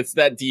 but it's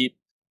that deep.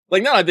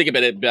 Like, now I think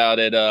about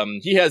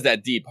it, he has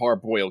that deep,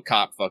 hard-boiled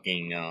cop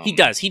fucking, He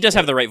does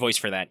have the right voice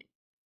for that.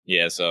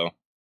 Yeah, so...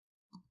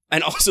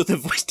 And also the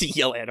voice to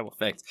yell animal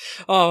effects.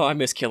 Oh, I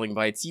miss Killing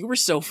Bites. You were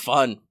so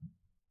fun.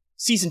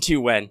 Season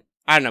 2 when?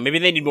 I don't know, maybe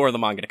they need more of the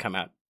manga to come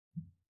out.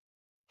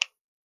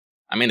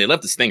 I mean, they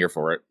left the stinger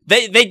for it.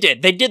 They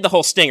did. They did the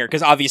whole stinger,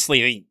 because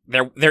obviously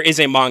there is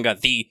a manga.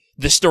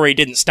 The story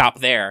didn't stop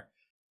there.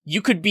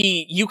 You could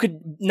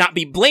not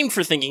be blamed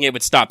for thinking it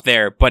would stop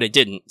there, but it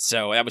didn't,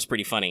 so that was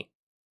pretty funny.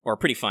 Or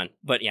pretty fun.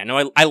 But yeah,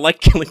 no, I like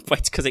Killing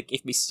Bites because it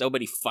gave me so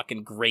many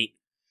fucking great...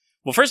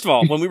 Well, first of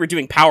all, when we were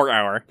doing Power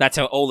Hour, that's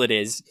how old it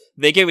is,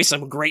 they gave me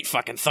some great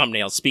fucking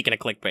thumbnails, speaking of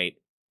clickbait.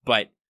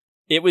 But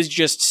it was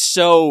just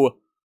so...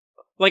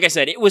 Like I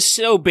said, it was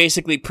so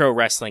basically pro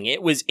wrestling.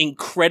 It was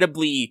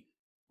incredibly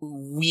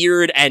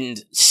weird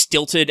and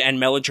stilted and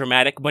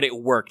melodramatic, but it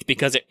worked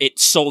because it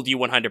sold you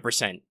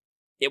 100%.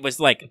 It was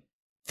like...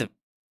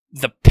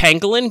 The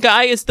pangolin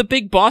guy is the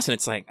big boss, and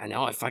it's like, I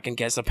know, I fucking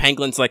guess the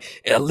pangolin's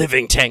like a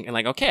living tank, and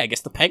like, okay, I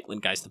guess the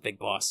pangolin guy's the big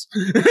boss.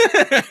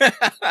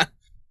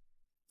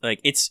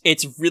 Like, it's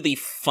really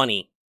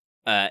funny.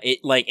 And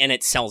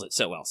it sells it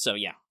so well. So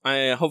yeah,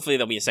 hopefully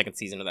there'll be a second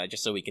season of that,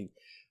 just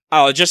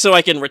so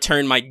I can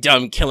return my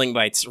dumb Killing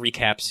Bites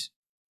recaps.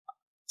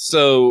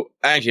 So,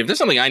 actually, if there's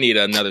something I need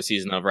another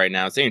season of right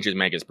now, it's Angel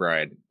Mega's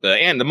Bride.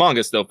 And the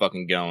manga's still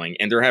fucking going,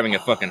 and they're having a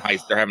fucking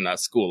heist, they're having a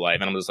school life,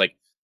 and I'm just like,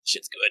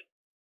 shit's good.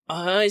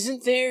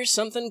 Isn't there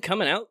something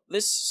coming out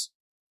this...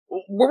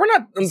 Well, we're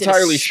not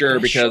entirely sure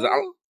because...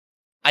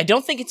 I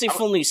don't think it's a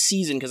full new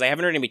season because I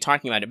haven't heard anybody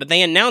talking about it, but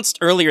they announced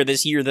earlier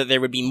this year that there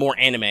would be more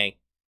anime.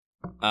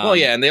 Well,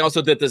 yeah, and they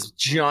also did this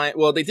giant...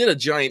 Well, they did a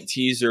giant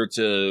teaser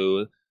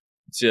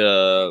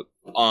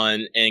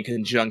in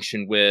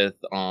conjunction with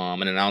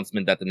an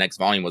announcement that the next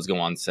volume was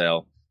going on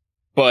sale.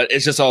 But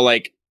it's just all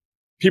like...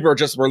 People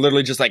were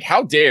literally just like,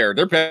 how dare?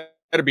 There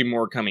better be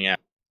more coming out.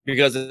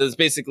 Because it's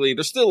basically,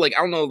 they're still like, I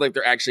don't know, like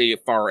they're actually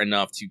far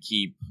enough to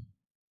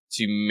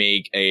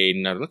make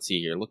another, let's see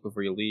here, look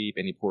before you leave,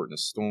 any port in a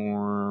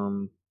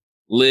storm,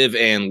 live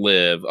and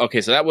live.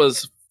 Okay, so that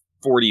was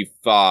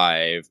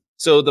 45.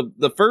 So the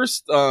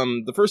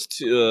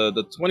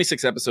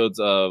 26 episodes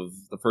of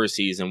the first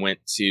season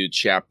went to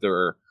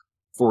chapter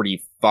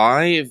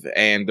 45,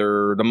 and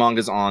the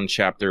manga's on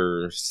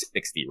chapter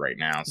 60 right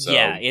now. So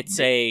yeah, it's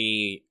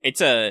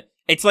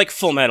like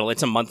Full Metal,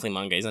 it's a monthly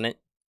manga, isn't it?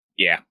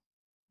 Yeah.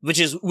 Which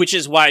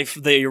is why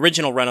the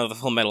original run of the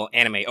Full Metal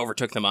anime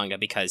overtook the manga,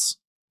 because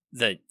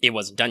it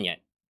wasn't done yet.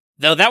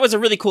 Though that was a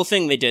really cool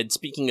thing they did,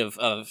 speaking of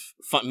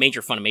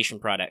major Funimation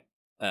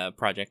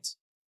projects,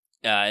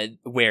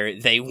 where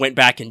they went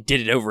back and did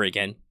it over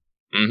again.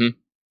 Mm-hmm.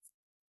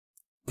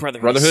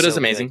 Brotherhood is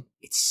amazing.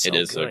 Good. It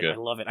is so good. I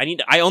love it.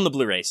 I own the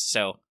Blu-rays,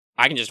 so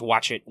I can just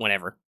watch it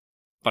whenever.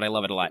 But I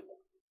love it a lot.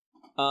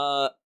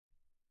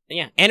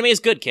 Yeah, anime is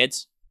good,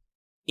 kids.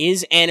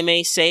 Is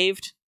anime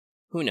saved?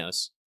 Who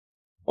knows?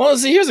 Well,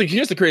 see,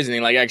 here's the crazy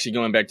thing, like, actually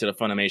going back to the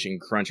Funimation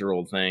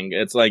Crunchyroll thing,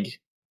 it's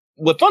like,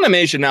 with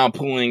Funimation now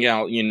pulling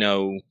out,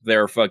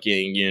 their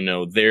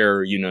fucking,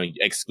 their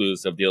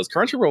exclusive deals,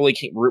 Crunchyroll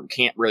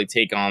can't really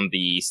take on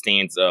the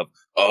stance of,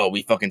 oh,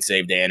 we fucking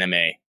saved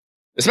anime.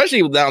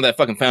 Especially now that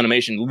fucking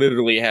Funimation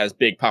literally has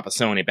Big Papa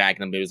Sony backing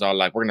them, it was all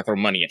like, we're gonna throw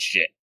money at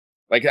shit.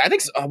 Like, I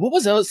think, what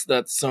was else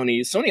that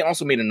Sony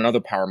also made another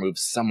power move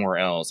somewhere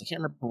else. I can't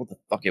remember what the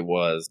fuck it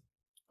was.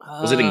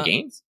 Was it in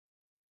games?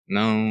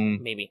 No.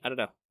 Maybe. I don't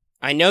know.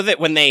 I know that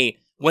when they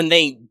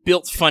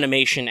built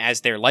Funimation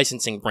as their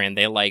licensing brand,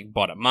 they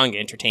bought up Manga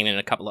Entertainment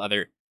and a couple of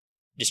other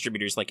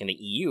distributors in the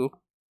EU.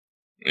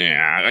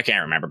 Yeah, I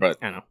can't remember, but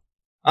I don't know.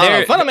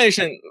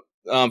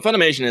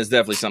 Funimation is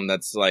definitely something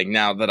that's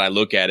now that I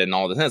look at it and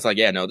all this, it's like,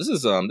 yeah, no, this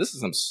is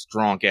some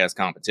strong ass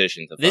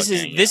competition. This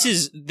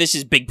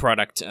is big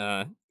product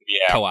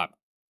co-op.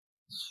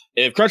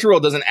 If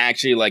Crunchyroll doesn't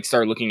actually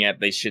start looking at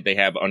the shit they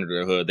have under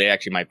the hood, they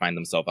actually might find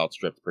themselves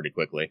outstripped pretty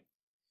quickly.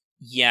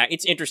 Yeah,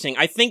 it's interesting.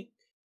 I think,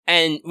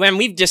 and when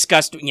we've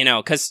discussed,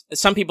 because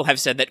some people have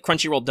said that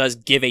Crunchyroll does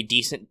give a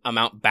decent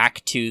amount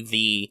back to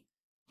the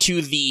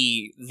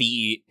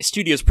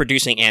studios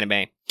producing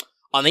anime.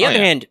 On the other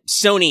hand,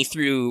 Sony,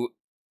 through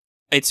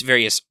its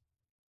various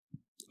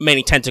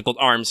many tentacled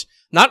arms,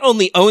 not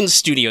only owns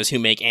studios who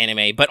make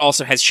anime, but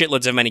also has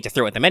shitloads of money to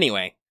throw at them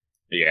anyway.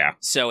 Yeah.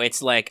 So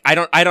it's like, I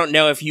don't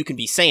know if you can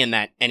be saying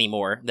that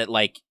anymore,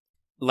 that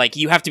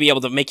you have to be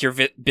able to make your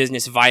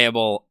business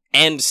viable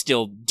and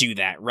still do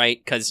that,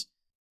 right? Because,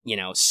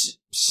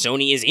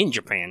 Sony is in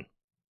Japan.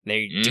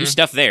 They do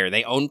stuff there.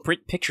 They own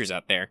pictures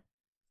out there.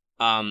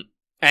 And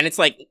it's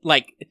like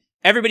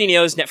everybody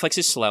knows Netflix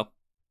is slow.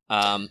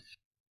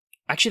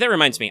 Actually, that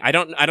reminds me. I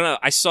don't know.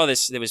 I saw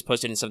this that was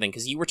posted in something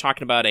because you were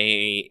talking about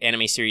a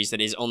anime series that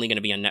is only going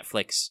to be on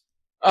Netflix.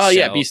 Oh,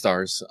 yeah,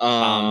 Beastars.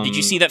 Did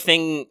you see that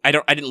thing? I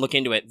didn't look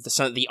into it.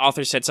 The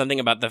author said something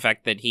about the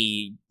fact that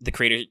the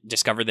creator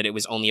discovered that it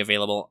was only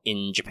available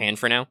in Japan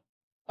for now.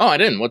 Oh, I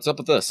didn't. What's up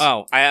with this?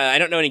 Oh, I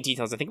don't know any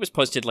details. I think it was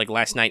posted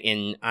last night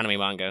in Anime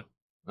Manga.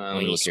 Let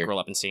me scroll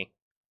up and see.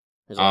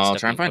 I'll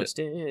try and find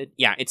it.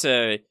 Yeah, it's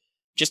a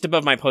just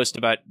above my post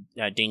about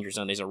Danger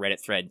Zone, there's a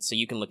Reddit thread, so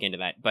you can look into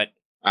that. But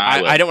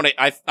I don't want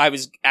to. I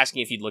was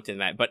asking if you'd looked into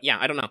that, but yeah,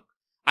 I don't know.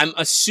 I'm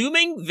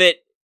assuming that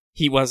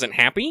he wasn't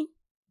happy,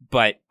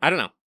 but I don't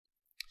know.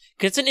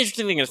 Because it's an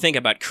interesting thing to think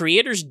about.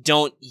 Creators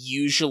don't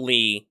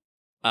usually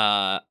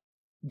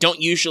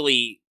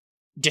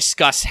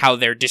discuss how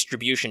their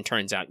distribution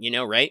turns out,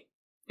 right?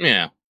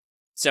 Yeah.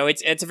 So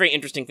it's a very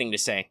interesting thing to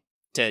say,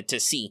 to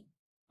see,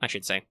 I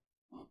should say.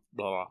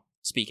 Blah, blah,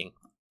 speaking.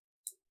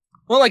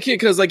 Well,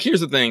 because here's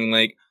the thing,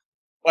 like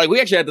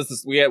we actually had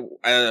this. We had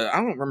I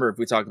don't remember if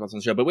we talked about this on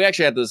the show, but we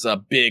actually had this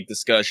big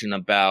discussion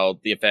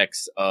about the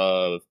effects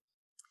of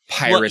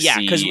piracy. Well,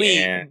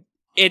 yeah,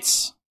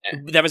 because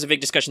that was a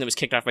big discussion that was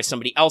kicked off by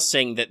somebody else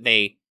saying that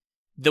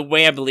the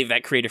way I believe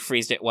that creator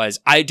phrased it was,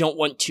 I don't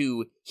want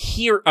to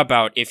hear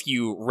about if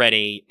you read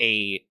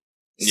a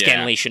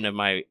scanlation of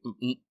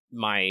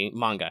my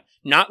manga.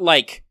 Not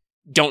like,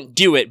 don't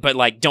do it, but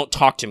like, don't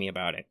talk to me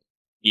about it.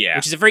 Yeah.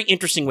 Which is a very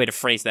interesting way to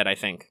phrase that, I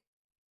think.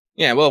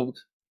 Yeah, well,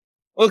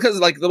 because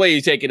like the way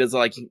you take it is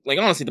like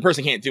honestly, the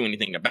person can't do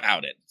anything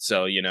about it.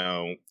 So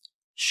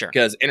sure,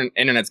 because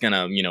internet's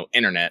gonna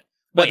internet.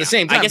 But at the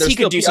same time, I guess he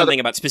could do something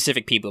about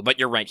specific people. But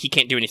you're right, he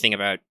can't do anything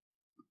about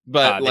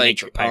the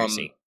nature of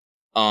piracy.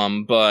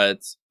 But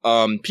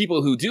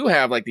people who do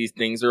have like these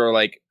things are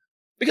like,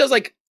 because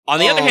like on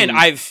the other hand,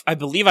 I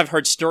believe I've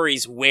heard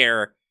stories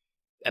where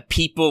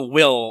people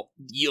will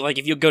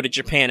if you go to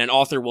Japan, an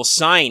author will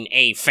sign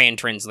a fan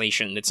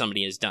translation that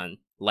somebody has done.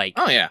 Like,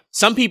 oh yeah,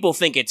 some people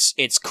think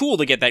it's cool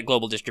to get that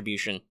global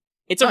distribution.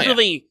 It's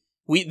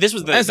this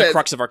was the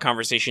crux of our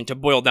conversation. To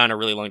boil down a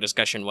really long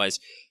discussion,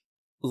 was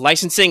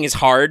licensing is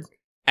hard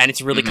and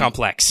it's really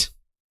complex.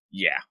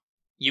 Yeah,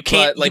 you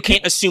can't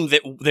assume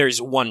that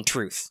there's one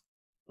truth.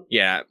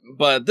 Yeah,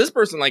 but this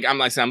person,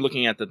 I'm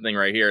looking at the thing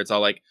right here. It's all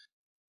like,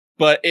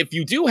 but if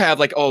you do have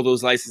like all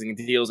those licensing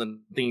deals and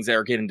things that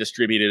are getting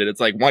distributed,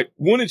 it's like, why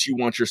wouldn't you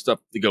want your stuff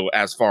to go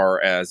as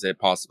far as it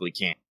possibly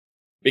can?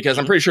 Because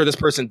I'm pretty sure this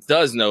person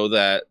does know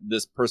that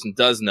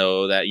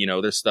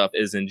their stuff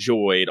is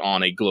enjoyed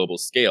on a global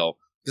scale.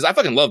 Because I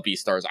fucking love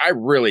Beastars. I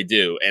really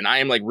do. And I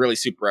am like really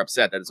super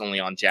upset that it's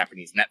only on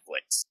Japanese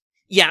Netflix.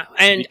 Yeah,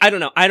 and I don't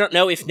know. I don't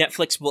know if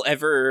Netflix will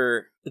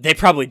ever. They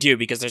probably do,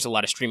 because there's a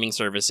lot of streaming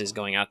services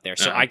going out there.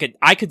 So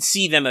I could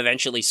see them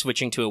eventually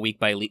switching to a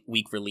week by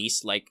week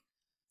release. Like,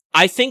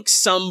 I think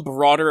some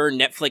broader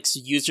Netflix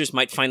users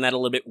might find that a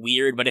little bit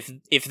weird, but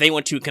if they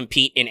want to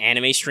compete in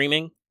anime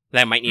streaming,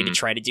 they might need to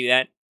try to do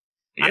that.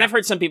 Yeah. And I've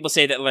heard some people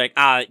say that, like,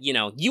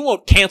 you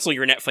won't cancel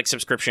your Netflix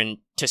subscription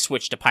to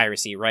switch to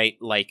piracy, right?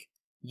 Like,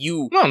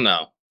 you... Well,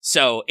 no.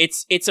 So,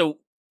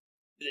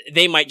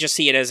 they might just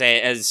see it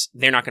as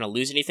they're not going to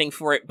lose anything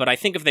for it, but I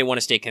think if they want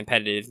to stay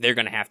competitive, they're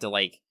going to have to,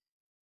 like,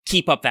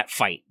 keep up that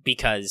fight,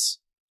 because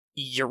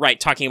you're right,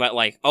 talking about,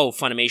 like,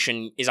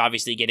 Funimation is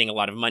obviously getting a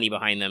lot of money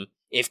behind them.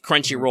 If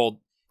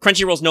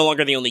Crunchyroll's no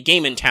longer the only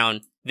game in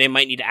town, they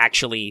might need to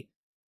actually,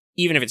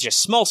 even if it's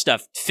just small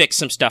stuff, fix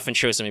some stuff and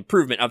show some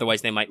improvement,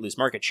 otherwise they might lose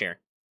market share.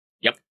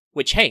 Yep.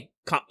 Which, hey,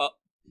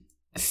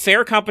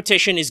 fair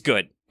competition is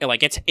good.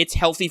 Like, it's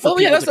healthy for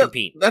people to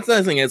compete. That's the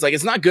other thing. It's like,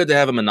 it's not good to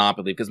have a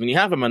monopoly, because when you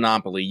have a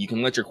monopoly, you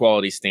can let your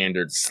quality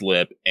standards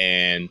slip.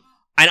 And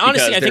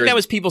honestly, I think that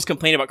was people's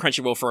complaint about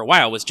Crunchyroll for a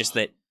while, was just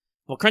that,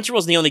 well,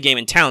 Crunchyroll's the only game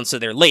in town, so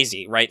they're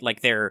lazy, right? Like,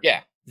 their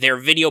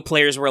video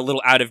players were a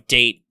little out of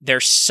date.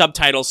 Their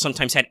subtitles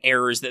sometimes had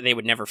errors that they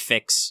would never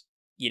fix,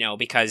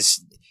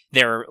 because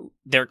they're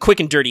quick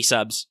and dirty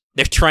subs.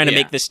 They're trying to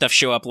make this stuff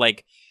show up,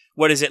 like,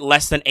 what is it,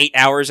 less than 8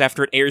 hours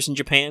after it airs in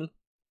Japan?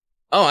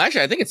 Oh,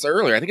 actually, I think it's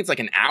earlier. I think it's like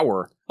an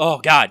hour. Oh,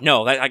 God,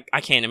 no.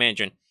 I can't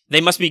imagine.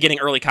 They must be getting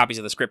early copies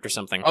of the script or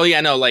something. Oh,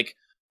 yeah, no,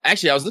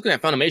 actually, I was looking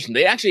at Funimation.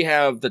 They actually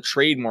have the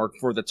trademark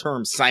for the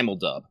term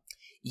simuldub.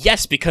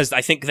 Yes, because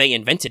I think they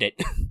invented it.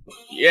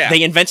 Yeah.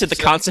 They invented the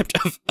concept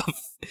of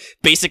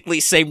basically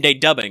same-day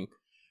dubbing,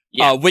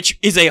 which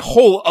is a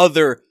whole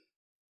other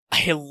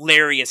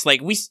hilarious...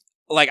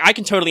 I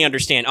can totally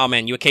understand, oh,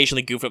 man, you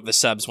occasionally goof up the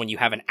subs when you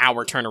have an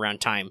hour turnaround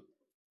time,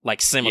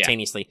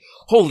 simultaneously. Yeah.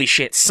 Holy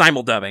shit,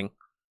 simuldubbing.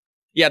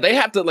 Yeah, they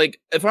have to,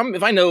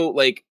 if I know,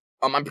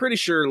 I'm pretty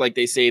sure,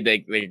 they say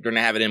they're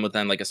gonna have it in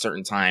within, a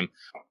certain time,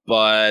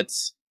 but,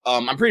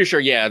 I'm pretty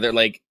sure,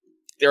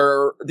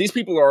 these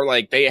people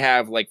are, they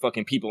have,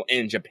 fucking people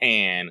in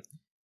Japan,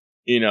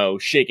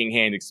 shaking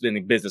hands,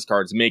 extending business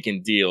cards,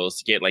 making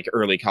deals to get,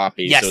 early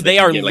copies. Yes, so they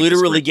are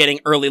literally getting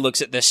early looks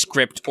at the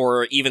script,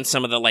 or even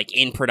some of the,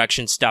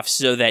 in-production stuff,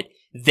 so that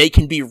they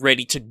can be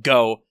ready to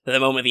go the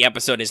moment the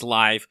episode is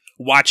live,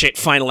 watch it,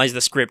 finalize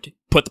the script,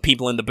 put the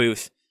people in the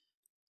booth,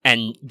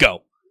 and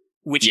go.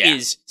 Which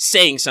is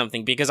saying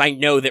something, because I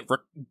know that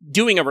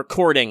doing a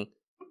recording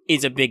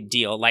is a big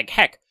deal.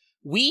 Heck,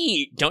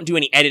 we don't do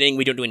any editing,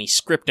 we don't do any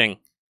scripting.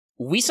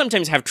 We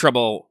sometimes have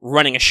trouble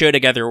running a show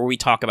together where we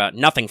talk about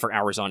nothing for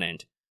hours on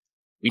end.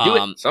 We do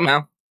it,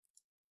 somehow.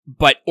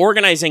 But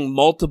organizing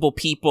multiple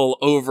people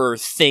over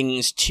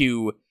things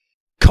to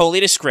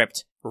collate a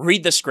script,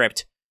 read the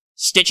script,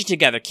 stitch it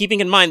together, keeping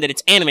in mind that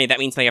it's anime, that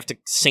means they have to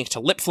sync to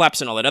lip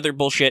flaps and all that other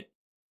bullshit,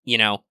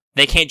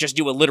 they can't just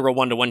do a literal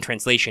one-to-one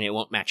translation. It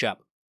won't match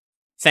up.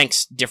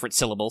 Thanks, different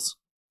syllables.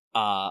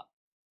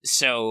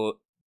 So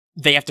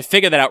they have to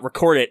figure that out,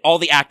 record it. All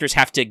the actors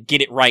have to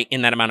get it right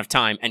in that amount of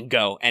time and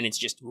go. And it's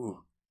just,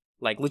 ooh.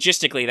 Like,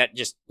 logistically, that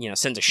just,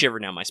 sends a shiver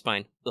down my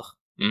spine. Ugh.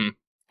 Mm.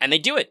 And they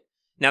do it.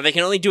 Now, they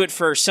can only do it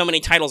for so many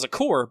titles a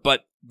core,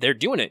 but they're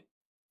doing it.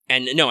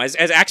 And no, as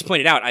Axe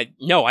pointed out,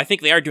 I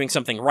think they are doing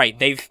something right.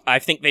 I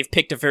think they've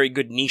picked a very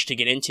good niche to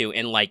get into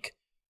and, like,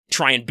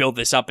 try and build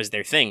this up as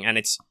their thing.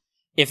 And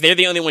if they're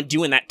the only one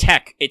doing that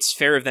tech, it's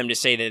fair of them to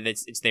say that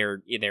it's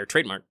their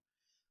trademark.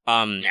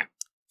 Yeah.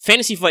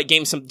 Fantasy Flight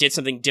Games did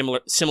something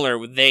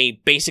similar.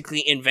 They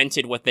basically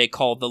invented what they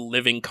call the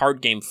living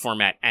card game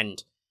format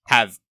and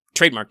have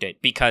trademarked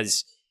it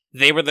because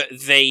they were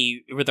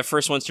the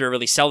first ones to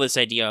really sell this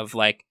idea of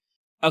like,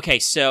 okay,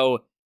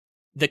 so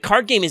the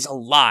card game is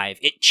alive.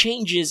 It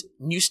changes,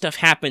 new stuff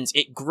happens,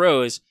 it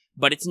grows,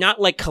 but it's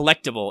not like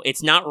collectible.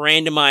 It's not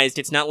randomized.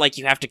 It's not like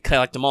you have to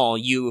collect them all.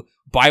 You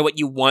buy what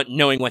you want,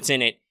 knowing what's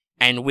in it,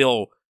 and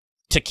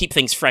to keep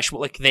things fresh,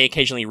 like they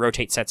occasionally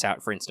rotate sets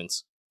out, for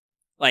instance.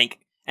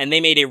 And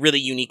they made a really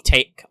unique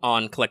take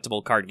on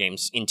collectible card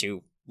games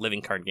into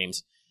living card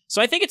games.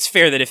 So I think it's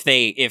fair that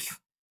if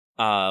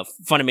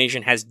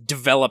Funimation has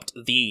developed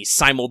the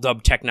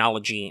simuldub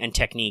technology and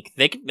technique,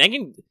 they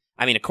can.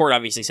 I mean, a court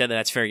obviously said that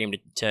that's fair game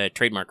to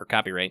trademark or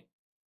copyright.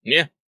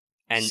 Yeah,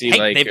 and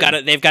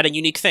they've got a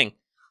unique thing.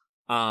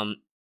 And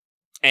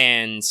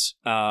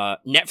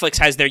Netflix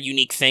has their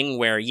unique thing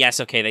where yes,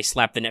 okay, they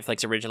slap the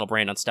Netflix original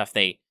brand on stuff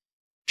they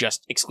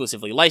just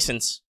exclusively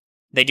license.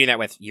 They do that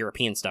with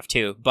European stuff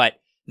too, but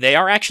they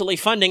are actually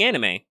funding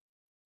anime.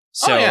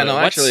 So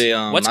what's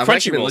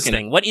Crunchyroll's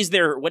thing? What is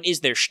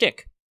their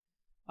shtick?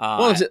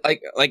 Well, it's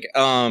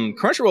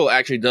Crunchyroll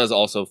actually does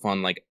also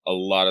fund like a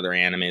lot of their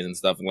animes and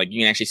stuff. Like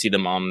you can actually see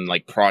them on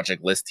like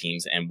project list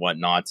teams and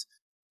whatnot.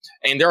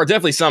 And there are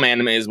definitely some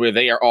animes where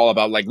they are all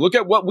about like, look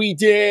at what we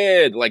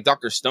did, like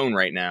Dr. Stone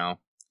right now.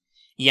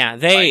 Yeah,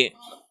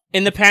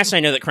 in the past, I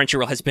know that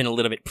Crunchyroll has been a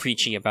little bit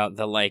preachy about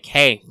the like,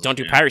 hey, don't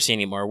do piracy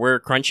anymore. We're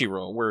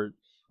Crunchyroll.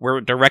 We're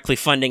directly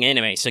funding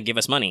anime, so give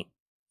us money.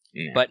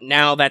 Yeah. But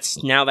now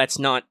that's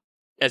not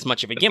as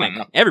much of a gimmick.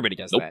 Everybody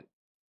does that.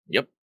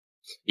 Yep.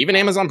 Even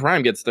Amazon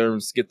Prime gets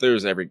theirs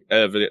every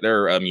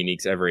their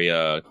uniques every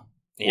quarter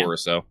or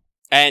so.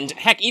 And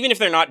heck, even if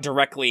they're not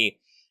directly,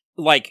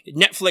 like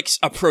Netflix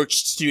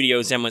approached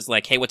studios and was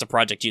like, "Hey, what's a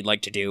project you'd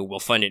like to do? We'll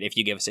fund it if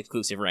you give us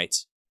exclusive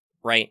rights."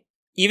 Right?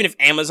 Even if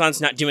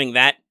Amazon's not doing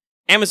that,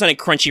 Amazon and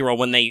Crunchyroll,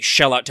 when they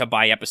shell out to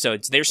buy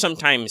episodes,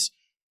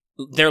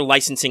 their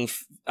licensing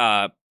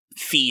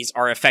fees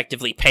are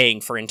effectively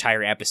paying for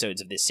entire episodes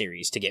of this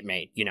series to get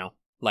made.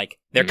 Like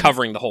they're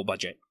covering the whole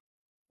budget,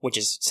 which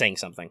is saying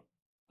something.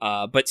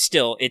 But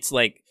still, it's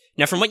like,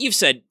 now from what you've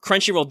said,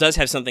 Crunchyroll does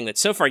have something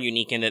that's so far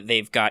unique in that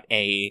they've got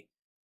a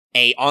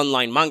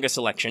online manga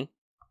selection.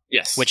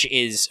 Yes. Which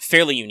is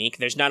fairly unique.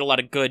 There's not a lot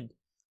of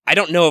I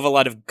don't know of a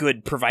lot of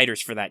good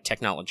providers for that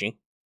technology.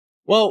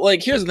 Well,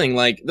 like, here's the thing,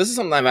 like, this is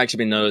something I've actually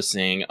been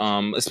noticing,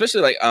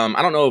 especially, like,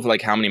 I don't know if,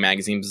 like, how many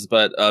magazines,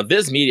 but,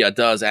 Viz Media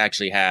does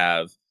actually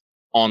have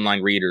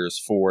online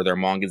readers for their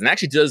mangas, and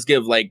actually does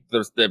give, like,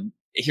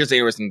 here's the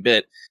interesting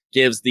bit,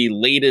 gives the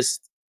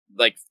latest,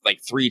 like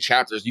 3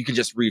 chapters you can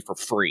just read for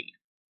free.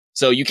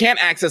 So you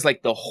can't access,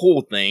 like, the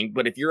whole thing,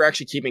 but if you're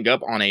actually keeping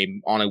up on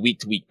a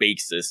week-to-week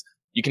basis,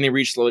 you can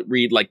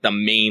read, like, the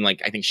main,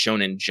 like, I think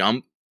Shonen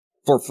Jump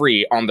for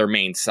free on their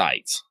main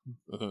site.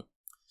 Mm-hmm.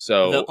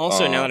 So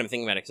also, now that I'm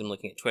thinking about it, because I'm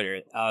looking at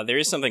Twitter, there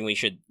is something we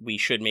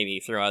should maybe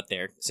throw out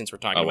there since we're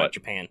talking about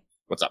Japan.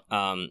 What's up?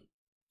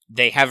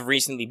 They have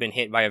recently been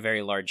hit by a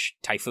very large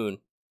typhoon.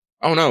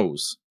 Oh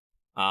noes.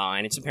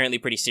 And it's apparently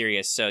pretty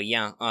serious. So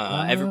yeah,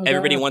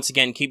 everybody once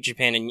again keep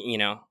Japan and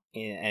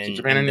keep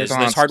Japan in your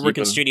thoughts. Those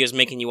hardworking studios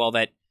making you all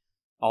that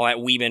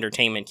weeb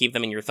entertainment. Keep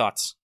them in your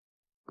thoughts,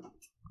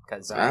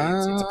 because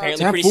it's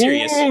apparently pretty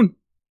serious.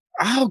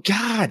 Oh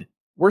God,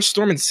 we're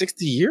storming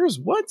 60 years.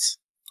 What?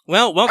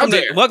 Well, welcome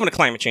to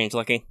climate change,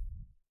 Lucky.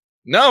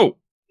 No,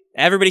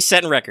 everybody's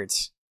setting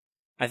records.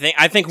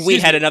 I think we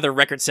had another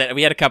record set.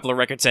 We had a couple of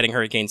record-setting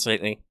hurricanes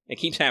lately. It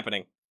keeps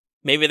happening.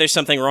 Maybe there's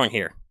something wrong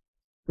here.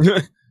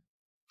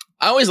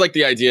 I always like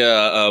the idea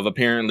of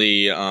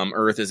apparently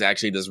Earth is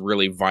actually this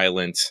really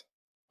violent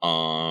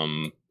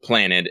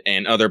planet,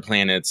 and other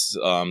planets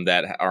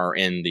that are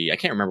in I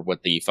can't remember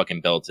what the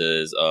fucking belt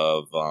is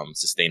of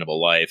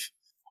sustainable life,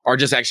 are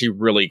just actually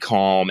really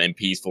calm and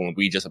peaceful, and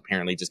we just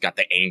apparently just got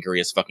the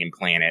angriest fucking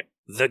planet.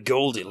 The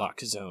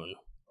Goldilocks zone.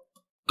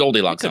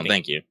 Goldilocks zone,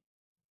 thank you.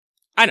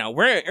 I know,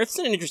 Earth's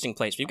in an interesting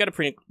place. We've got a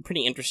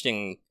pretty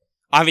interesting...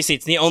 Obviously,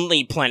 it's the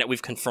only planet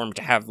we've confirmed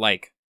to have,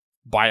 like,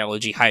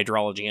 biology,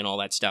 hydrology, and all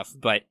that stuff,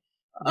 but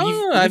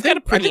we've got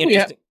a pretty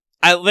interesting...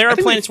 there are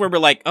planets where we're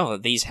like, oh,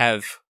 these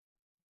have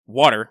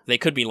water. They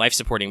could be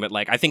life-supporting, but,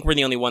 like, I think we're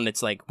the only one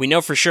that's like, we know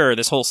for sure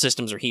this whole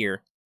systems are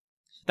here.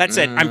 That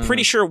said, I'm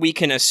pretty sure we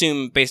can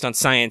assume, based on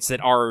science,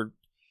 that our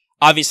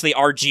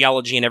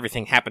geology and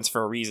everything happens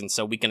for a reason,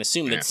 so we can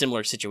assume that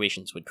similar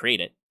situations would create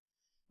it.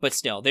 But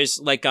still, there's,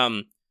 like,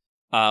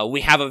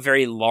 We have a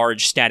very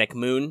large static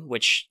moon,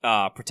 which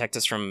protects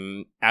us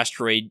from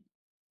asteroid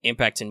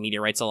impacts and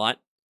meteorites a lot.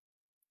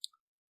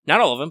 Not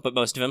all of them, but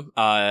most of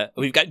them.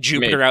 We've got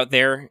Jupiter out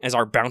there as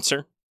our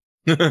bouncer.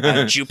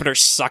 Jupiter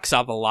sucks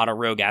up a lot of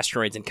rogue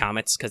asteroids and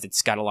comets because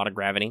it's got a lot of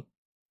gravity.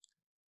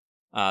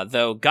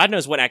 Though God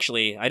knows what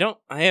actually, I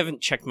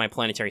haven't checked my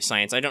planetary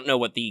science. I don't know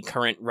what the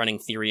current running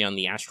theory on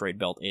the asteroid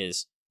belt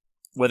is.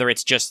 Whether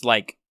it's just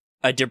like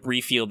a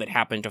debris field that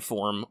happened to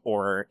form,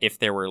 or if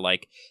there were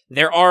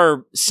there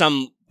are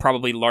some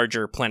probably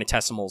larger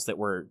planetesimals that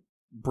were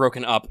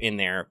broken up in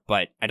there,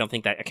 but I don't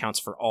think that accounts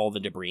for all the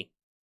debris.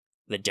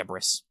 The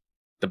debris.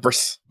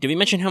 Did we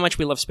mention how much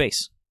we love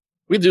space?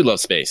 We do love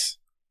space.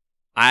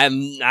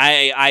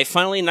 I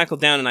finally knuckled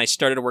down and I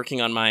started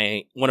working on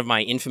one of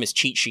my infamous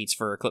cheat sheets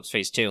for Eclipse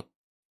Phase 2.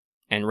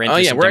 And ran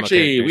through some demo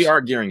characters. We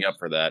are gearing up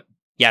for that.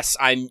 Yes,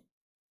 I'm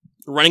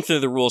running through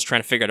the rules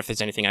trying to figure out if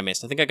there's anything I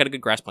missed. I think I got a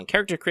good grasp on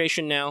character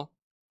creation now.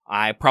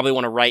 I probably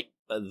want to write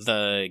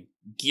the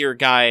gear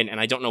guide, and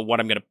I don't know what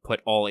I'm going to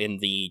put all in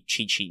the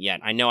cheat sheet yet.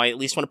 I know I at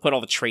least want to put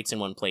all the traits in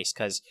one place,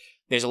 because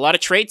there's a lot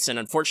of traits, and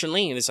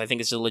unfortunately, I think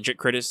this is a legit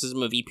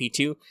criticism of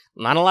EP2,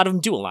 not a lot of them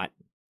do a lot.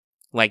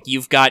 Like,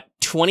 you've got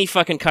 20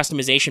 fucking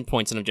customization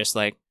points, and I'm just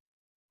like,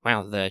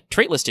 wow, the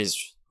trait list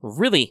is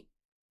really,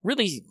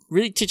 really,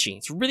 really titchy.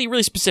 It's really,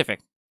 really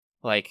specific.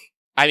 Like,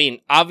 I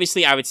mean,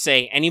 obviously, I would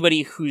say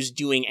anybody who's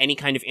doing any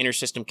kind of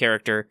inter-system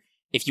character,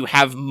 if you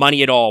have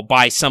money at all,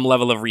 buy some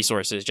level of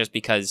resources, just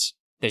because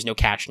there's no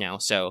cash now.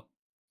 So,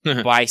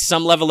 buy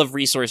some level of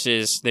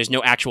resources, there's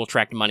no actual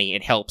tracked money,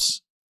 it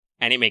helps,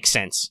 and it makes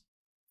sense.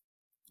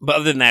 But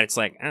other than that, it's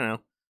like, I don't know.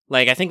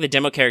 Like, I think the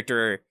demo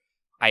character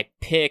I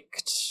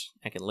picked,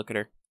 I can look at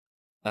her.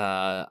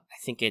 I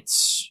think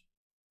it's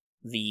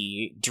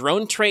the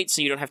drone trait,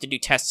 so you don't have to do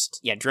tests.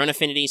 Yeah, drone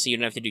affinity, so you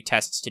don't have to do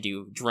tests to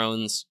do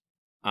drones.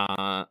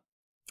 I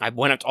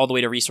went up all the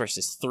way to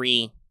resources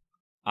 3.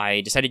 I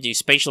decided to do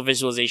spatial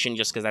visualization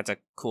just because that's a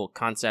cool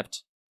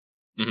concept.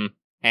 Mm-hmm.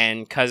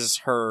 And because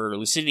her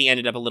lucidity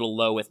ended up a little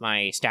low with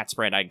my stat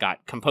spread, I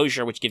got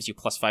composure, which gives you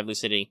 +5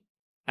 lucidity.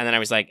 And then I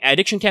was like,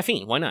 addiction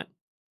caffeine, why not?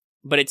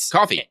 But it's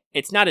coffee.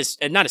 It's not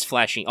as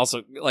flashy.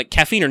 Also, like,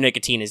 caffeine or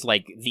nicotine is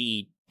like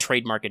the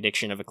trademark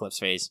addiction of Eclipse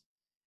Phase.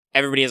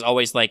 Everybody is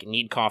always like,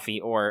 need coffee,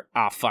 or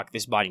fuck,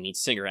 this body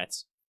needs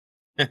cigarettes.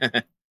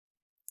 Actually,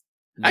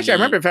 I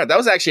remember, in fact, that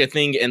was actually a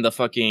thing in the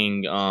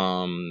fucking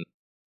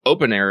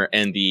opener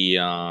and the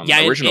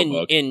original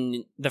book.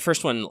 In the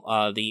first one,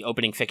 the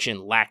opening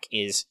fiction, Lack,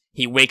 is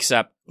he wakes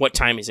up, what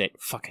time is it?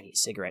 Fuck, I need a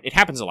cigarette. It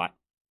happens a lot.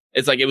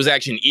 It's like, it was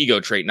actually an ego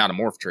trait, not a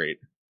morph trait.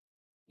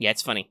 Yeah,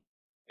 it's funny.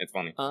 It's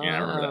funny. Yeah, I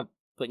remember that.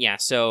 But yeah,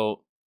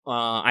 so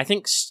I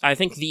think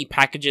the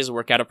packages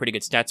work out a pretty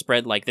good stat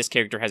spread. Like, this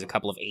character has a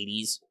couple of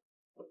 80s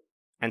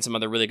and some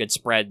other really good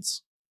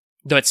spreads.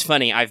 Though it's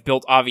funny, I've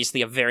built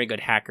obviously a very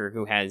good hacker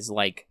who has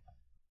like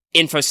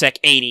InfoSec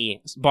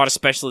 80, bought a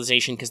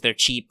specialization because they're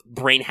cheap,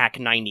 brain hack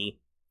 90,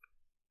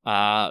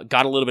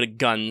 got a little bit of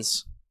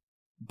guns,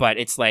 but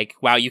it's like,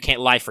 wow, you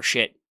can't lie for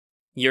shit.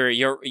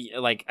 You're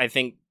like, I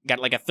think got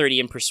like a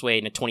 30 in persuade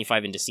and a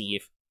 25 in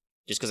deceive.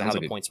 Just because of how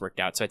the points worked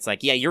out. So it's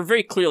like, yeah, you're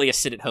very clearly a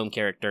sit-at-home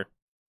character.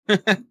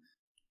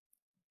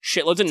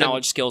 Shitloads of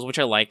knowledge skills, which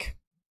I like.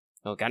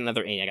 Oh, got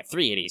another 80. I got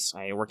 3 80s.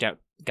 I worked out,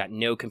 got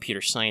no computer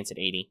science at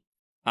 80.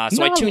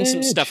 So I tuned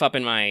some stuff up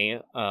in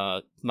my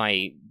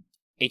my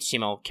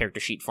HTML character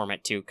sheet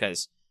format, too,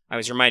 because I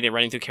was reminded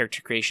running through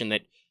character creation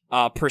that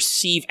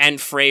Perceive and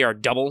Fray are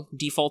double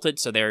defaulted,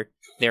 so their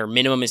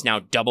minimum is now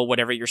double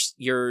whatever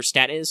your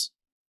stat is.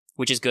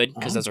 Which is good,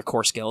 because those are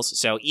core skills.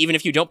 So even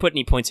if you don't put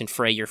any points in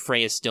Fray, your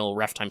Fray is still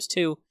Ref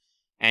 ×2,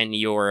 and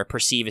your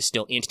Perceive is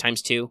still Int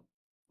 ×2,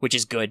 which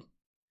is good.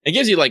 It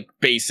gives you, like,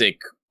 basic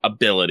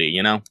ability,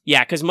 you know?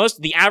 Yeah, because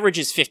the average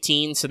is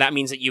 15, so that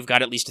means that you've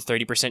got at least a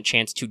 30%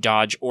 chance to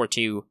dodge or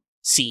to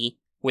see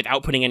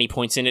without putting any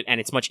points in it, and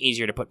it's much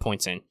easier to put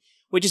points in.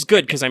 Which is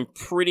good, because I'm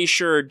pretty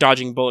sure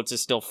dodging bullets is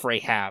still Fray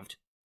halved.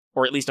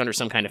 Or at least under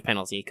some kind of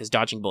penalty, because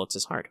dodging bullets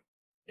is hard.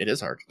 It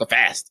is hard. The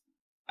fast.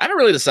 I haven't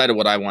really decided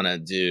what I want to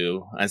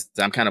do.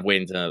 I'm kind of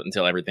waiting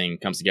until everything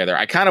comes together.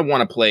 I kind of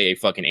want to play a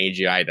fucking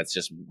AGI that's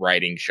just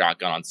riding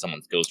shotgun on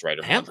someone's Ghost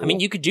Rider. Yeah, I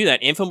mean, you could do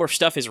that. Infomorph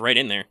stuff is right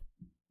in there.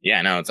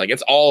 Yeah, no, it's like,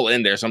 it's all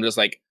in there. So I'm just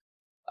like,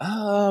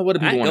 what do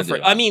people want to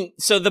do? I mean,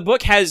 so the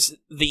book has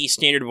the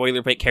standard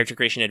boilerplate character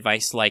creation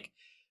advice, like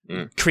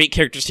create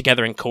characters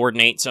together and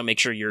coordinate, so make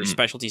sure your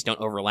specialties don't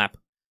overlap.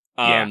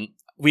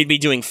 We'd be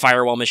doing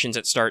firewall missions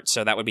at start,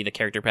 so that would be the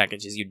character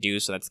packages you'd do,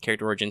 so that's the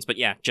character origins. But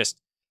yeah, just...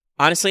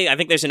 Honestly, I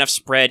think there's enough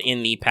spread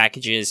in the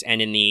packages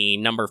and in the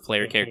number of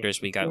player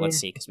characters we got. Let's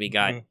see, because we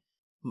got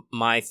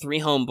my 3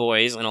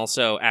 homeboys, and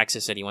also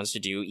Axis said he wants to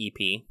do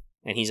EP,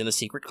 and he's in the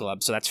secret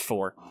club, so that's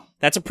 4.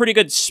 That's a pretty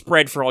good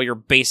spread for all your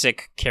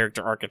basic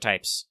character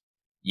archetypes.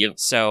 Yep.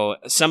 So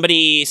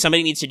somebody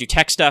needs to do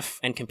tech stuff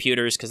and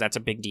computers, because that's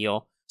a big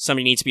deal.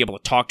 Somebody needs to be able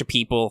to talk to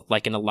people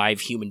like an alive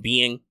human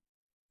being.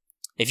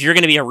 If you're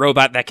going to be a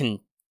robot, that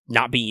can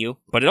not be you,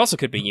 but it also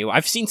could be you.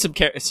 I've seen some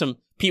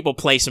people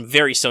play some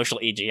very social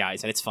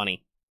AGIs, and it's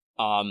funny.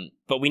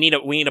 But we need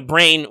a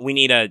brain. We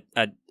need a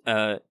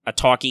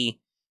talkie.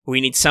 We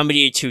need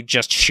somebody to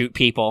just shoot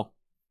people.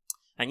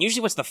 And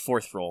usually, what's the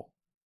fourth role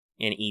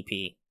in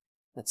EP?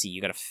 Let's see.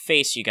 You got a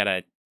face. You got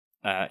a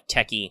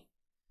techie.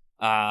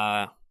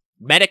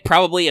 Medic,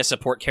 probably a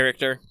support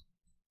character.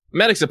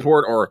 Medic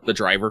support or the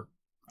driver,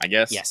 I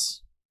guess.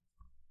 Yes.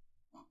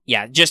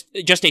 Yeah, just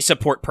a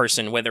support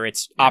person, whether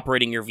it's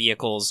operating your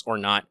vehicles or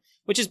not,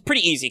 which is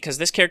pretty easy because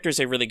this character is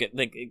a really good.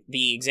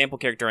 The example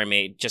character I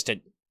made just to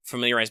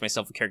familiarize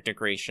myself with character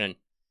creation.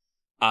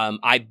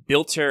 I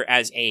built her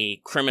as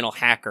a criminal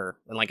hacker,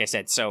 and like I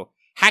said, so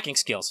hacking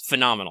skills,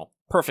 phenomenal,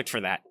 perfect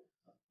for that.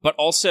 But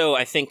also,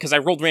 I think, because I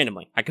rolled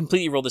randomly. I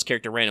completely rolled this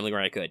character randomly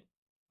where I could,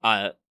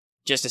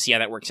 just to see how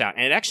that works out.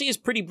 And it actually is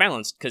pretty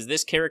balanced, because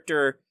this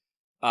character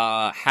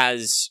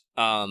has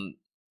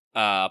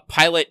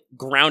pilot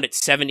ground at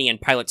 70 and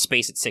pilot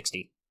space at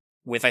 60.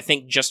 With, I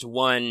think, just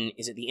one,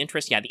 is it the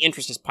interest? Yeah, the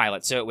interest is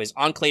pilot. So it was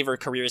Enclaver,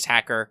 careers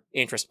hacker,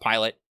 interest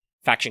pilot,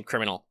 faction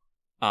criminal.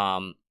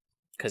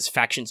 Because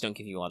factions don't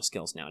give you a lot of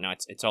skills now. Now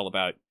it's all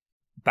about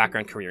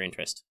background, career,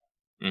 interest.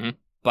 Mm-hmm.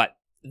 But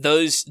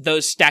those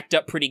stacked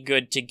up pretty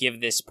good to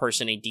give this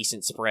person a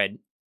decent spread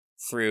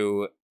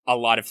through a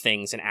lot of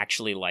things and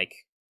actually, like,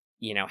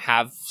 you know,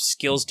 have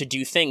skills to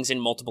do things in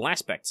multiple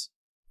aspects.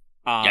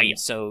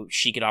 So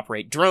she could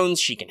operate drones,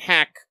 she can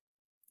hack.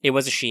 It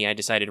was a she, I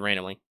decided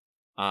randomly.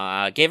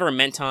 Gave her a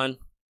menton.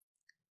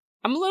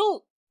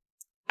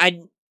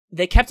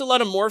 They kept a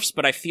lot of morphs,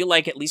 but I feel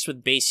like at least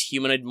with base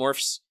humanoid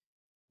morphs,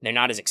 they're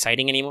not as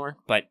exciting anymore,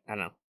 but I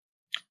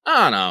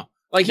don't know.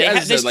 Like, they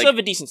still have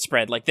a decent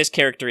spread. Like, this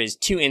character is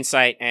 2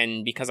 insight,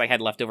 and because I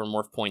had leftover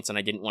morph points and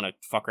I didn't want to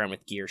fuck around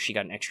with gear, she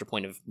got an extra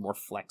point of morph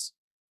flex.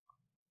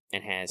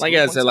 And has... Like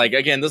I said, like,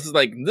 again, this is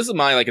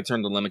my, like,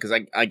 eternal limit,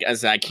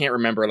 because I can't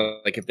remember,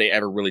 like, if they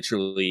ever really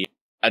truly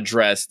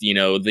addressed, you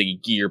know, the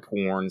gear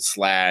porn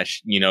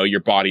 / you know, your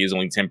body is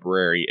only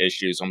temporary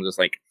issue. So I'm just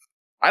like,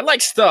 I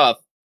like stuff,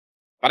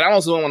 but I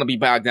also don't want to be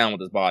bogged down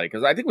with this body,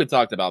 because I think we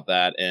talked about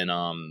that in,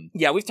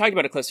 Yeah, we've talked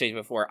about Eclipse Phase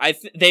before.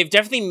 They've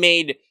definitely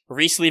made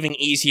resleeving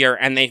easier,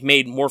 and they've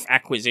made morph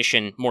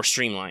acquisition more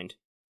streamlined.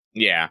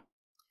 Yeah.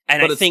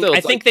 And I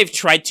think they've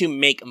tried to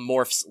make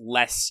morphs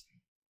less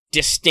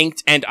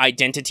distinct and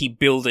identity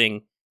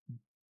building,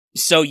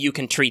 so you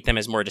can treat them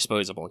as more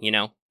disposable, you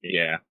know?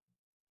 Yeah.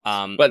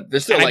 But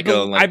there's still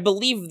I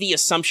believe the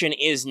assumption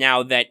is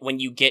now that when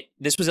you get,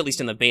 this was at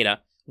least in the beta,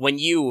 when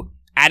you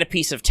add a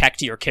piece of tech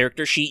to your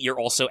character sheet, you're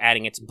also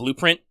adding its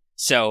blueprint.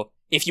 So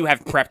if you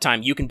have prep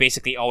time, you can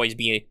basically always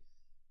be,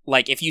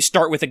 like, if you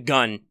start with a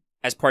gun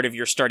as part of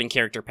your starting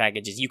character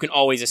packages, you can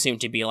always assume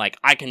to be like,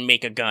 I can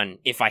make a gun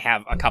if I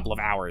have a couple of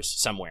hours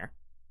somewhere.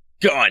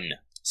 Gun!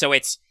 So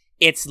it's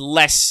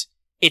less,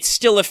 it's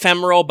still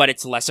ephemeral, but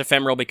it's less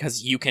ephemeral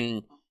because you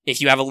can, if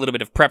you have a little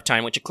bit of prep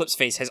time, which Eclipse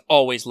Phase has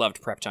always loved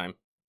prep time.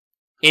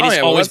 It has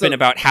always been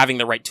about having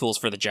the right tools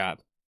for the job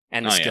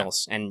and the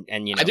skills, and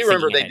you know. I do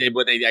remember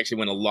they actually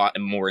went a lot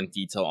more in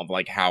detail of,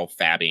 like, how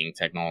fabbing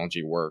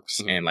technology works,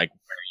 and, like,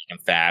 where you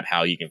can fab,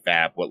 how you can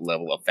fab, what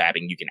level of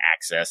fabbing you can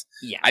access.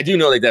 Yeah, I do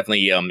know they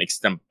definitely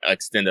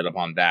extended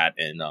upon that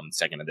in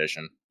 2nd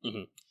edition,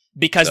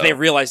 because they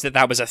realized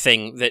that was a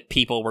thing that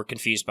people were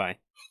confused by.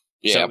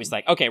 Yeah. So it was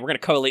like, okay, we're going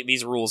to collate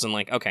these rules and,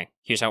 like, okay,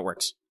 here's how it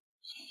works.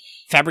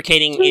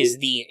 Fabricating is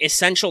the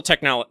essential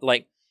technology.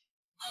 Like,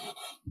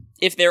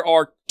 if there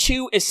are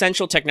 2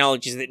 essential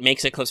technologies that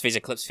makes Eclipse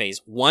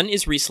Phase, one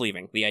is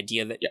resleeving, the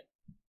idea that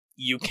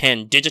you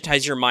can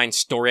digitize your mind,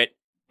 store it,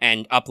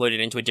 and upload it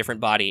into a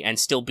different body, and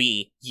still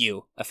be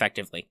you,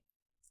 effectively.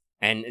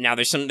 And now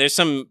there's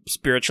some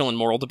spiritual and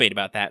moral debate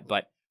about that,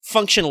 but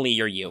functionally,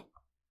 you're you.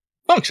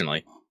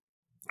 Functionally.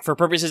 For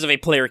purposes of a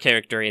player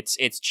character, it's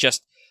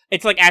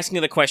like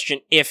asking the question,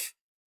 if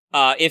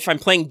I'm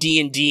playing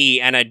D&D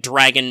and a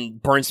dragon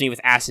burns me with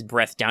acid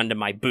breath down to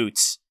my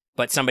boots,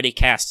 but somebody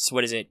casts,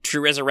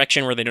 True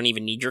Resurrection, where they don't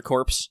even need your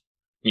corpse?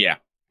 Yeah.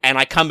 And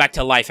I come back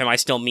to life, am I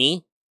still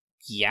me?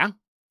 Yeah.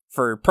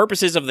 For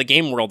purposes of the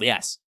game world,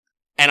 yes.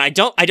 And I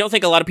don't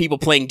think a lot of people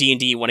playing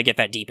D&D want to get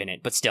that deep in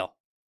it, but still.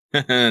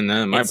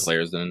 No, my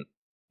players didn't.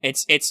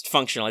 It's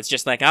functional. It's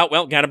just like, oh,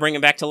 well, gotta bring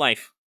him back to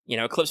life. You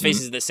know, Eclipse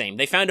Phase is the same.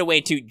 They found a way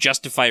to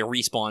justify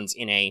respawns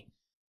in a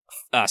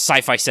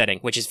sci-fi setting,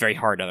 which is very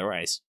hard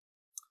otherwise.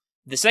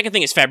 The second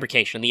thing is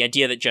fabrication, the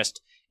idea that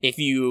just, if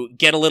you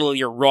get a little of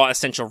your raw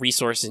essential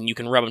resources and you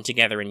can rub them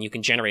together and you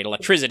can generate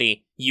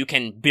electricity, you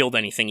can build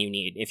anything you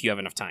need if you have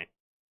enough time.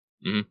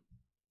 Mm-hmm.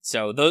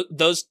 So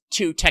those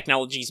 2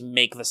 technologies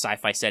make the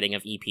sci-fi setting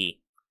of EP.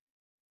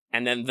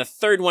 And then the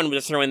third one to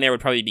throw in there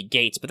would probably be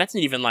gates, but that's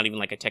not even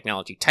like a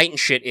technology. Titan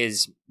shit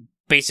is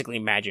basically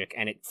magic,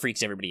 and it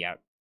freaks everybody out.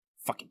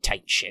 Fucking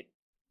Titan shit.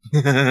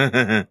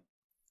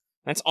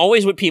 That's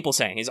always what people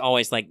say. Is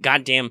always like,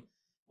 goddamn,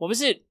 what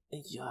was it?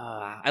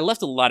 I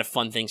left a lot of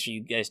fun things for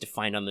you guys to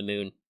find on the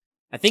moon.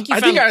 I think you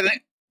found...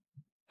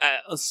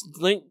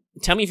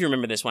 tell me if you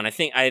remember this one. I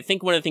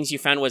think one of the things you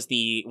found was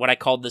what I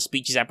called the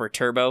Speech Zapper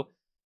Turbo.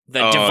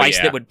 The device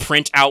that would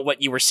print out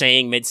what you were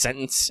saying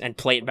mid-sentence and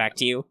play it back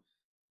to you.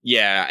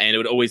 Yeah, and it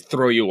would always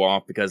throw you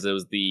off because it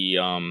was the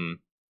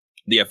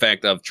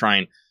effect of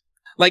trying.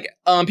 Like,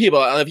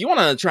 people, if you want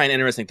to try an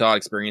interesting thought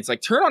experience,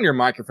 like, turn on your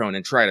microphone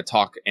and try and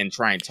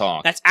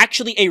talk. That's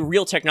actually a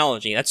real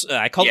technology. That's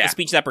I call it the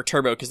Speech Zapper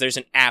Turbo because there's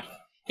an app.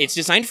 It's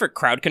designed for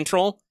crowd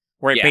control,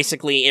 where it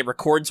basically it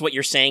records what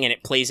you're saying and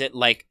it plays it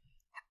like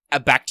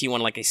back to you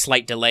on like a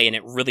slight delay, and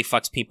it really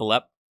fucks people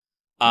up.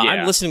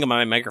 I'm listening to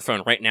my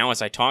microphone right now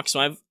as I talk,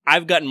 so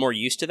I've gotten more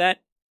used to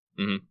that.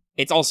 Mm-hmm.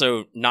 It's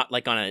also not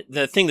like on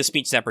the thing the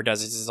Speech Zapper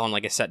does is on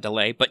like a set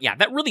delay, but yeah,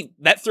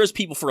 that throws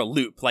people for a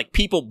loop. Like,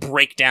 people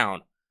break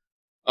down.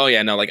 Oh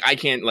yeah, no, like I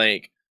can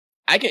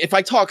if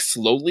I talk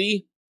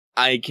slowly,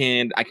 I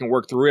can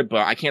work through it,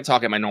 but I can't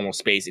talk at my normal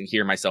space and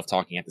hear myself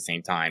talking at the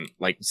same time,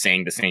 like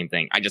saying the same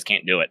thing. I just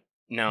can't do it.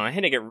 No, I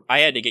had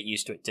to get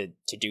used to it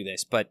to do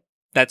this, but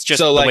that's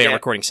just the way a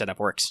recording setup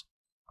works.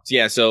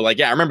 Yeah, so I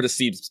remember the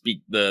Speech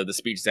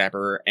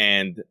Zapper,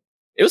 and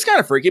it was kind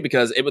of freaky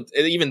because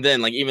even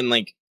then,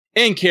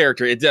 in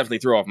character, it definitely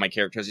threw off my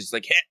character. It's just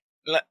like,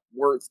 hey,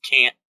 words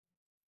can't.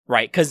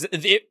 Right, because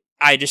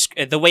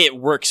the way it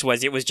works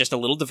was it was just a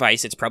little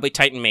device. It's probably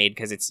Titan made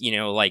because it's,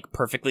 like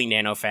perfectly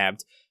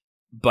nanofabbed,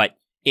 but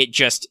it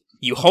just,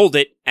 you hold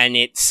it and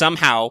it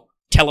somehow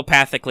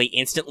telepathically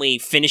instantly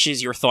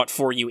finishes your thought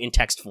for you in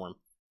text form.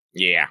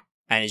 Yeah.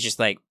 And it's just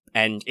like,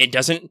 and it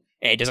doesn't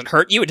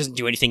hurt you. It doesn't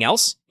do anything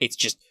else. It's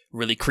just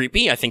really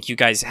creepy. I think you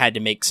guys had to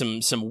make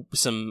some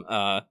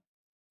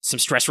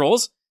stress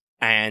rolls,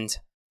 and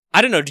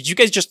I don't know. Did you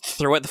guys just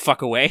throw it the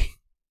fuck away?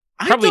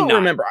 Probably not.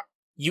 Remember.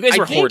 You guys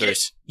were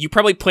hoarders. You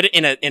probably put it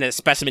in a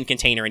specimen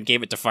container and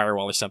gave it to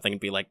Firewall or something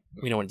and be like,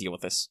 we don't want to deal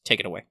with this.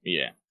 Take it away.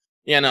 Yeah.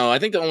 Yeah, no, I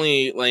think the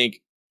only,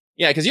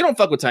 because you don't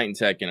fuck with Titan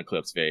Tech in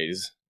Eclipse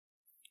phase.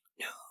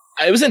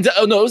 No. It was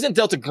in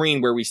Delta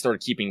Green where we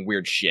started keeping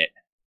weird shit.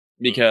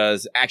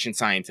 Because action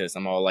scientists,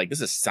 I'm all like,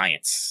 this is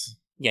science.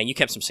 Yeah, you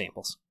kept some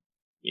samples.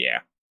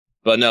 Yeah.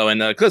 But no, in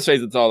the Eclipse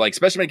phase, it's all like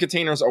specimen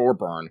containers or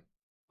burn.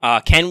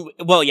 Actually,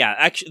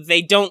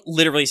 they don't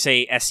literally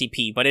say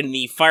SCP, but in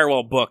the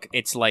Firewall book,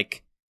 it's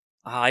like,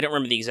 I don't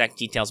remember the exact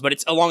details, but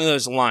it's along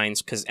those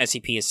lines, because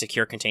SCP is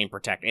secure, contain,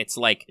 protect. It's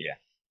like,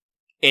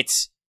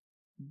 it's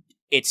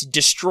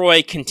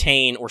destroy,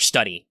 contain, or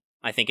study,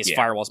 I think is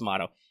Firewall's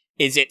motto.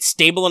 Is it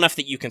stable enough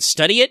that you can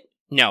study it?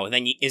 No.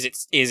 Then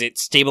is it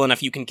stable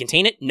enough you can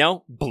contain it?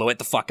 No. Blow it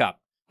the fuck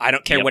up. I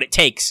don't care what it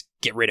takes.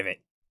 Get rid of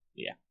it.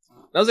 Yeah.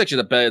 That was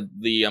actually I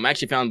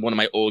actually found one of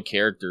my old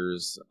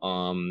characters,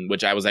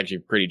 which I was actually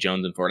pretty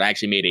jonesing for it. I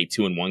actually made a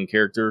 2-in-1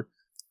 character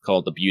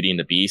called the Beauty and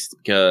the Beast,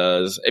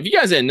 because if you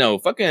guys didn't know,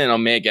 fucking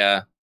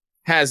Omega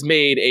has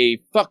made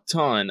a fuck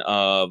ton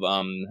of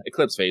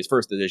Eclipse Phase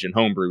First Edition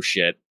homebrew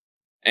shit.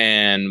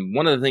 And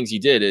one of the things you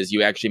did is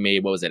you actually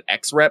made, what was it,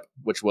 X-Rep,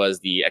 which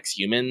was the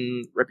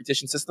X-Human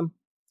repetition system.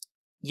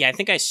 Yeah, I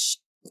think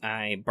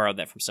I borrowed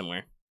that from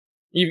somewhere.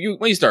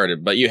 You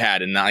started, but you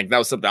had, and that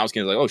was something I was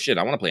kind of like, oh shit,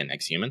 I want to play an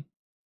X-Human.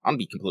 I'm gonna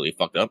be completely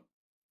fucked up.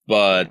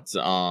 But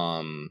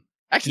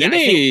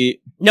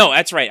actually, no,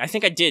 that's right. I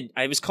think I did.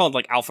 It was called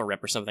like Alpha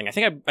Rep or something. I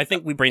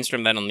think we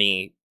brainstormed that on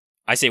the.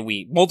 I say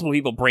we. Multiple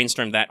people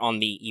brainstormed that on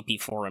the EP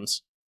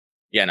forums.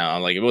 Yeah,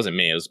 no, it wasn't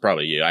me. It was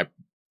probably you.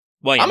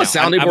 I'm a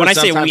sounding board. When I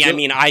say we, I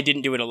mean I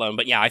didn't do it alone.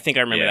 But yeah, I think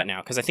I remember that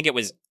now because I think it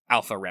was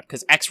Alpha Rep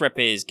because X Rep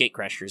is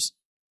Gatecrashers.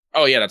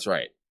 Oh yeah, that's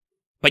right.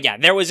 But yeah,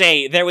 there was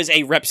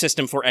a rep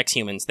system for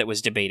X-Humans that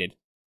was debated.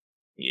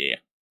 Yeah.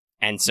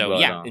 And so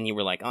and you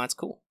were like, oh, that's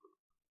cool.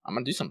 I'm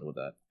gonna do something with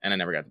that, and I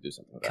never got to do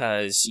something with that.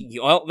 Because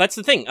that's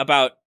the thing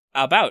about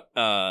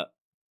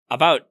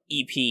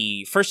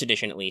EP First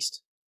Edition, at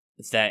least.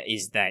 They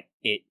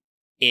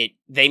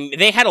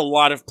had a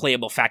lot of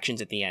playable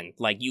factions at the end.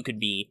 Like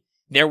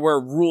there were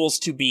rules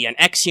to be an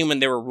X-Human,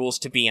 there were rules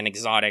to be an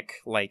exotic,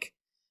 like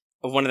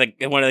one of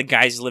the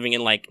guys living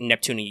in like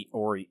Neptune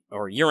or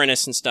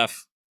Uranus and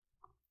stuff.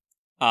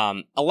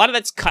 A lot of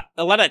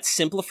that's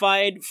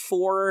simplified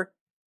for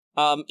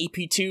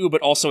EP2,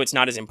 but also it's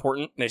not as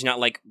important. There's not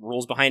like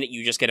rules behind it.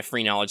 You just get a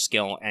free knowledge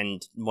skill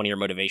and one of your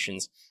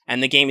motivations.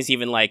 And the game is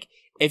even like,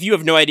 if you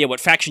have no idea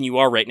what faction you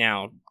are right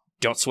now,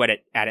 don't sweat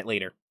it at it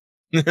later.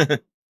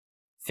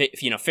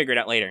 Figure it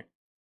out later.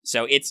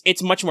 So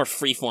it's much more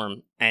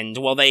freeform. And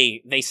while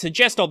they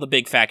suggest all the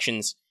big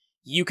factions,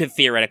 you could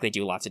theoretically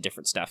do lots of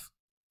different stuff.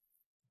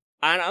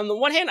 And on the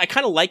one hand, I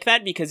kind of like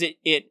that because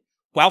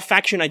while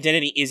faction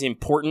identity is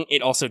important,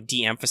 it also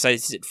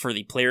de-emphasizes it for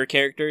the player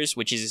characters,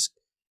 which is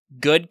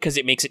good because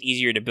it makes it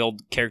easier to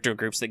build character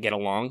groups that get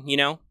along,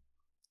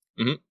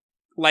 Mm-hmm.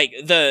 Like,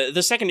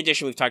 the second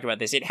edition, we've talked about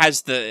this, it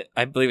has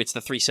I believe it's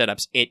the 3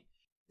 setups. It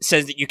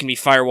says that you can be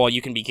Firewall,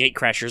 you can be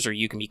Gatecrashers, or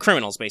you can be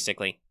Criminals,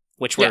 basically,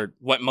 which were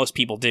what most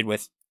people did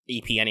with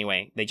EP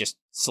anyway. They just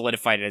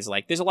solidified it as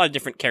like, there's a lot of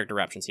different character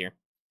options here.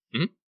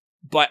 Mm-hmm.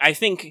 But I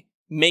think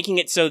making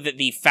it so that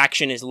the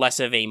faction is less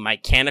of a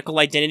mechanical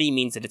identity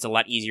means that it's a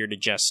lot easier to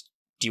just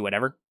do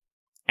whatever.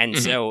 And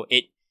so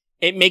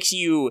it makes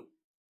you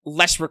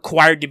less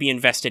required to be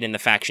invested in the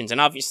factions. And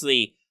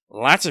obviously,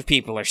 lots of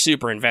people are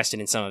super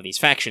invested in some of these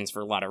factions for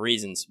a lot of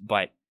reasons,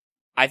 but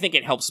I think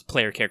it helps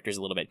player characters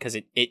a little bit, because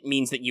it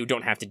means that you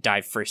don't have to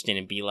dive first in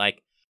and be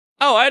like,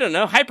 oh, I don't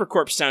know,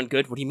 hypercorps sound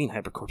good. What do you mean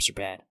hypercorps are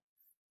bad?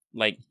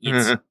 Like,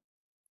 it's...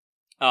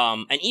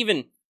 and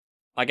even,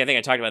 like, I think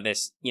I talked about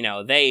this, you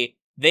know, they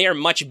are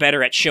much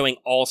better at showing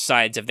all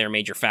sides of their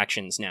major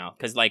factions now,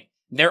 because, like,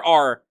 there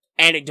are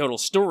anecdotal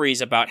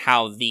stories about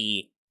how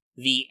the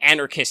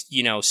anarchist,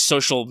 you know,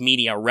 social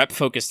media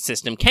rep-focused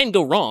system can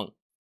go wrong,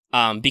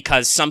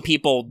 because some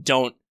people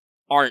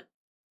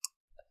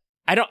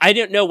I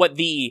don't know what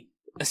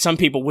some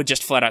people would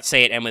just flat out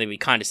say it and would be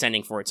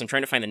condescending for it, so I'm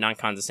trying to find the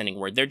non-condescending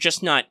word. They're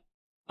just not,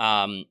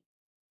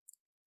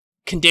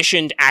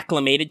 conditioned,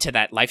 acclimated to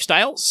that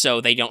lifestyle,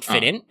 so they don't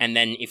fit in, and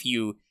then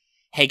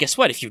hey, guess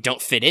what? If you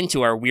don't fit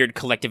into our weird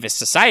collectivist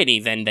society,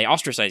 then they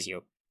ostracize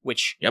you,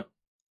 which... Yep.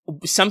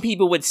 Some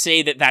people would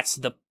say that that's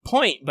the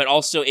point, but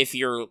also if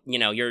you're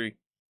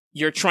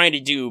trying to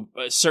do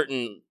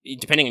certain,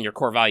 depending on your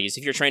core values,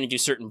 if you're trying to do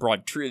certain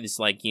broad truths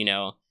like, you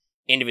know,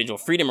 individual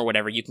freedom or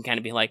whatever, you can kind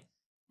of be like,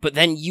 but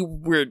then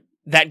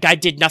that guy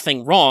did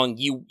nothing wrong.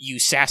 You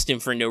sassed him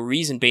for no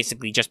reason,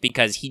 basically, just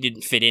because he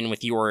didn't fit in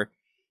with your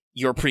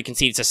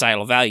preconceived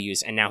societal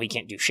values, and now he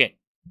can't do shit.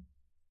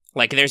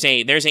 Like, there's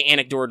a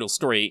anecdotal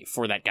story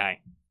for that guy,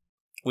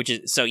 which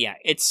is, so yeah,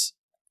 it's...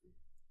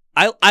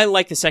 I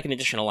like the second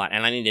edition a lot,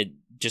 and I need to,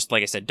 just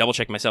like I said, double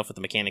check myself with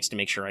the mechanics to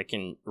make sure I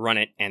can run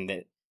it, and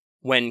that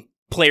when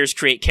players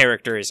create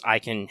characters, I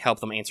can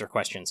help them answer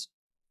questions.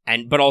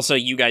 But also,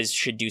 you guys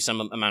should do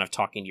some amount of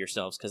talking to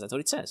yourselves, because that's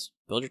what it says.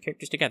 Build your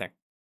characters together.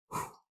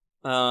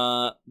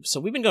 So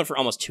we've been going for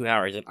almost 2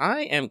 hours, and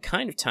I am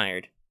kind of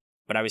tired.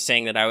 But I was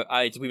saying that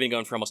we've been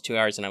going for almost 2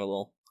 hours, and I'm a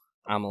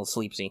little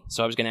sleepy.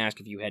 So I was going to ask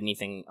if you had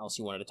anything else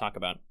you wanted to talk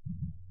about.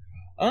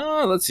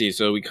 Let's see.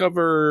 So we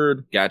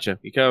covered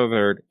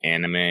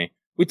anime.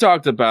 We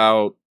talked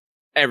about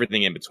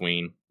everything in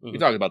between. Mm-hmm. We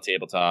talked about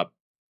tabletop.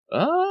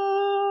 I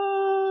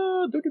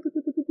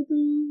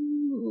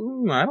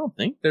don't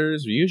think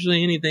there's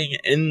usually anything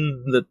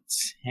in the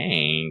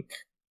tank.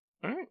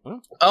 All right.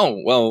 Well.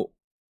 Oh, well,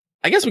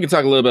 I guess we can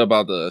talk a little bit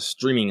about the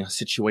streaming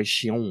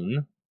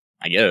situation,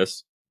 I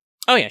guess.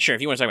 Oh, yeah, sure.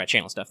 If you want to talk about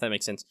channel stuff, that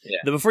makes sense. Yeah.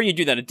 But before you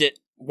do that,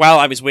 while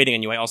I was waiting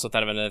on you, I also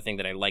thought of another thing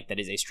that I like that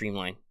is a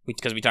streamline.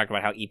 Because we talked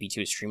about how EP2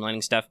 is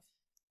streamlining stuff.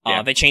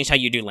 Yeah. They changed how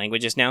you do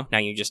languages now. Now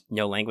you just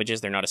know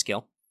languages. They're not a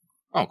skill.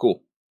 Oh,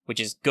 cool.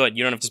 Which is good.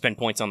 You don't have to spend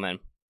points on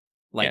them.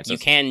 Like, you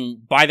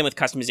can buy them with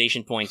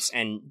customization points,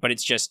 but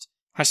it's just,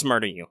 how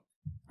smart are you?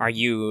 Are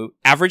you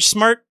average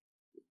smart?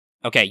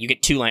 Okay, you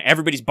get 2 languages.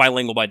 Everybody's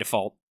bilingual by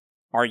default.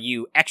 Are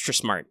you extra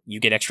smart? You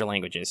get extra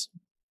languages.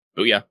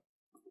 Oh, yeah.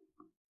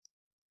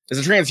 It's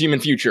a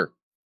transhuman future.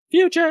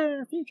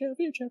 Future.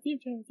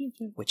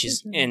 Which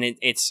is, and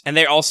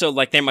they're also,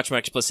 like, they're much more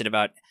explicit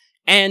about,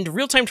 and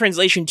real-time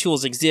translation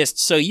tools exist,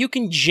 so you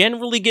can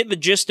generally get the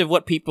gist of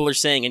what people are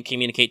saying and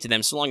communicate to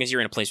them, so long as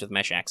you're in a place with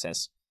mesh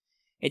access.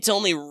 It's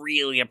only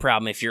really a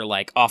problem if you're,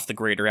 like, off the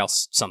grid or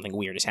else something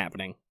weird is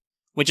happening.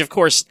 Which, of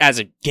course, as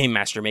a game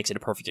master, makes it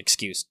a perfect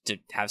excuse to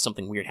have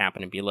something weird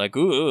happen and be like,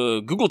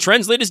 ooh, Google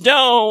Translate is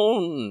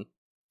down!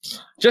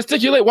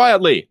 Gesticulate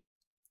wildly!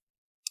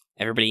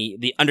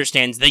 Everybody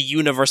understands the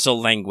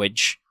universal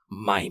language,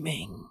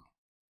 miming.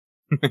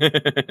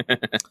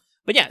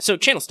 But yeah, so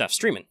channel stuff,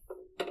 streaming.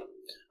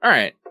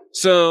 Alright,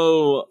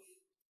 so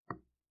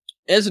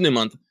it's a new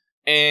month,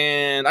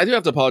 and I do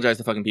have to apologize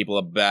to fucking people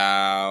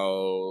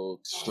about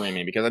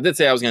streaming, because I did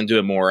say I was going to do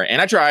it more,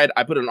 and I tried,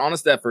 I put an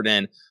honest effort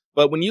in,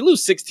 but when you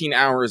lose 16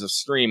 hours of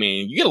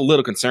streaming, you get a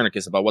little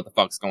concernicus about what the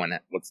fuck's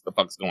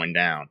going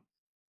down.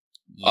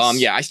 Yes.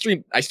 Yeah, I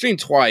streamed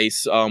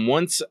twice.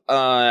 Once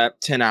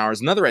 10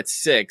 hours, another at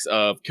 6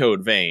 of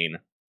Code Vein.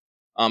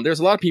 There's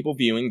a lot of people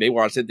viewing. They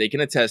watched it. They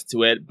can attest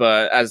to it.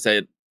 But as I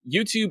said,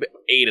 YouTube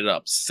ate it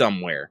up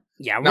somewhere.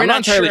 Yeah, we're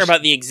not sure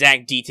about the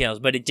exact details,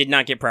 but it did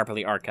not get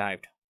properly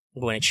archived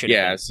when it should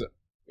have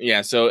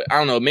been. So I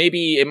don't know.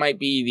 Maybe it might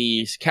be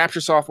the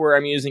capture software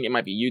I'm using. It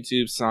might be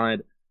YouTube's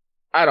side.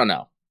 I don't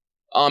know.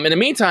 In the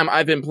meantime,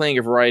 I've been playing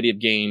a variety of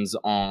games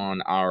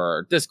on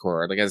our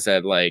Discord. Like I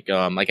said, like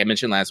I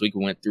mentioned last week,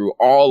 we went through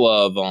all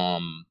of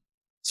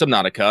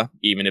Subnautica,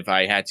 even if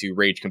I had to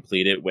rage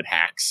complete it with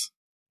hacks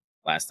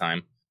last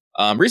time.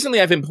 Recently,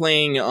 I've been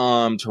playing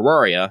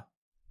Terraria,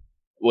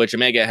 which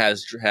Omega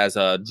has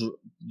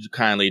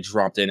kindly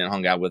dropped in and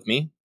hung out with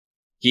me.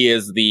 He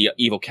is the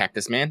evil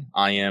cactus man.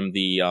 I am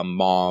the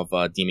mauve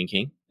demon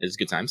king. It's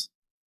good times.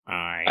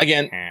 I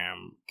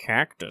am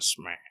cactus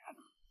man.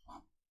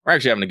 We're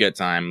actually having a good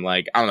time.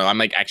 Like, I don't know. I'm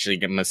like actually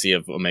going to see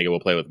if Omega will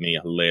play with me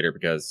later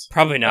because...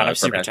 Probably not. I'm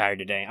super tired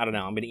today. I don't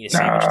know. I'm going to eat a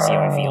sandwich and see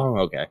how I feel.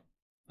 Okay.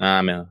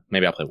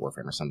 Maybe I'll play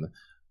Warframe or something.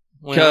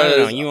 Well, I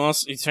don't know.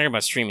 You're talking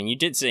about streaming. You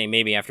did say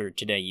maybe after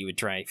today you would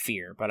try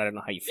Fear, but I don't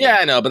know how you feel. Yeah,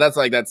 I know. But that's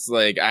like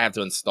I have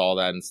to install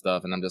that and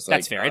stuff. And I'm just like...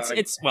 That's fair.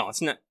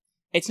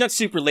 It's not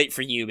super late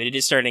for you, but it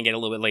is starting to get a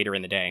little bit later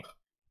in the day.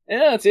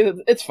 Yeah,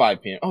 it's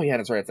 5 p.m. Oh, yeah,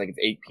 that's right. It's like it's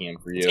 8 p.m.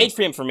 for you. It's 8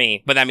 p.m. for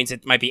me, but that means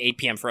it might be 8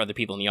 p.m. for other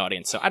people in the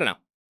audience. So I don't know.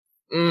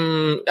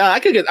 I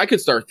could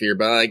start Fear,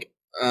 but like,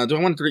 do I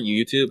want to do it through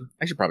YouTube?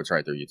 I should probably try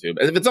it through YouTube.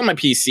 If it's on my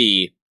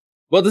PC,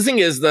 Well, the thing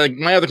is,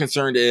 my other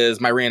concern is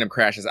my random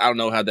crashes. I don't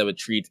know how that would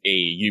treat a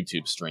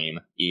YouTube stream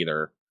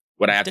either.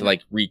 Would I have to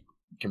like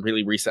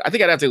completely reset? I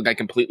think I'd have to like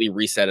completely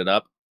reset it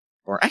up.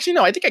 Or actually,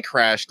 no, I think I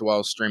crashed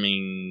while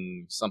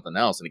streaming something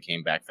else and it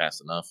came back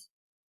fast enough.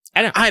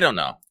 I don't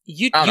know.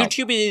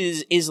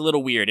 YouTube is a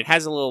little weird. It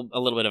has a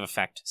little bit of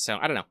effect. So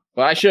I don't know.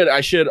 Well, I should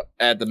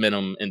at the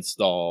minimum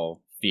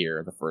install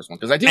Fear, the first one,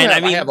 because I do. And I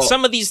mean,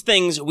 some of these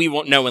things we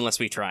won't know unless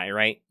we try,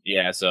 right?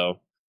 Yeah. So,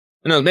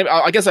 maybe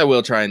I guess I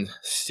will try and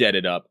set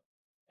it up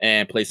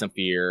and play some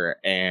Fear,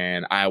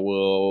 and I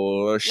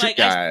will shoot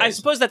guys. I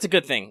suppose that's a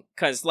good thing,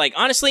 because like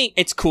honestly,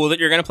 it's cool that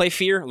you're gonna play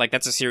Fear. Like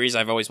that's a series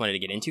I've always wanted to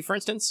get into, for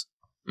instance.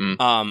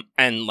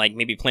 And like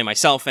maybe play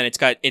myself, and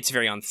it's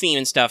very on theme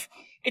and stuff.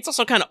 It's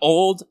also kind of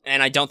old,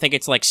 and I don't think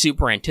it's like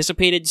super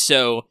anticipated.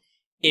 So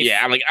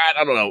I'm like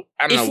I don't know.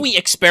 If we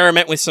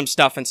experiment with some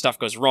stuff and stuff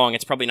goes wrong,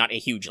 it's probably not a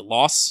huge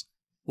loss.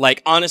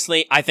 Like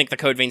honestly, I think the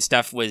Code Vein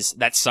stuff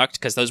that sucked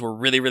because those were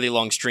really really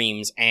long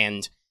streams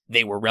and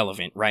they were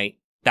relevant, right?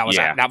 That was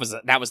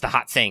the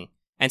hot thing,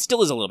 and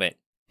still is a little bit.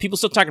 People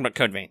still talking about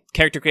Code Vein.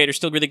 Character creator's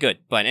still really good,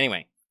 but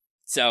anyway.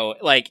 So,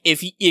 like,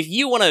 if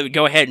you want to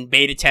go ahead and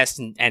beta test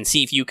and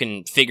see if you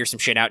can figure some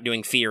shit out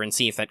doing Fear and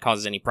see if that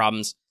causes any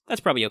problems, that's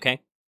probably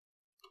okay.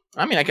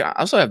 I mean, I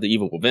also have the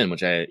Evil Within,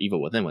 which I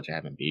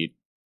haven't beat.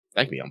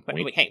 That could be on point.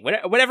 But, hey,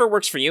 whatever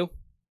works for you.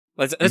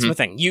 That's the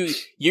thing.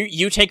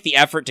 You take the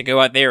effort to go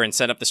out there and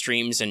set up the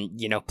streams and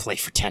play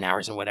for 10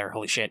 hours and whatever.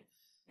 Holy shit.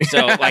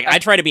 So, like, I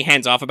try to be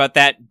hands off about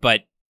that,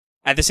 but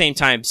at the same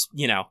time,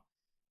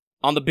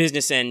 on the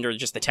business end or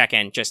just the tech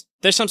end,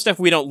 there's some stuff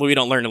we don't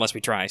learn unless we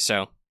try.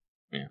 So.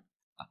 Yeah.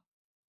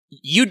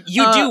 You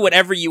do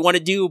whatever you want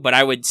to do, but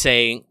I would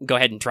say go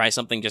ahead and try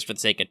something just for the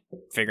sake of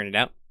figuring it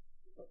out.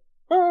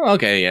 Oh,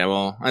 okay, yeah.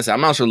 Well,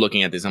 I'm also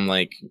looking at this. I'm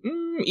like,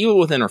 Evil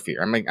Within or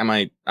Fear. I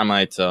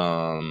might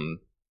throw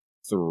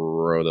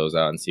those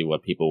out and see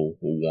what people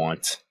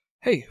want.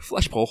 Hey,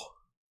 Flashpool.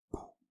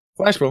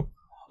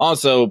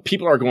 Also,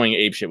 people are going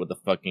apeshit with the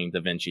fucking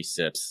Da Vinci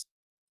Sips.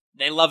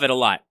 They love it a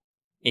lot.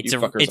 It's a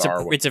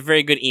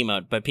very good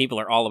emote, but people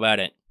are all about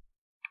it.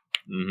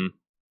 Mm-hmm.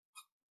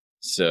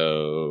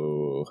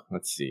 So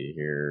let's see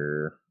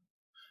here.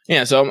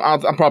 Yeah, so I'll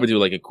probably do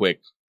like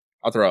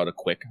I'll throw out a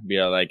quick,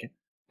 be like,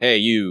 hey,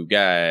 you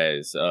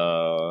guys,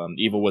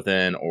 Evil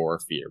Within or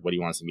Fear? What do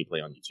you want to see me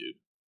play on YouTube?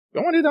 Do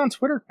I want to do that on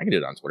Twitter? I can do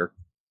it on Twitter.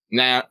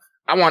 Nah,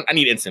 I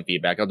need instant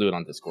feedback. I'll do it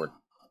on Discord.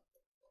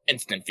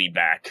 Instant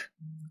feedback.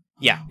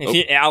 Yeah,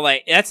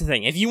 that's the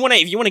thing. If you want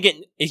to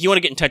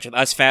get in touch with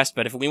us fast,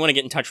 but if we want to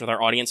get in touch with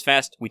our audience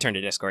fast, we turn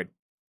to Discord.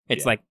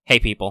 It's like, hey,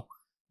 people.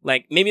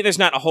 Like, maybe there's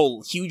not a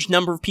whole huge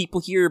number of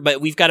people here,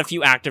 but we've got a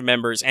few active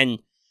members, and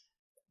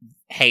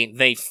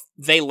hey,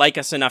 they like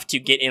us enough to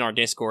get in our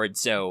Discord,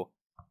 so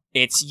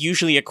it's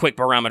usually a quick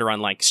barometer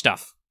on, like,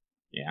 stuff.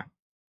 Yeah.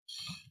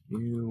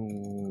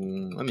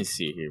 Let me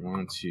see here.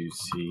 Want to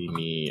see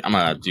me? I'm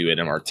gonna do it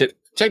in our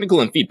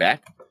technical and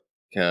feedback,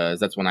 because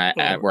that's where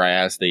I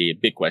ask the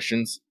big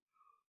questions.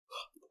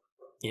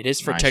 It is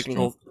for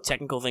technical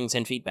things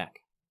and feedback.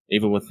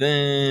 Evil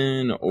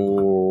Within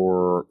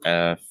or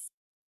F.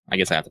 I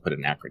guess I have to put it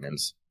in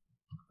acronyms.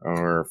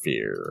 Or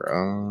Fear.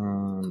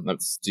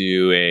 Let's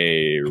do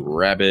a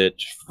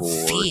rabbit for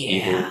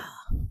Evil.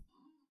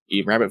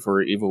 Rabbit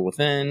for Evil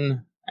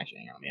Within. Actually,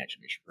 hang on. Let me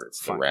actually make sure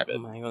it's the rabbit.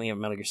 I only have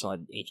Metal Gear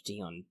Solid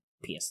HD on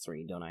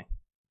PS3, don't I?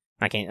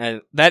 I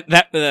can't.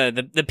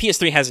 The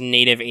PS3 has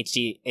native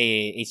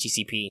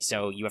HDCP,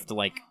 so you have to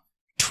like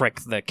trick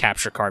the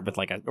capture card with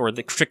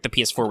trick the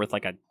PS4 with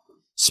like a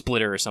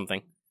splitter or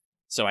something.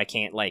 So I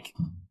can't like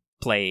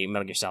play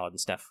Metal Gear Solid and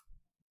stuff.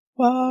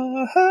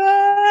 Well,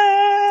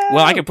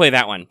 I could play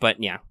that one,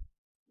 but yeah.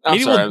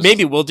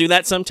 Maybe we'll do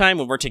that sometime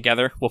when we're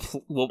together.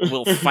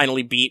 We'll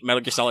finally beat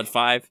Metal Gear Solid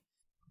 5.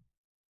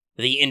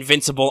 The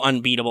invincible,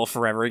 unbeatable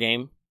forever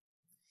game.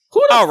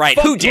 Who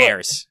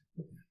dares?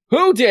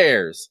 Who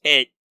dares?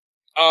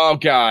 Oh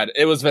god,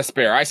 it was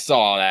Vesper. I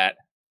saw that.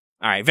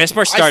 Alright,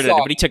 Vesper started it,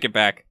 but he took it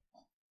back.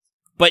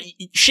 But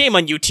shame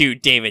on you too,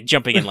 David,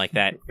 jumping in like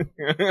that.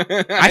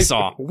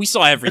 We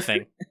saw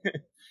everything.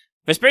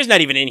 Vesper's not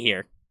even in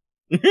here.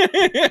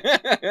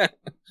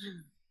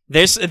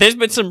 There's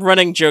been some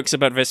running jokes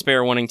about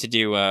Vesper wanting to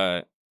do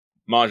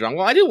Mahjong.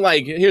 Well, I do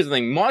like. Here's the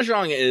thing: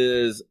 Mahjong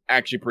is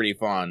actually pretty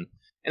fun,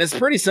 and it's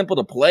pretty simple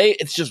to play.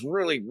 It's just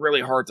really,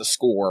 really hard to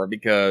score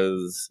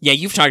because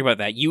you've talked about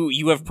that.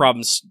 You have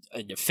problems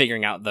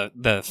figuring out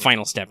the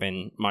final step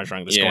in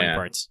Mahjong, the scoring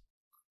parts.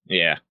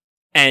 Yeah,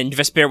 and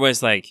Vesper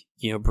was like,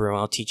 bro,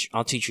 I'll teach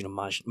you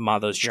to ma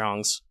those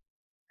jongs.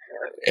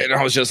 And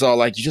I was just all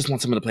like, you just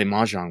want someone to play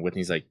Mahjong with? And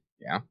he's like,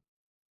 yeah.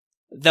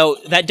 Though,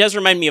 that does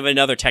remind me of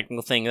another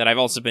technical thing that I've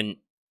also been...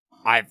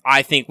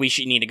 I think we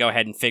should need to go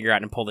ahead and figure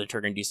out and pull the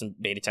trigger and do some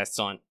beta tests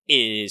on,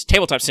 is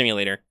Tabletop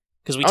Simulator.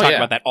 Because we talk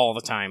about that all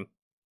the time.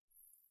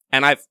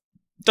 And I've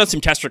done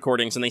some test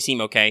recordings, and they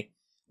seem okay.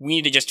 We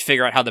need to just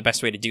figure out how the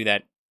best way to do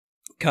that.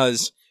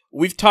 Because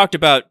we've talked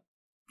about...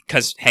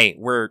 Because, hey,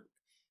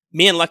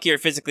 me and Lucky are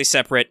physically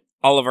separate.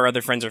 All of our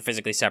other friends are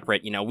physically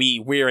separate.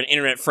 We're an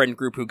internet friend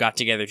group who got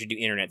together to do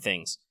internet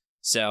things.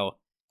 So,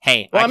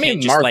 hey, Well, I I mean,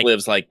 can't just, Mark like...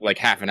 lives like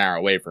half an hour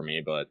away from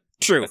me, but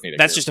True.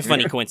 That's just a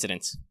funny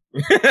coincidence.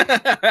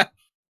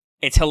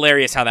 It's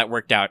hilarious how that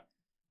worked out.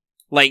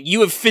 Like,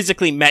 you have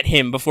physically met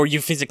him before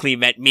you physically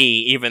met me,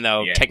 even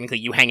though technically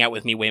you hang out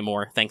with me way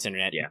more. Thanks,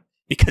 Internet. Yeah.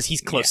 Because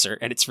he's closer,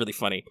 and it's really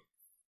funny.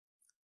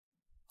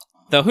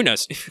 Though, who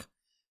knows?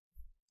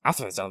 I'll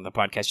throw this out on the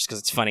podcast just because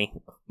it's funny.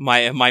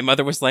 My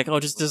mother was like, "Oh,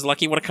 does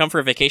Lucky want to come for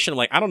a vacation?" I'm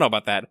like, I don't know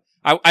about that.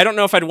 I don't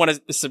know if I'd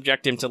want to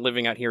subject him to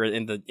living out here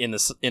in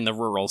the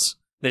rurals.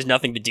 There's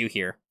nothing to do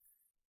here.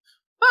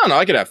 I don't know.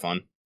 I could have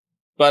fun,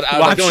 but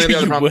well, I'm sure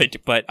you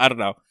would, but I don't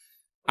know.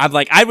 I'm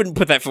like, I wouldn't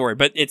put that forward,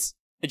 but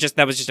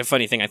that was just a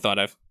funny thing I thought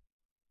of.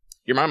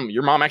 Your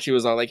mom actually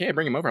was like, "Hey,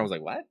 bring him over." I was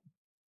like, "What?"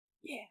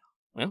 Yeah.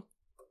 Well,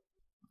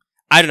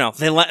 I don't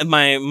know.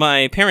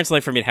 My parents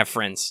like for me to have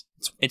friends.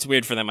 It's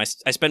weird for them. I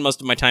spend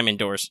most of my time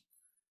indoors.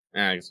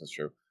 I guess that's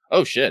true.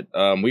 Oh shit.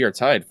 We are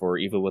tied for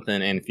Evil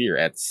Within and Fear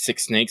at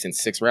 6 snakes and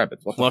 6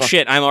 rabbits. What the fuck?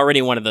 Shit. I'm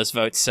already one of those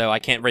votes, so I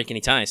can't break any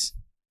ties.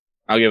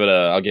 I'll give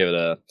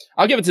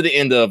it to the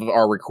end of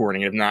our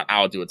recording. If not,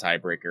 I'll do a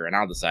tiebreaker and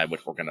I'll decide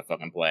which we're gonna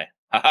fucking play.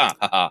 Ha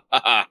ha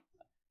ha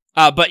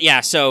ha. But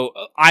yeah, so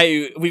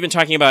we've been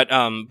talking about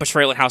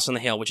Betrayal at House on the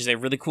Hill, which is a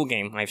really cool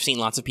game. I've seen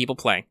lots of people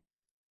play.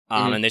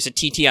 And there's a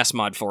TTS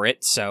mod for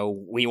it,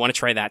 so we want to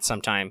try that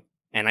sometime.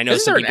 And I know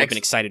some people have been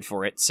excited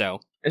for it,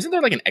 so... Isn't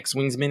there like an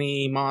X-Wings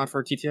mini mod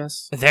for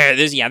TTS?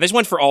 There's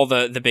one for all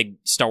the big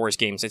Star Wars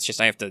games. It's just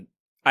I'd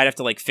have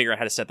to like figure out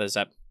how to set those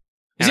up.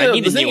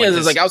 See, the thing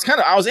is like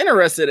I was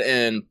interested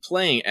in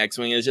playing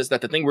X-Wing. It's just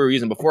that the thing we were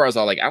using before, I was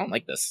all like, I don't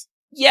like this.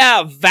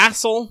 Yeah,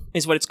 Vassal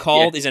is what it's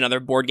called, is another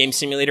board game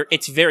simulator.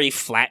 It's very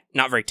flat,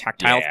 not very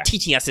tactile. Yeah.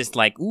 TTS is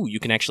like, ooh, you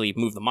can actually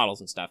move the models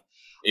and stuff.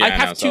 Yeah, I'd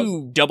have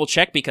to double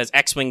check because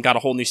X-Wing got a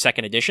whole new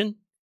second edition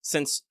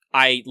since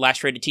I last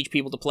tried to teach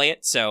people to play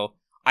it, so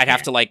I'd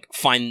have to like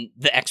find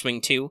the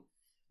X-Wing too.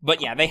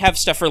 But yeah, they have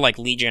stuff for like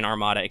Legion,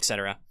 Armada,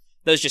 etc.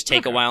 Those just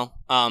take a while.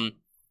 I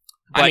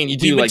mean,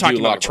 we've been talking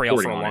about Betrayal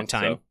for a long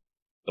time. So.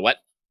 The what?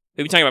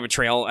 We've been talking about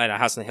Betrayal at a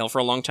House on the Hill for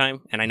a long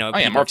time, and I know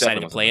people are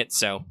excited to play it,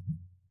 so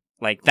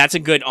like that's a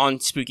good on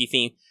spooky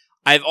theme.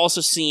 I've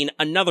also seen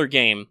another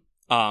game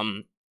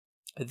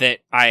that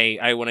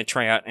I want to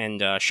try out,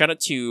 and shout out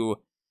to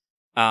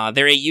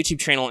they're a YouTube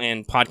channel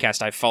and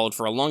podcast I've followed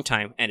for a long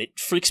time, and it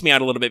freaks me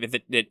out a little bit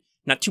that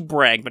not to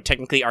brag, but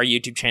technically our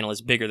YouTube channel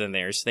is bigger than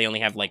theirs. They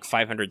only have like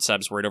 500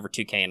 subs, we're at over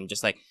 2K, and I'm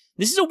just like,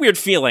 this is a weird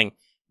feeling,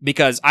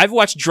 because I've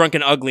watched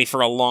Drunken Ugly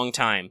for a long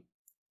time.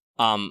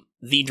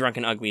 The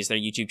Drunken Ugly is their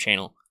YouTube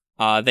channel.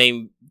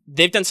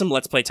 They've done some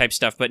Let's Play type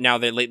stuff, but now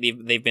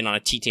they've been on a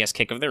TTS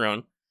kick of their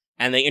own,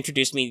 and they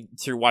introduced me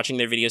through watching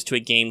their videos to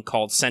a game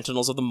called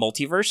Sentinels of the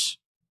Multiverse,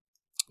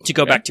 to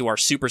go back to our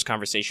Supers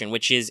conversation,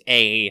 which is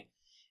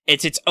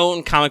it's its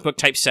own comic book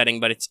type setting,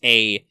 but it's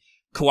a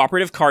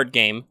cooperative card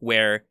game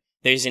where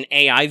there's an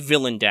AI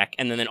villain deck,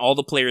 and then all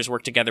the players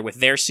work together with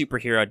their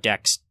superhero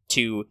decks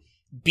to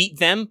beat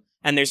them.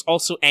 And there's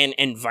also an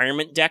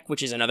environment deck,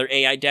 which is another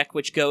AI deck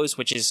which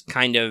is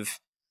kind of,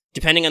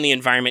 depending on the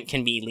environment,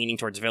 can be leaning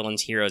towards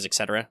villains, heroes,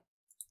 etc.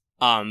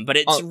 But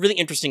it's really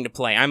interesting to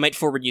play. I might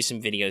forward you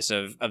some videos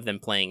of them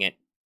playing it.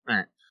 All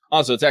right.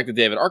 Also, Attack the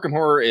David, Arkham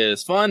Horror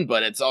is fun,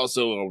 but it's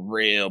also a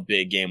real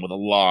big game with a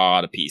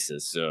lot of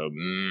pieces, so...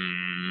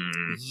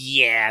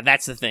 Yeah,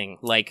 that's the thing.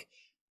 Like,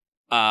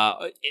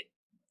 Arkham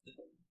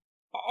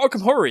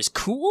Horror is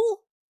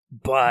cool,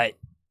 but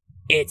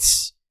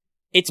it's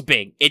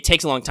big. It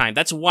takes a long time.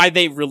 That's why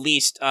they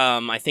released,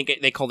 I think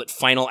they called it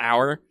Final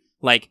Hour.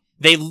 Like,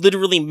 they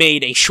literally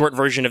made a short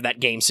version of that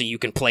game so you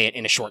can play it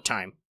in a short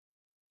time.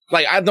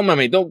 Like,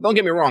 don't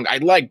get me wrong. I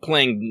like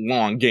playing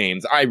long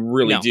games. I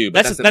really do.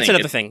 But that's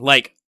another thing.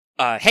 Like,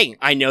 hey,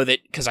 I know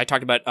that, because I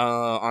talked about,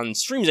 on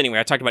streams anyway,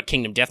 I talked about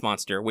Kingdom Death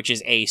Monster, which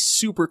is a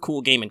super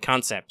cool game in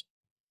concept.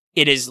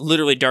 It is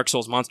literally Dark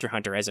Souls Monster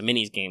Hunter as a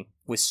minis game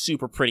with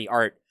super pretty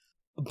art.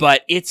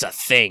 But it's a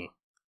thing.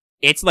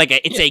 It's like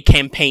a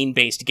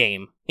campaign-based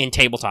game in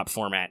tabletop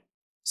format.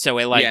 So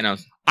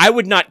I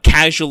would not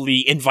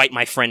casually invite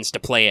my friends to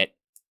play it,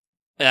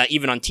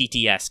 even on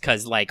TTS,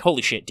 because like,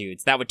 holy shit,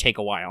 dudes, that would take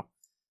a while.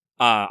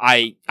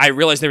 I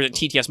realized there was a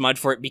TTS mod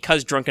for it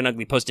because Drunken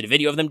Ugly posted a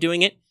video of them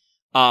doing it.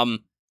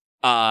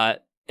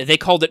 They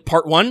called it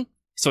Part 1,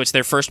 so it's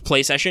their first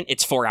play session.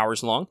 It's 4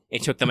 hours long.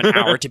 It took them an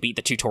hour to beat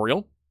the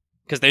tutorial,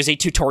 because there's a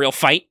tutorial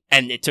fight,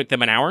 and it took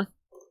them an hour.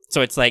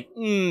 So it's like,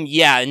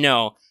 yeah,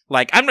 no.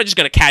 Like, I'm not just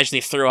gonna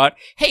casually throw out,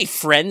 hey,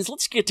 friends,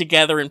 let's get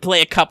together and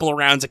play a couple of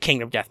rounds of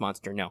Kingdom Death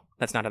Monster. No,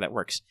 that's not how that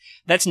works.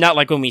 That's not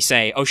like when we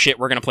say, oh shit,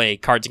 we're gonna play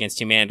Cards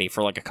Against Humanity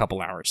for like a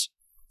couple hours,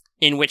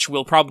 in which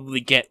we'll probably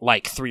get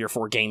like 3 or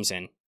 4 games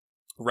in,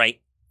 right?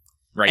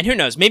 Right. And who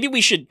knows, maybe we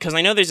should, because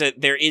I know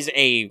there is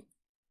a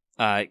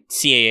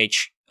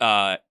CAH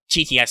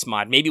GTS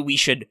mod. Maybe we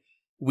should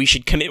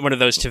commit one of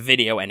those to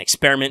video and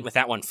experiment with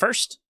that one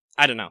first.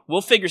 I don't know. We'll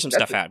figure some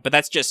stuff out, but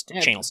that's just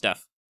channel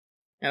stuff.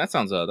 Yeah, that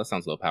sounds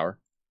low power.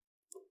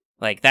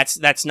 Like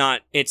that's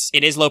not it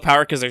is low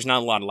power because there's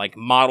not a lot of like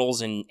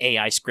models and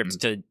AI scripts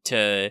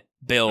to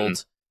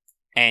build,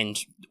 and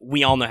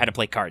we all know how to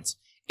play cards.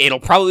 It'll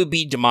probably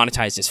be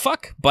demonetized as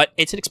fuck, but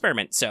it's an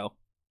experiment, so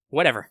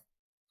whatever.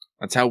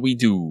 That's how we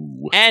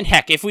do. And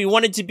heck, if we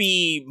wanted to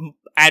be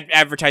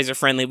advertiser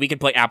friendly, we could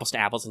play apples to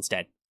apples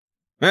instead.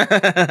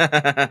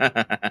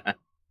 I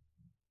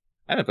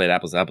haven't played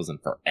apples to apples in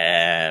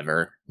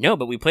forever. No,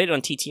 but we played it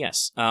on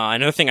TTS.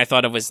 Another thing I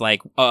thought of was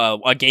like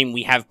a game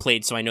we have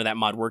played, so I know that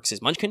mod works,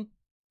 is Munchkin,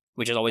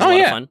 which is always a lot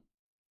of fun.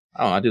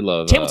 Oh, I do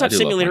love Tabletop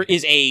Simulator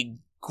is a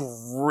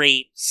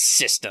great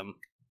system,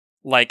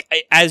 like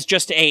as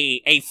just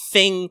a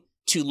thing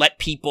to let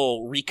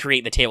people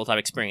recreate the tabletop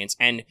experience.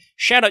 And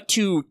shout out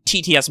to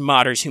TTS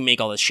modders who make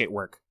all this shit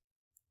work.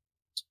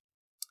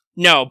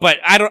 No, but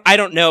I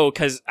don't know,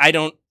 because I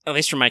don't, at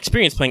least from my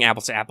experience playing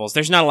apples to apples,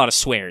 there's not a lot of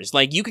swears.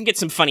 Like, you can get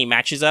some funny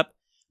matches up,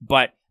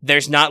 but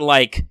there's not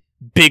like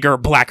bigger,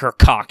 blacker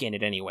cock in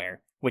it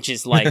anywhere, which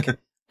is like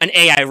an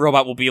AI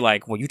robot will be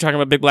like, well, you talking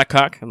about big black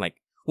cock? I'm like,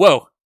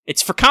 whoa,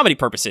 it's for comedy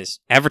purposes.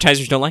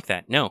 Advertisers don't like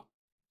that. No.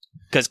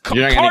 Because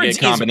cards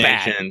is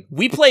bad.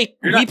 We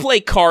play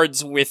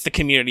cards with the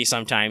community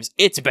sometimes.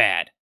 It's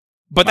bad.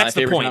 But that's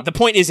the point. The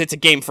point is it's a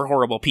game for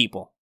horrible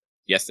people.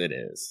 Yes, it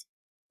is.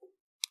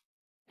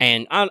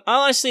 And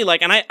honestly,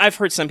 like, and I've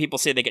heard some people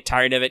say they get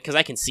tired of it, because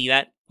I can see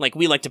that. Like,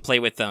 we like to play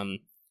with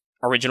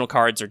original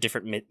cards or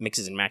different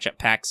mixes and matchup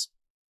packs.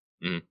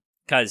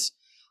 Because,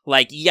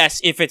 like,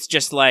 yes, if it's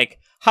just like,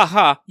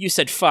 haha, you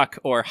said fuck,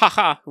 or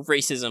haha,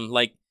 racism,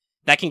 like,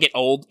 that can get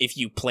old if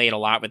you play it a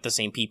lot with the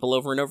same people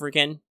over and over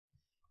again.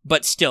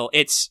 But still,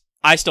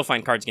 I still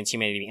find Cards Against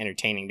Humanity to be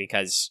entertaining,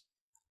 because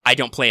I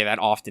don't play it that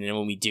often, and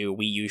when we do,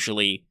 we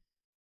usually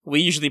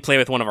play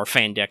with one of our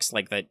fan decks,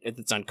 like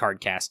that's on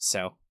Cardcast,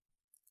 so.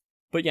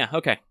 But yeah,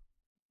 okay.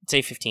 It's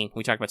 8:15.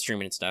 We talked about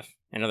streaming and stuff,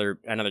 and other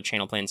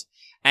channel plans.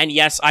 And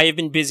yes, I have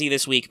been busy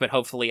this week, but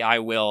hopefully I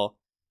will.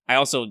 I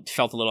also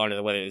felt a little under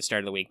the weather at the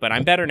start of the week, but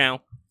I'm better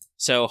now.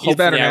 So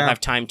hopefully I'll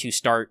have time to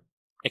start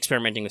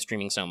experimenting with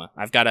streaming Soma.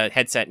 I've got a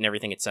headset and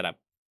everything it's set up,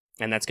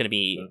 and that's going to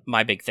be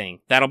my big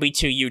thing. That'll be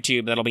to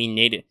YouTube. That'll be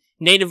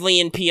natively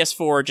in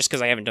PS4, just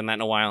because I haven't done that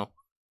in a while,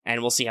 and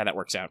we'll see how that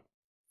works out.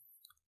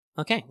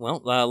 Okay, well,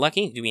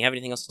 Lucky, do we have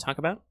anything else to talk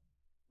about?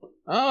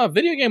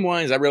 Video game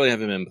wise, I really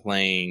haven't been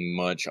playing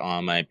much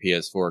on my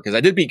PS4, because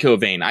I did beat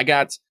Covain. I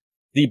got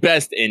the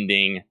best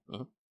ending.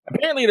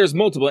 Apparently there's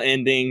multiple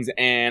endings,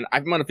 and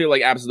I'm gonna feel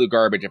like absolute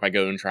garbage if I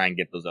go and try and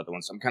get those other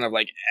ones. So I'm kind of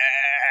like,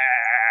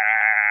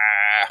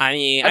 I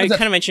mean, I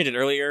kind of mentioned it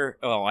earlier.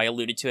 Oh, I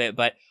alluded to it,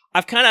 but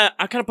I've kind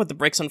of put the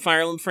brakes on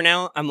Fire Emblem for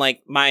now. I'm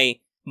like, my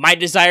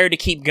desire to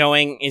keep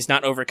going is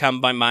not overcome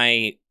by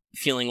my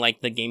feeling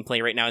like the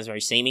gameplay right now is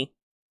very samey.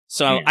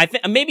 So I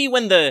think maybe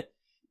when the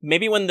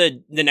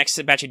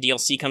next batch of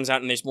DLC comes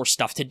out and there's more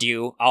stuff to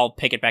do, I'll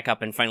pick it back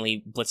up and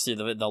finally blitz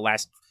through the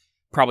last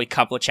probably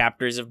couple of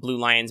chapters of Blue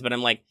Lions. But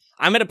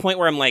I'm at a point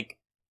where I'm like,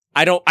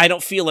 I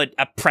don't feel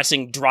a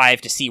pressing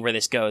drive to see where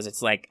this goes.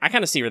 It's like, I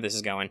kind of see where this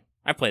is going.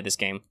 I played this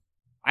game.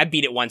 I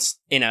beat it once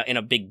in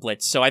a big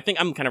blitz, so I think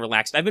I'm kind of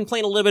relaxed. I've been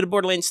playing a little bit of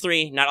Borderlands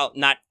 3, not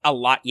a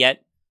lot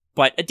yet,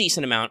 but a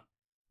decent amount.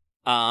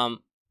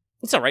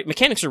 It's alright.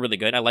 Mechanics are really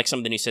good. I like some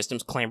of the new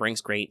systems. Clambering's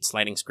great.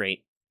 Sliding's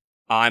great.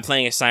 I'm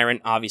playing a Siren,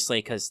 obviously,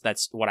 because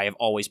that's what I have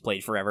always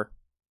played forever.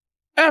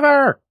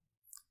 Ever!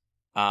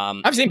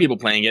 I've seen people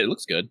playing it. It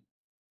looks good.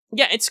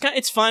 Yeah,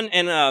 it's fun,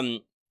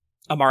 and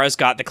Amara's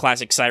got the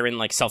classic Siren,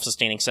 like,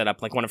 self-sustaining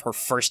setup. Like, one of her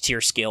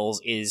first-tier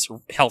skills is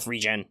health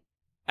regen.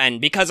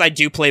 And because I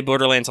do play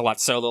Borderlands a lot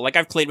solo, like,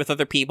 I've played with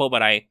other people,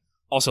 but I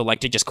also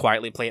like to just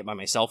quietly play it by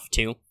myself,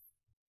 too.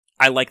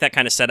 I like that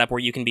kind of setup where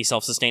you can be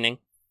self-sustaining.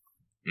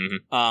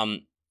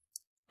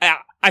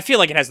 I feel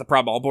like it has the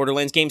problem all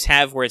Borderlands games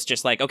have, where it's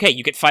just like, okay,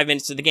 you get 5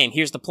 minutes of the game,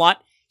 here's the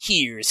plot,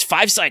 here's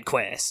 5 side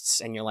quests,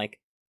 and you're like,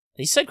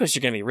 these side quests are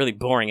going to be really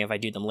boring if I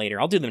do them later,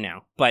 I'll do them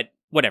now, but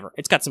whatever,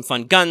 it's got some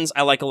fun guns,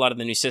 I like a lot of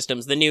the new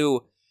systems, I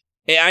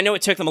know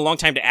it took them a long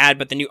time to add,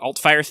 but the new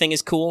alt-fire thing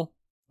is cool,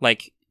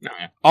 like,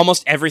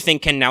 almost everything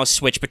can now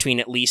switch between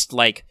at least,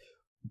 like,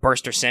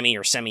 burst or semi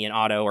and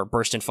auto, or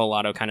burst and full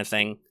auto kind of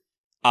thing,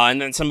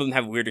 and then some of them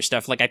have weirder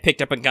stuff, like, I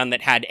picked up a gun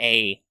that had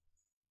a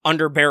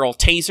underbarrel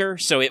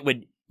taser, so it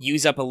would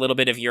use up a little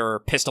bit of your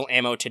pistol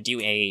ammo to do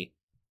a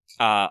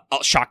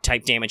shock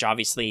type damage,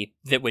 obviously,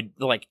 that would,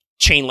 like,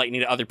 chain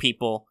lightning to other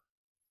people,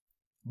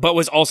 but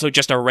was also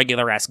just a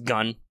regular ass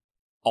gun,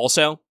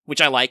 also, which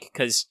I like,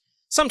 because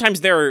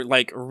sometimes there are,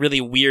 like, really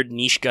weird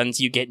niche guns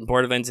you get in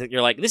Borderlands that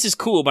you're like, this is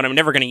cool, but I'm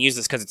never going to use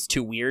this because it's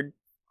too weird.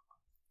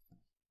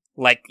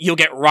 Like, you'll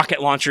get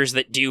rocket launchers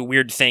that do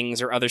weird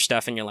things or other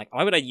stuff, and you're like,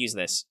 why would I use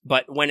this?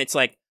 But when it's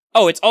like,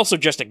 oh, it's also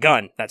just a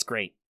gun, that's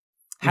great.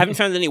 Haven't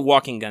found any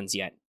walking guns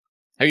yet.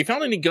 Have you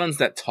found any guns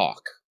that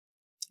talk?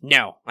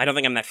 No, I don't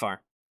think I'm that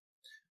far.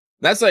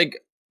 That's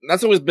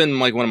always been,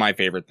 like, one of my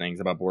favorite things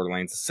about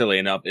Borderlands, silly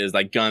enough, is,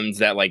 like, guns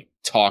that, like,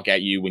 talk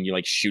at you when you,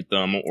 like, shoot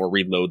them or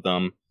reload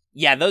them.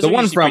 Yeah, those are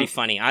usually pretty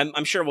funny.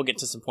 I'm sure we'll get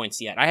to some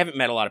points yet. I haven't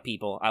met a lot of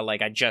people. I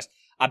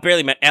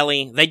barely met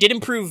Ellie. They did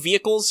improve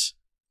vehicles,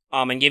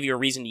 and give you a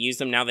reason to use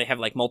them. Now they have,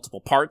 like, multiple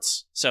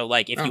parts. So,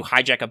 like, if you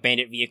hijack a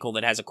bandit vehicle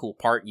that has a cool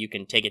part, you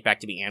can take it back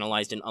to be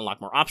analyzed and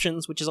unlock more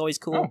options, which is always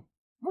cool.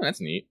 Oh,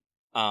 that's neat.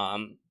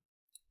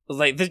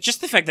 Like,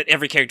 just the fact that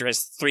every character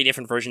has 3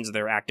 different versions of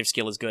their active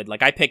skill is good.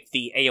 Like, I picked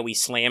the AoE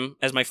Slam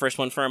as my first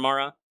one for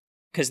Amara,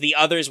 because the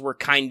others were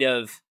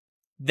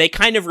they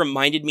kind of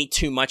reminded me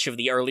too much of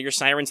the earlier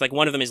Sirens. Like,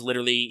 one of them is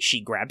literally,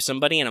 she grabs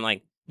somebody, and I'm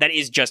like, that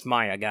is just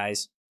Maya,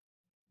 guys.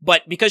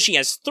 But because she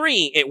has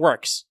 3, it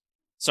works.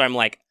 So I'm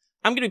like,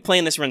 I'm gonna be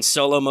playing this run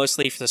solo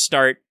mostly for the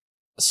start,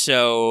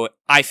 so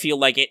I feel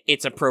like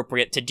it's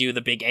appropriate to do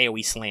the big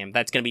AoE Slam.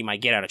 That's gonna be my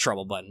get out of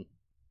trouble button.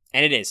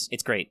 And it is.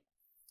 It's great.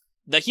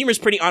 The humor's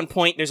pretty on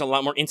point. There's a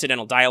lot more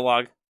incidental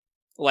dialogue.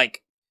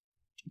 Like,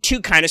 2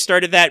 kind of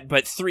started that,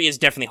 but 3 is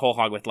definitely whole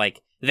hog with,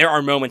 like, there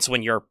are moments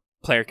when your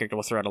player character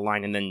will throw out a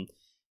line, and then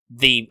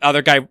the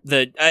other guy,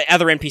 the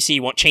other NPC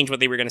won't change what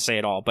they were going to say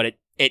at all, but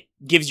it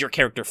gives your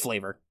character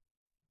flavor.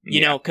 You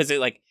know, because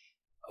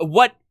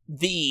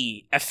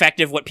the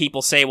effect of what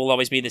people say will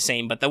always be the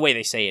same, but the way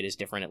they say it is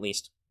different, at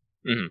least.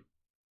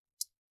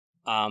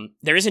 Mm-hmm.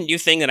 There is a new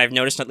thing that I've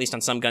noticed, at least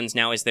on some guns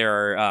now, is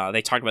there are,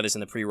 they talked about this in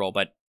the pre-roll,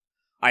 but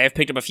I have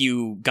picked up a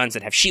few guns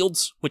that have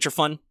shields, which are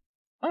fun.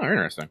 Oh,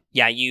 interesting.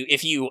 Yeah,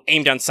 if you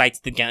aim down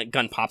sights, the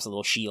gun pops a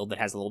little shield that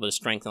has a little bit of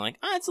strength, and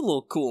it's a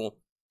little cool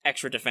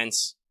extra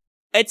defense.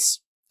 It's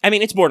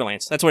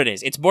Borderlands. That's what it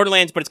is. It's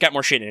Borderlands, but it's got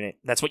more shit in it.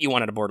 That's what you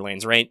want out of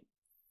Borderlands, right?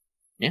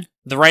 Yeah.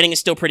 The writing is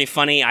still pretty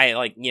funny.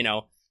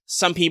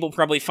 Some people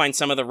probably find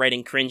some of the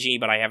writing cringy,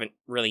 but I haven't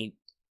really...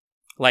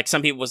 Like,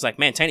 some people was like,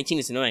 man, Tiny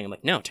Tina's annoying. I'm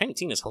like, no, Tiny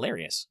Tina's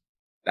hilarious.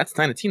 That's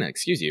Tiny Tina,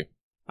 excuse you.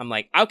 I'm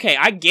like, okay,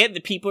 I get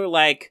that people are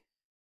like,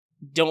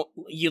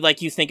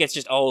 you think it's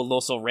just, oh,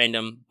 little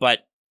random,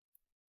 but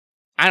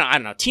I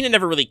don't know. Tina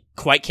never really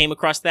quite came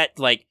across that.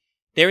 Like,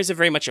 there is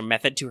very much a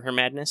method to her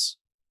madness.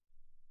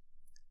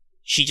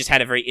 She just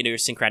had a very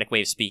idiosyncratic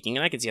way of speaking,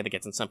 and I can see how that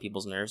gets on some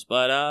people's nerves,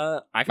 but,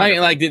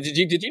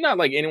 did you not,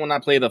 like, anyone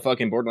not play the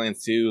fucking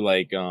Borderlands 2,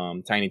 like,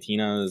 Tiny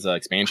Tina's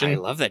expansion? I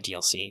love that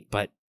DLC,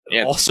 but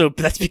yeah. Also,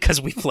 that's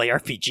because we play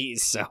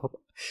RPGs, so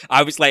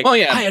I was like,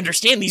 I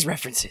understand these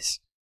references.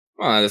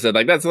 Well, as I said,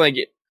 like, that's, like,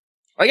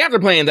 after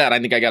playing that, I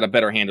think I got a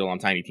better handle on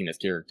Tiny Tina's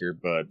character,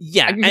 but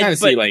yeah, I can kind of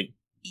see, like...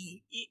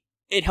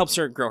 It helps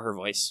her grow her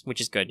voice, which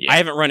is good. Yeah. I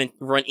haven't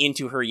run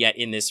into her yet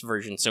in this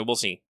version, so we'll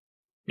see.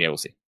 Yeah, we'll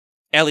see.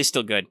 Ellie's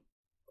still good.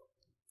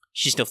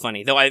 She's still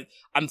funny. Though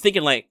I'm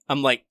thinking, I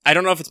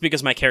don't know if it's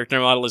because my character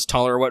model is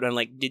taller or what, I'm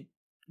like, did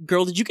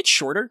you get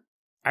shorter?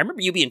 I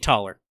remember you being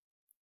taller.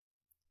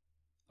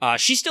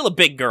 She's still a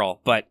big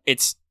girl, but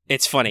it's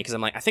funny, because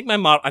I'm like, I think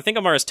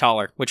Amara's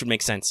taller, which would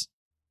make sense.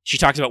 She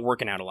talks about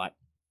working out a lot.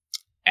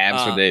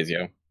 Abs for days,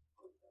 yo.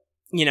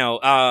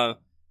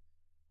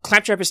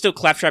 Claptrap is still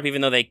Claptrap,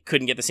 even though they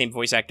couldn't get the same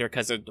voice actor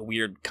because of the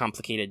weird,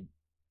 complicated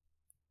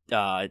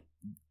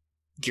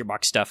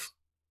Gearbox stuff.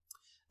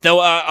 Though,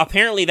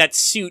 apparently that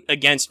suit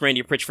against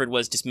Randy Pritchford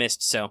was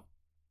dismissed, so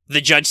the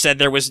judge said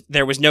there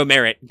was no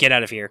merit. Get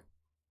out of here.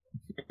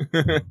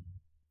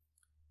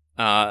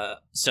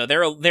 So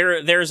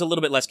there's a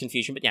little bit less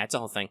confusion, but yeah, it's a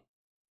whole thing.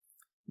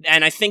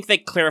 And I think they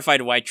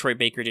clarified why Troy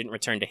Baker didn't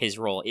return to his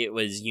role. It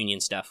was union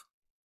stuff.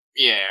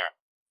 Yeah.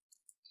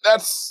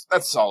 That's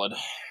solid.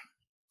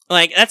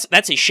 Like,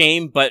 that's a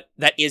shame, but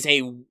it's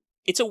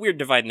a weird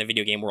divide in the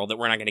video game world that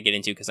we're not going to get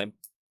into because I'm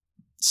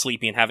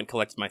sleepy and haven't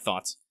collected my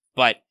thoughts.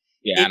 But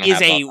yeah,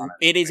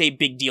 it is a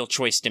big deal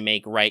choice to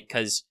make, right?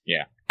 Because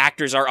yeah,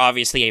 actors are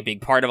obviously a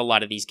big part of a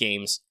lot of these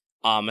games,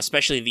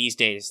 especially these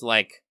days.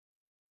 Like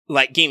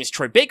games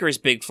Troy Baker is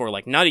big for,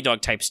 like Naughty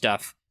Dog type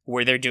stuff,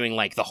 where they're doing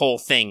like the whole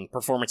thing,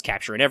 performance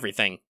capture and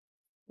everything.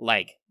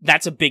 Like,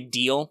 that's a big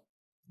deal.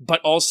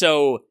 But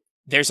also,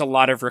 there's a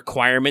lot of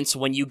requirements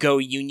when you go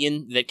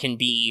union that can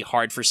be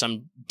hard for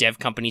some dev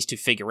companies to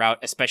figure out,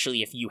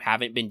 especially if you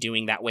haven't been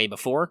doing that way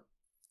before.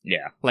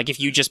 Yeah. Like, if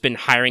you've just been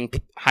hiring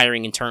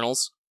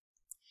internals.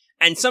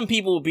 And some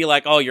people will be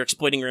like, oh, you're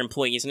exploiting your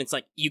employees. And it's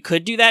like, you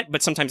could do that,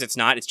 but sometimes it's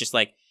not. It's just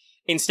like,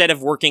 instead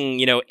of working,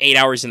 8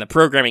 hours in the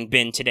programming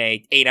bin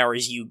today, 8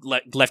 hours you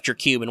left your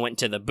cube and went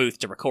to the booth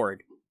to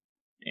record.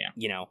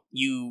 Yeah.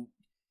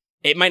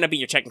 It might not be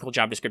your technical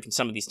job description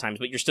some of these times,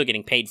 but you're still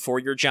getting paid for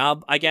your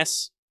job, I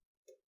guess.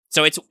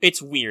 So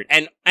it's weird.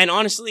 And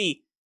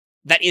honestly,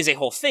 that is a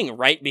whole thing,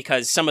 right?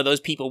 Because some of those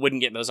people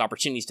wouldn't get those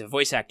opportunities to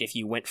voice act if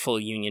you went full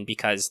union,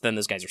 because then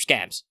those guys are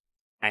scabs.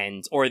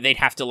 Or they'd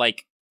have to,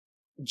 like,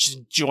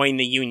 just join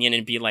the union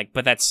and be like,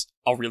 but that's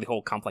a really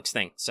whole complex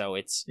thing. So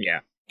it's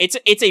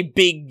a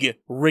big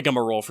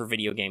rigmarole for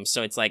video games.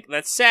 So it's like,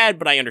 that's sad,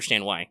 but I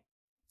understand why.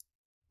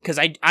 Because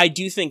I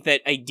do think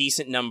that a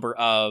decent number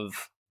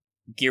of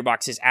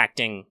Gearbox's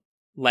acting,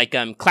 like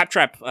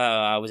Claptrap,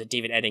 was it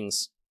David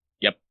Eddings?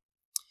 Yep.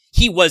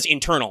 He was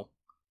internal.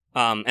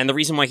 And the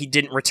reason why he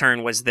didn't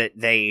return was that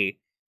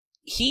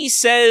he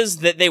says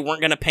that they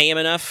weren't going to pay him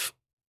enough,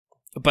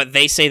 but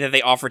they say that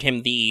they offered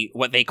him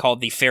what they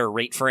called the fair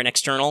rate for an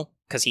external,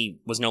 because he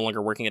was no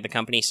longer working at the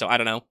company, so I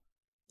don't know.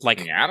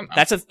 Like, yeah, I don't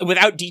know.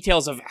 Without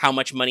details of how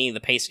much money the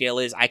pay scale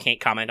is, I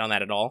can't comment on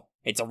that at all.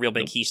 It's a real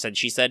big he said,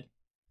 she said.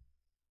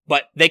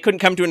 But they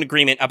couldn't come to an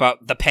agreement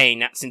about the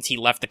pay since he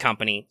left the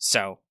company,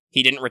 so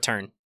he didn't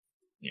return.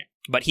 Yeah.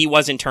 But he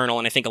was internal,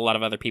 and I think a lot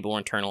of other people were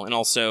internal. And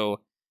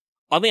also,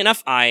 oddly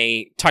enough,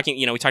 we talked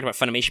about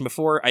Funimation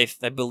before. I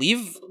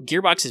believe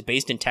Gearbox is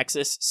based in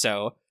Texas,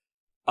 so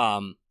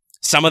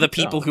some of the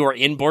people who are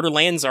in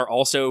Borderlands are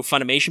also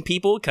Funimation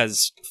people,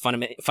 because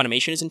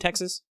Funimation is in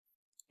Texas.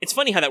 It's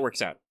funny how that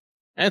works out.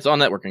 And it's all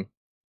networking.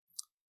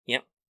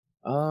 Yep.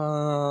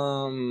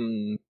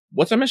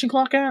 What's our mission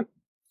clock at?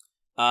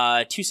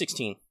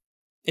 2:16.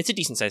 It's a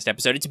decent sized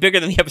episode. It's bigger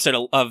than the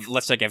episode of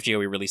Let's Talk FGO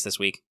we released this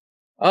week.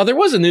 There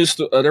was a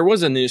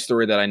news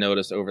story that I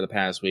noticed over the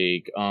past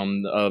week.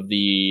 Of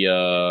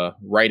the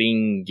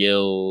writing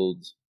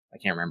guild. I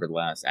can't remember the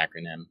last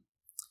acronym.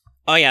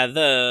 Oh yeah,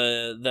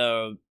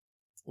 the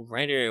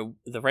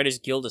Writers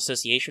Guild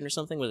Association or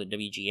something. Was it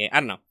WGA? I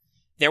don't know.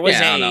 There was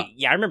I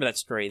remember that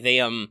story.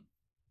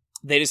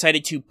 They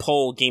decided to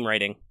pull game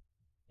writing.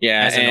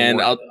 Yeah,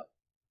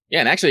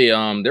 and actually,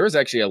 there was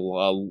actually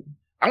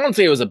I won't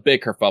say it was a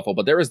big kerfuffle,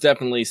 but there was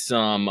definitely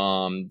some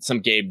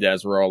game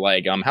devs were all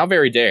like, how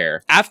very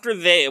dare. After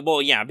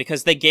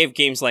because they gave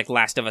games like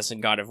Last of Us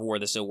and God of War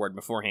this award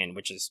beforehand,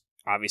 which is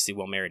obviously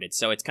well merited.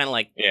 So it's kind of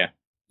like,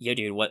 yo,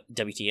 dude, what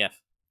WTF?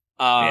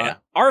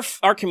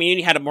 Our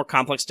community had a more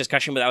complex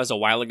discussion, but that was a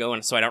while ago,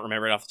 and so I don't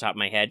remember it off the top of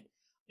my head.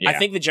 Yeah. I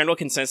think the general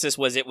consensus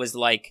was it was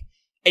like,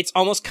 it's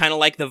almost kind of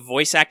like the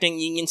voice acting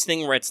unions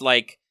thing, where it's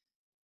like,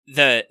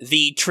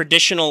 the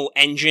traditional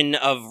engine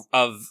of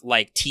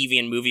like TV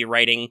and movie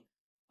writing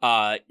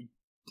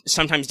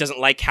sometimes doesn't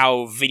like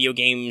how video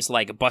games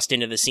like bust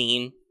into the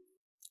scene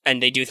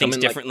and they do things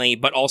differently,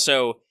 but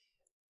also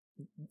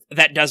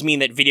that does mean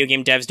that video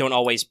game devs don't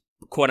always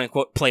quote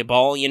unquote play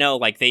ball,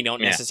 like they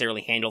don't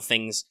necessarily handle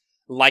things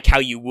like how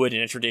you would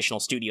in a traditional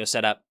studio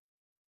setup.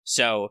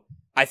 So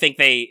I think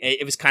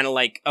it was kind of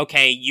like,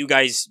 okay, you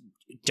guys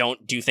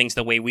don't do things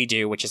the way we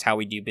do, which is how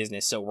we do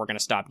business, so we're going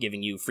to stop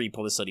giving you free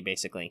publicity,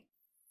 basically.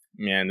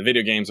 Yeah, and the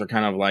video games are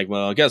kind of like,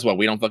 well, guess what?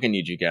 We don't fucking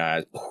need you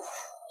guys.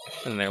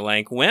 And they're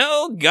like,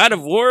 well, God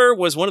of War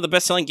was one of the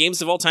best-selling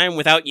games of all time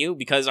without you,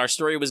 because our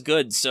story was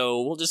good,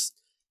 so we'll just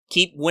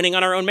keep winning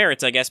on our own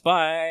merits, I guess.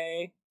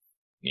 Bye.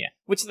 Yeah.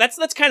 Which,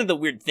 that's kind of the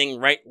weird thing,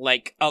 right?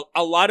 Like,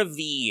 a lot of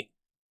the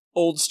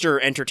oldster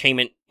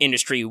entertainment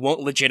industry won't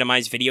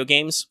legitimize video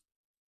games.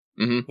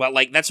 Mm-hmm. Well,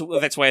 like, that's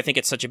why I think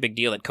it's such a big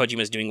deal that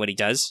Kojima's doing what he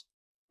does.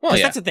 Well,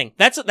 yeah. That's the thing.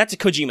 That's a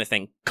Kojima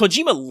thing.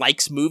 Kojima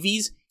likes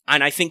movies,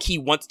 and I think he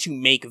wants to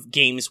make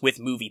games with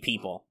movie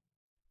people.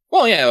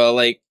 Well, yeah,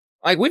 like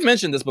we've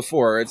mentioned this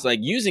before. It's like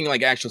using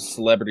like actual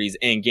celebrities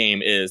in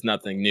game is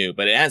nothing new,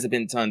 but it hasn't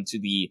been done to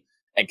the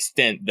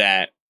extent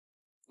that,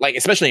 like,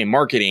 especially in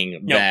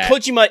marketing. No,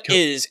 Kojima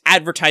is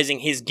advertising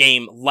his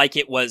game like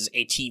it was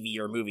a TV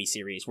or movie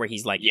series, where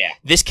he's like,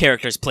 this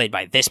character is played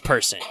by this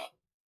person.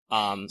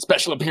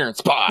 Special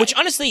appearance by. Which,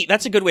 honestly,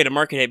 that's a good way to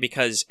market it,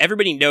 because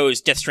everybody knows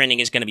Death Stranding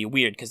is going to be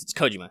weird, because it's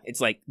Kojima. It's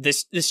like,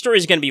 this story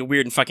is going to be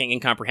weird and fucking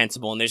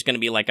incomprehensible, and there's going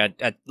to be like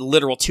a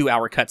literal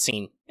 2-hour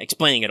cutscene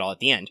explaining it all at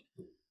the end.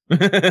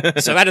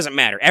 So that doesn't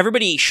matter.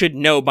 Everybody should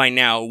know by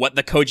now what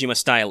the Kojima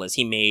style is.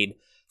 He made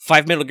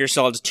 5 Metal Gear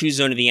Solids, 2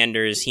 Zone of the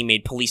Enders, he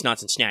made Police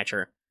Knots and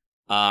Snatcher,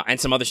 and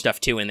some other stuff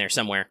too in there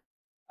somewhere.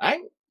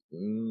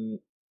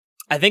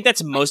 I think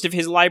that's most of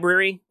his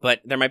library,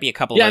 but there might be a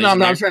couple of others.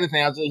 I'm trying to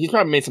think. He's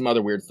probably made some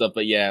other weird stuff,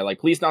 but yeah, like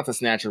Police Knots and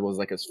Snatcher was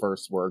like his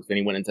first work. Then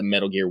he went into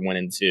Metal Gear 1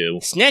 and 2.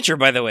 Snatcher,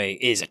 by the way,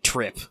 is a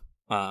trip.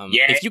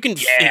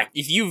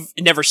 If you've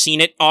never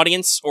seen it,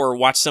 audience, or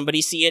watched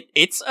somebody see it,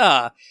 it's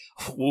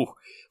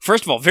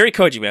first of all, very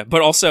Kojima,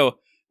 but also,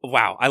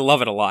 wow, I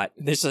love it a lot.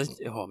 It's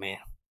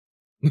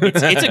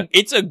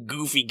a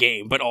goofy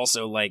game, but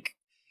also like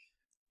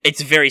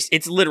it's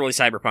literally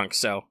cyberpunk,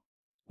 so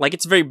like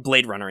it's very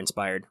Blade Runner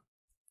inspired.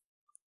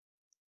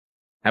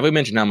 Have we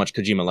mentioned how much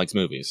Kojima likes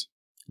movies?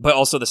 But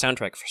also the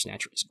soundtrack for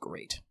Snatcher is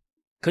great.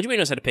 Kojima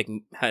knows how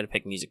to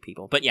pick music,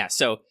 people. But yeah,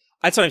 so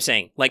that's what I'm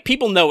saying. Like,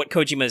 people know what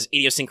Kojima's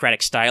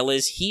idiosyncratic style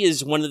is. He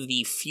is one of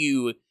the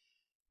few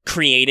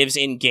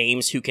creatives in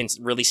games who can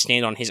really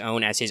stand on his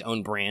own as his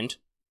own brand.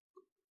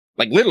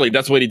 Like, literally,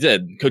 that's what he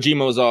did.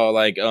 Kojima was all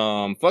like,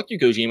 fuck you,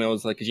 Kojima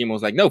was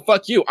like, no,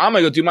 fuck you, I'm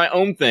gonna go do my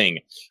own thing.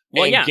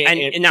 Well,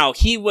 and now,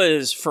 he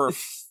was, for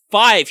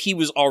 5, he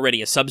was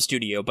already a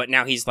sub-studio, but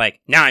now he's like,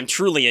 now I'm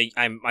truly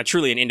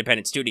an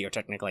independent studio,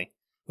 technically.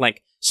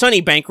 Like,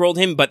 Sony bankrolled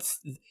him, but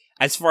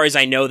as far as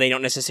I know, they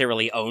don't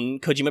necessarily own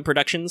Kojima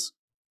Productions.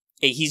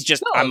 He's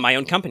just, I'm my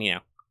own company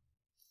now.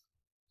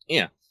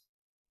 Yeah.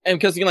 And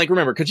because, like,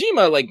 remember,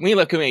 Kojima, like, when he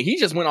left Kojima, he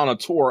just went on a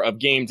tour of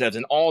game devs,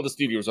 and all the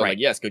studios were like,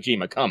 yes,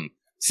 Kojima, come.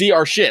 See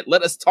our shit.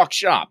 Let us talk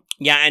shop.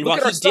 Yeah, and while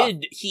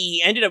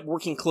he ended up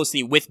working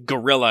closely with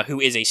Guerrilla, who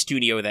is a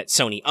studio that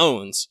Sony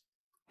owns.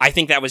 I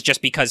think that was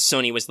just because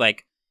Sony was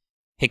like,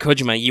 "Hey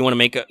Kojima, you want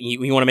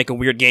to make a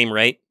weird game,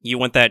 right? You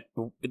want that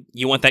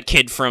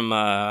kid from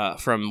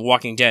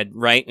Walking Dead,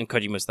 right?" And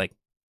Kojima was like,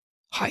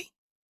 "Hi,"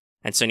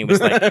 and Sony was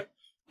like,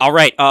 "All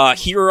right,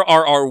 here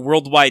are our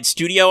worldwide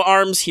studio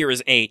arms. Here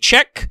is a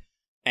check,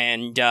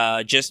 and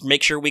just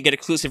make sure we get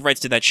exclusive rights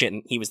to that shit."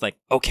 And he was like,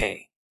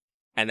 "Okay,"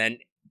 and then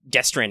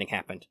Death Stranding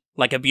happened,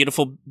 like a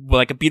beautiful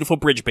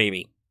bridge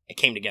baby. It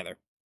came together.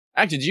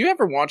 Actually, did you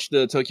ever watch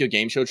the Tokyo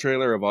Game Show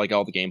trailer of like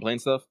all the gameplay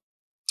and stuff?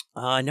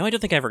 No, I don't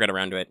think I ever got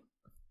around to it.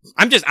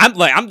 I'm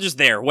just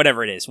there,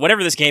 whatever it is.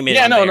 Whatever this game is.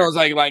 Yeah, I'm no, there. no,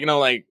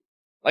 it's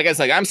like I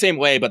said, I'm same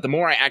way, but the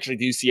more I actually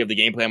do see of the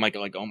gameplay, I'm like,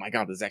 oh my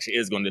god, this actually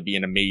is going to be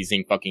an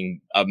amazing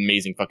fucking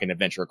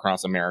adventure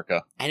across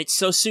America. And it's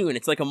so soon.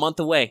 It's like a month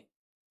away.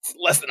 It's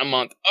less than a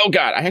month. Oh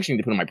god, I actually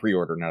need to put in my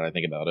pre-order now that I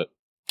think about it.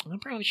 I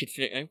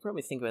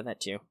probably think about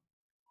that too.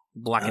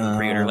 Blocking the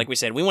pre-order. Like we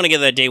said, we want to get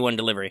that day one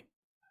delivery.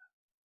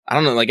 I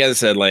don't know, like as I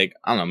said, like,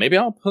 I don't know, maybe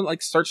I'll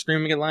start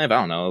streaming it live.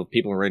 I don't know.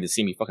 People are ready to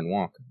see me fucking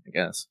walk, I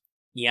guess.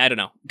 Yeah, I don't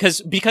know.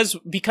 Because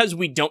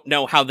we don't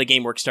know how the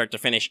game works start to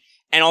finish.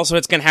 And also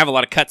it's gonna have a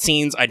lot of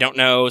cutscenes. I don't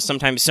know.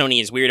 Sometimes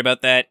Sony is weird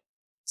about that.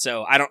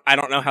 So I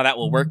don't know how that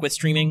will work with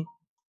streaming.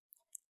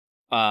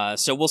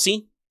 So we'll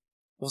see.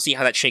 We'll see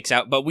how that shakes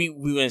out. But we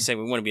want to say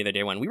we want to be there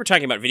day one. We were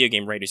talking about video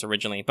game writers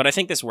originally, but I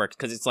think this works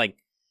because it's like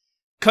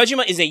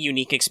Kojima is a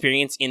unique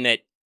experience in that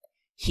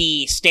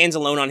he stands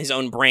alone on his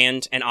own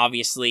brand, and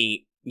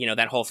obviously, you know,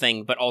 that whole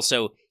thing, but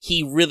also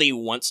he really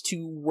wants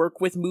to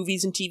work with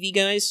movies and TV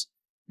guys.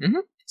 Mm-hmm.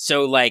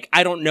 So, like,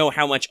 I don't know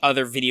how much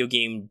other video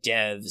game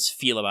devs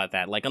feel about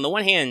that. Like, on the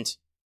one hand,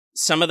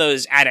 some of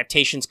those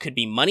adaptations could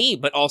be money,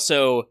 but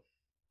also,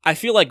 I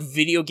feel like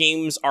video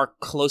games are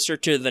closer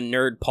to the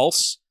nerd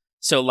pulse.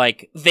 So,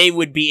 like, they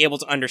would be able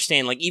to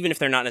understand, like, even if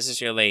they're not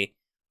necessarily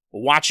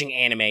watching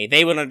anime,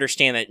 they would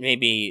understand that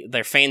maybe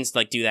their fans,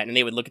 like, do that, and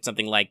they would look at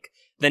something like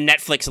the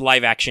Netflix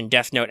live-action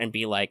Death Note and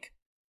be like,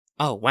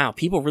 oh, wow,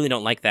 people really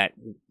don't like that.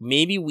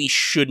 Maybe we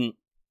shouldn't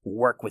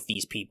work with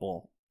these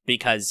people,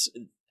 because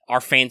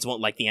our fans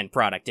won't like the end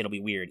product. It'll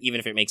be weird, even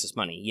if it makes us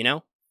money, you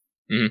know?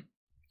 Mm-hmm.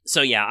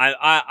 So yeah,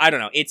 I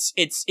don't know. It's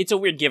a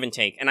weird give and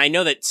take, and I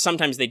know that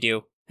sometimes they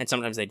do, and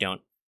sometimes they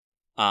don't.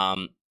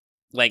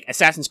 Like,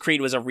 Assassin's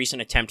Creed was a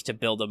recent attempt to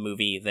build a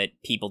movie that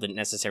people didn't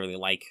necessarily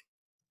like.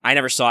 I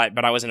never saw it,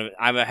 but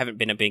I haven't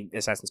been a big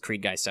Assassin's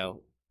Creed guy,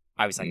 so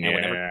I was like, no,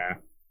 whatever.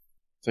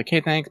 It's like,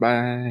 okay, thanks,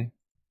 bye.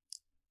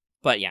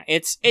 But yeah,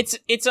 it's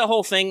a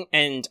whole thing,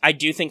 and I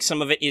do think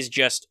some of it is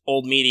just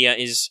old media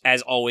is,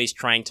 as always,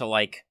 trying to,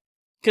 like,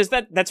 because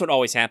that's what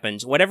always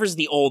happens. Whatever's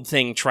the old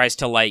thing tries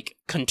to, like,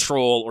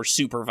 control or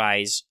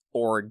supervise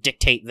or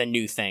dictate the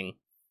new thing.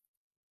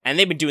 And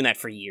they've been doing that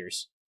for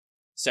years.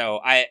 So,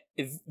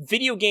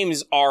 video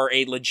games are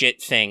a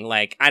legit thing.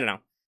 Like, I don't know.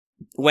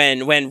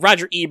 When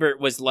Roger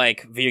Ebert was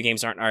like, video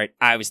games aren't art,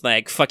 I was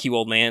like, fuck you,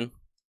 old man.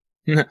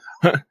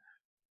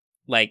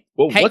 Like,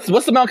 well, hey,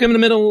 what's the Malcolm in the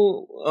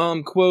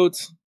Middle quote?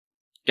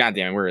 God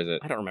damn it, where is it?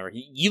 I don't remember.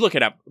 You look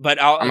it up,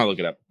 but I'm gonna look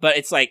it up. But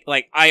it's like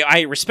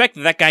I respect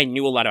that guy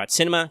knew a lot about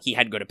cinema. He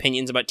had good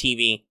opinions about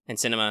TV and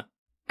cinema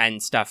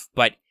and stuff,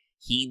 but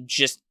he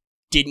just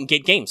didn't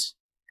get games,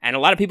 and a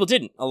lot of people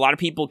didn't. A lot of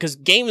people, because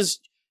games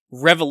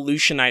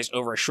revolutionized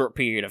over a short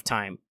period of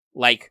time.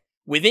 Like,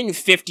 within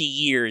 50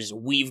 years,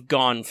 we've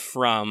gone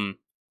from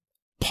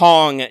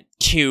Pong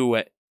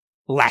to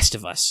Last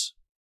of Us.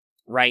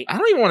 Right? I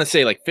don't even want to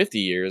say like 50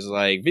 years.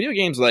 Like, video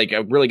games like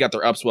really got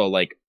their upswell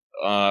like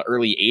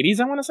early 80s,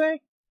 I want to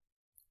say.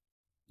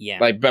 Yeah.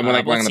 Like, but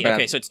when let's see.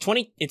 Okay, so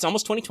it's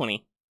almost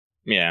 2020.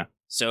 Yeah.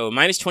 So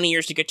minus 20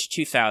 years to get to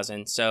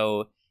 2000.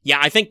 So yeah,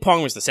 I think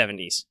Pong was the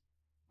 70s.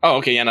 Oh,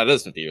 okay, yeah, no, that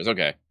is 50 years.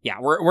 Okay. Yeah,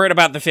 we're at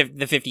about the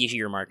 50-ish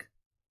year mark.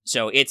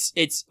 So it's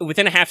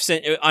within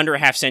under a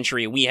half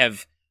century, we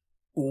have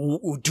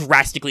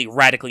drastically,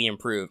 radically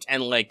improved.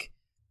 And like,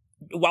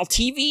 while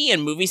TV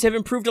and movies have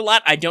improved a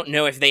lot, I don't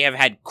know if they have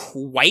had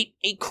quite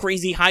a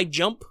crazy high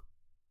jump.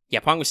 Yeah,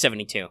 Pong was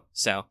 72,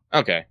 so...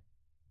 Okay.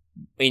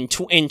 In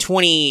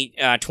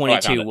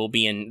 2022, we'll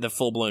be in the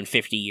full-blown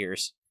 50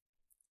 years.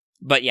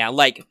 But yeah,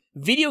 like,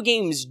 video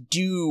games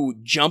do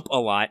jump a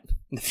lot.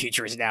 The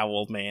future is now,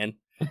 old man.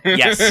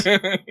 Yes.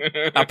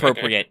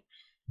 Appropriate.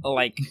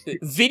 Like,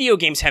 video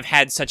games have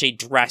had such a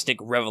drastic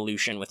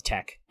revolution with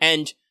tech.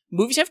 And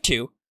movies have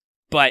too,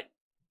 but...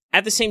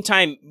 At the same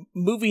time,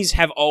 movies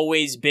have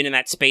always been in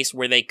that space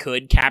where they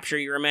could capture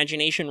your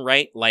imagination,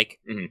 right? Like,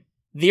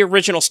 the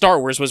original Star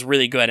Wars was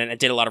really good, and it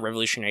did a lot of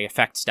revolutionary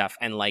effect stuff.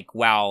 And, like,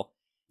 while,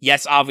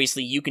 yes,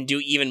 obviously, you can do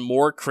even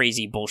more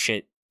crazy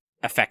bullshit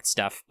effect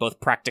stuff,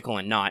 both practical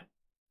and not,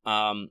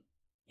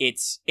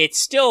 it's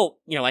still,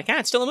 you know, like,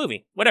 it's still a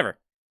movie, whatever.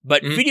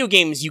 But video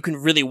games, you can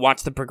really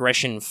watch the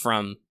progression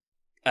from,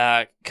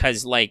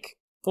 cause, like,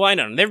 well, I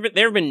don't know,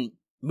 there have been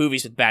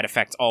movies with bad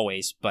effects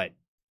always, but...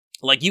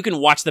 Like, you can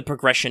watch the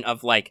progression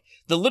of, like,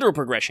 the literal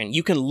progression.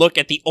 You can look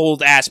at the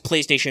old-ass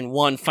PlayStation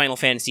 1 Final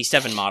Fantasy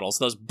VII models,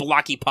 those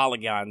blocky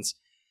polygons.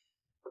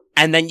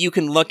 And then you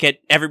can look at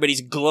everybody's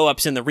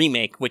glow-ups in the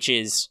remake, which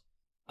is,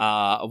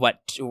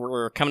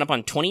 we're coming up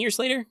on 20 years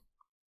later?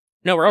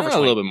 No, we're over 20.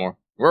 A little bit more.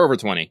 We're over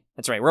 20.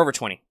 That's right, we're over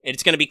 20.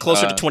 It's going to be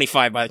closer to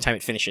 25 by the time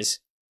it finishes.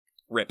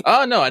 Rip.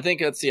 Oh, no, I think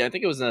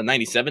it was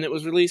 97 it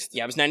was released.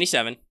 Yeah, it was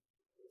 97.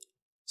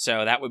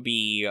 So that would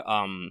be,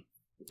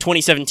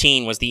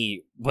 2017 was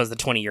the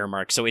 20-year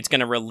mark, so it's going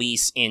to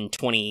release in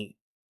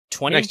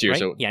 2020 next year. Right?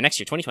 So yeah, next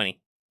year, 2020.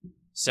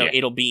 So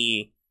it'll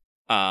be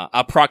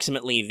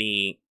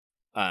approximately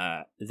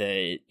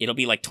it'll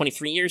be like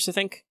 23 years, I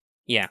think.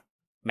 Yeah,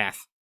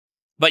 math.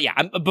 But yeah,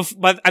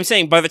 I'm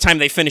saying by the time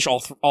they finish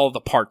all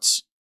the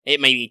parts, it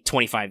may be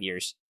 25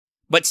 years.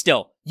 But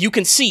still, you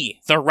can see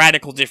the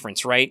radical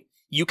difference, right?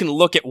 You can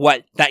look at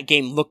what that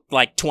game looked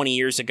like 20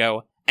 years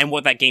ago and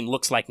what that game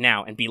looks like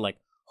now and be like,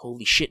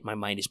 holy shit, my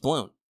mind is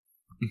blown.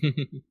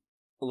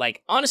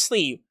 Like,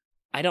 honestly,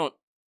 I don't...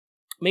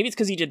 Maybe it's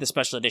because he did the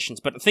special editions,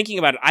 but thinking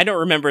about it, I don't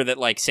remember that,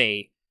 like,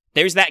 say,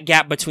 there's that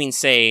gap between,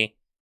 say,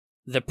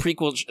 the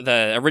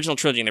original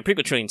trilogy and the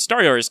prequel trilogy and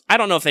Star Wars. I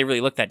don't know if they really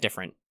look that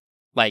different.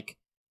 Like,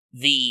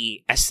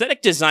 the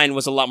aesthetic design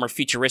was a lot more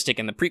futuristic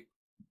in the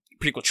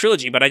prequel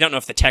trilogy, but I don't know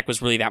if the tech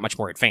was really that much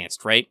more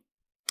advanced, right?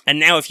 And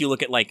now if you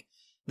look at, like,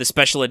 the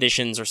special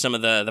editions or some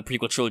of the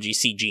prequel trilogy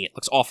CG, it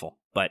looks awful.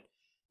 But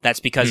that's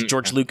because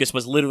George Lucas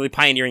was literally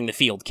pioneering the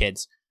field,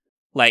 kids.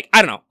 Like,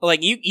 I don't know.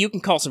 Like, you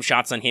can call some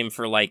shots on him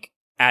for, like,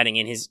 adding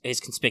in his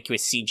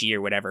conspicuous CG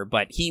or whatever,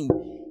 but GL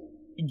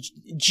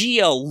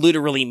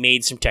literally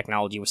made some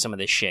technology with some of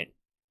this shit.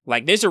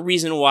 Like, there's a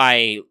reason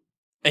why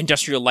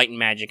Industrial Light and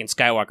Magic and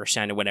Skywalker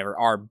Sound or whatever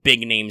are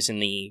big names in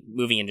the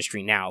movie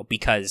industry now,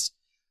 because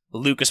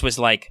Lucas was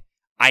like,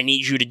 I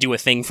need you to do a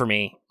thing for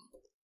me.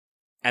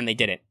 And they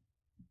did it.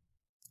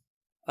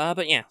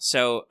 But yeah,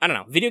 so, I don't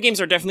know. Video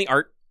games are definitely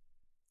art.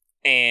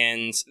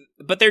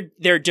 But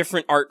they're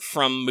different art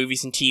from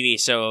movies and TV,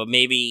 so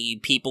maybe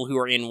people who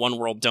are in one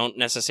world don't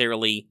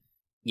necessarily,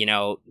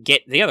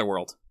 get the other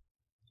world.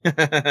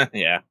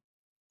 Yeah.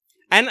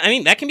 And, I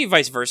mean, that can be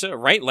vice versa,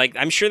 right? Like,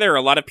 I'm sure there are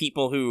a lot of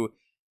people who...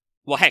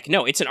 Well, heck,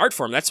 no, it's an art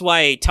form. That's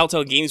why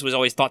Telltale Games was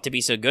always thought to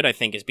be so good, I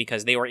think, is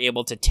because they were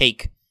able to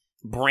take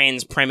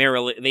brands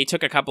primarily... They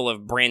took a couple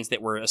of brands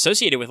that were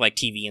associated with, like,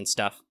 TV and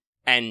stuff,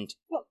 and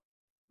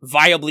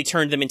viably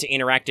turned them into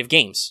interactive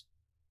games.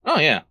 Oh,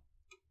 yeah.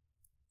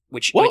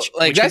 Which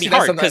can be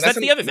hard, because that's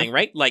the other thing,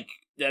 right? Like,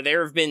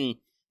 there have been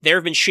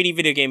shitty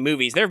video game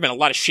movies. There have been a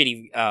lot of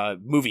shitty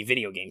movie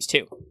video games,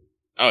 too.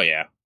 Oh,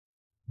 yeah.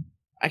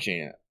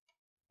 Actually,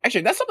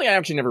 that's something I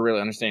actually never really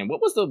understand.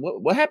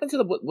 What happened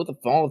to with the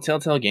fall of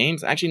Telltale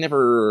Games? I actually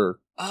never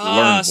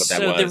learned what that was.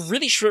 So the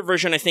really short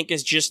version, I think,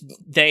 is just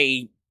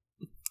their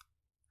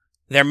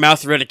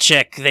mouth wrote a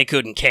check they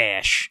couldn't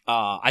cash.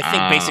 I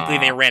think basically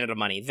they ran out of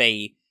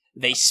money.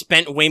 They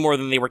spent way more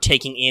than they were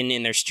taking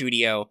in their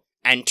studio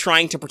and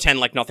trying to pretend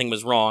like nothing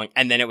was wrong,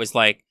 and then it was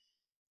like,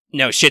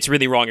 no, shit's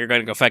really wrong, you're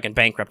gonna go fucking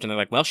bankrupt. And they're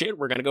like, well, shit,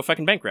 we're gonna go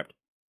fucking bankrupt.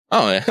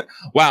 Oh, yeah.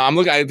 Wow,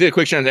 I did a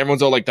quick chance,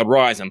 everyone's all like, the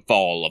rise and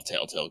fall of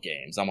Telltale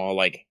Games. I'm all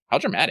like, how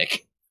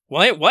dramatic.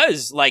 Well, it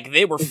was. Like,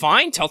 they were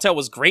fine, Telltale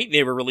was great,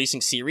 they were releasing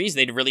series,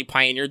 they'd really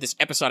pioneered this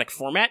episodic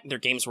format, their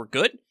games were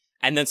good,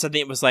 and then suddenly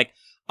it was like,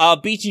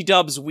 BT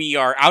dubs, we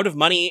are out of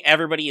money,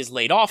 everybody is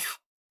laid off,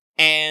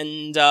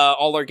 and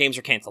all our games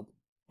are canceled.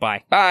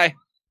 Bye. Bye.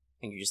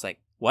 And you're just like,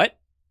 what?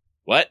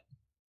 What?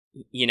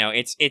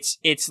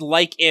 It's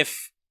like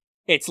if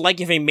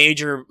a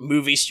major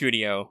movie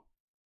studio,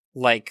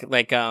 like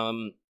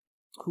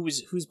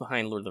who's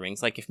behind Lord of the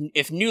Rings? Like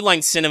if New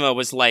Line Cinema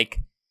was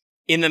like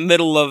in the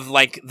middle of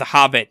like The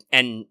Hobbit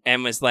and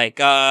was like,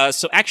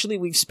 so actually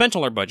we've spent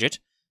all our budget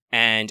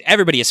and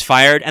everybody is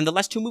fired and the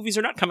last two movies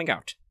are not coming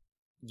out.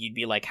 You'd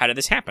be like, how did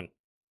this happen?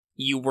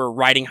 You were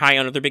riding high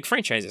on other big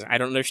franchises. I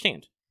don't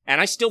understand.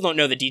 And I still don't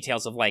know the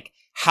details of like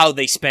how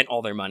they spent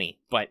all their money,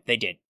 but they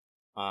did.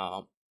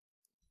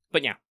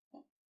 But yeah,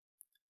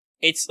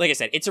 it's like I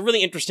said, it's a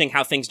really interesting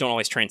how things don't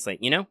always translate,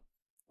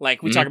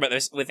 Like we talk about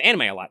this with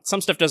anime a lot.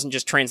 Some stuff doesn't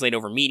just translate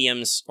over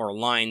mediums or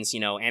lines,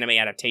 anime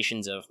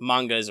adaptations of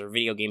mangas or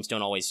video games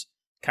don't always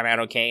come out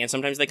okay, and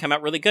sometimes they come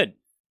out really good.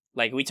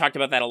 Like we talked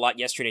about that a lot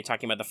yesterday,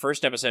 talking about the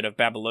first episode of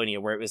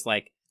Babylonia, where it was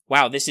like,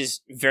 wow, this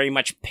is very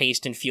much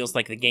paced and feels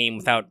like the game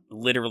without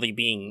literally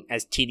being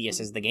as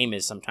tedious as the game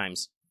is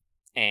sometimes.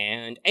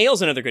 And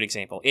Ale's another good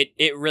example.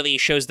 It really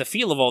shows the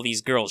feel of all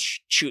these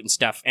girls shooting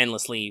stuff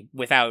endlessly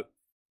without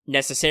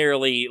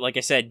necessarily, like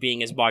I said,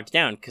 being as bogged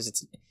down,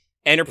 because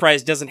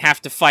Enterprise doesn't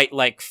have to fight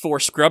like 4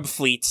 scrub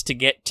fleets to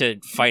get to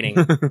fighting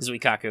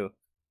Zuikaku.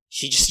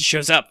 She just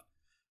shows up.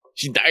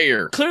 She's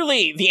there.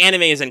 Clearly, the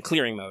anime is in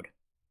clearing mode.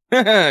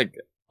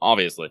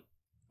 Obviously.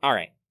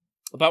 Alright.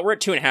 But we're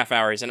at 2.5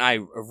 hours, and I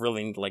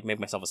really need to like make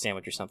myself a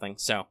sandwich or something,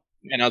 so...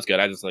 Yeah, no, it's good.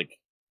 I just like...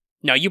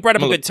 No, you brought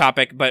up a good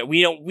topic, but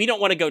we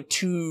don't want to go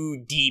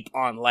too deep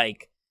on,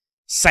 like,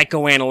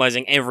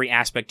 psychoanalyzing every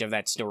aspect of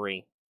that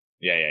story.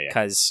 Yeah.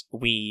 Because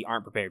we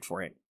aren't prepared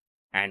for it.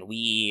 And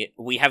we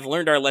have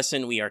learned our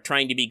lesson. We are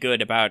trying to be good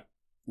about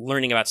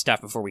learning about stuff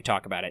before we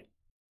talk about it.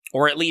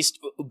 Or at least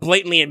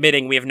blatantly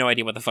admitting we have no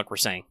idea what the fuck we're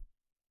saying.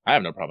 I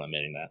have no problem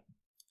admitting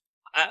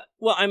that.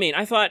 Well, I mean,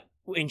 I thought,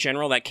 in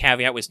general, that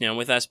caveat was known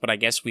with us, but I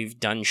guess we've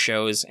done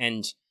shows,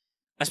 and...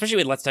 especially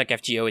with Let's Talk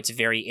FGO, it's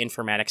very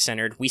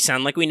informatics-centered. We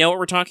sound like we know what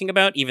we're talking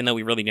about, even though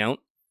we really don't.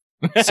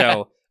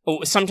 So,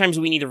 sometimes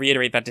we need to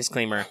reiterate that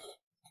disclaimer.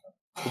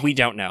 We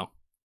don't know.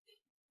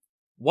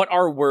 What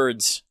are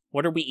words?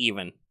 What are we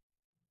even?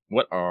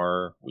 What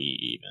are we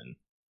even?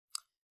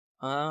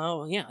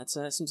 Oh, yeah,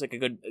 that seems like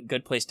a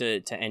good place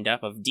to end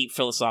up. A deep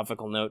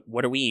philosophical note.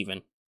 What are we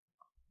even?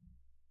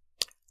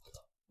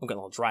 I'm getting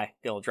a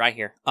little dry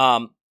here.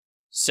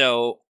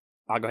 So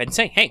I'll go ahead and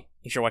say, hey,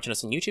 if you're watching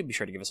us on YouTube, be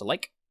sure to give us a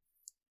like.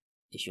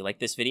 If you like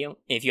this video,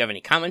 if you have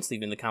any comments,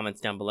 leave them in the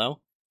comments down below.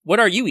 What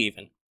are you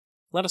even?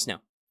 Let us know.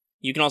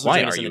 You can also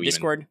join us in the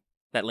Discord.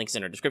 That link's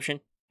in our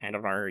description and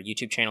on our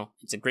YouTube channel.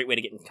 It's a great way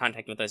to get in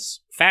contact with us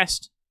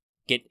fast.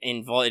 Get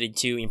invited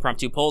to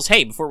impromptu polls.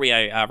 Hey, before we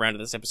round up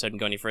this episode and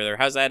go any further,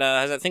 how's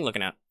that thing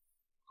looking out?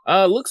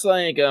 Looks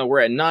like we're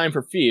at 9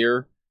 for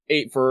Fear,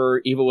 8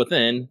 for Evil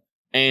Within,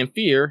 and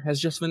Fear has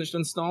just finished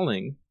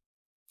installing.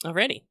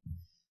 Alrighty.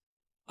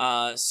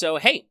 So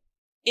hey,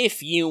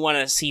 if you want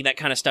to see that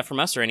kind of stuff from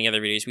us or any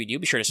other videos we do,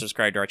 be sure to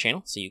subscribe to our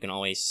channel so you can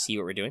always see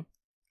what we're doing.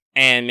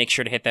 And make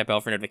sure to hit that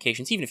bell for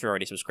notifications, even if you're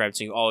already subscribed,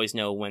 so you always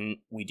know when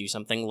we do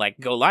something like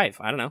go live.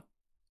 I don't know.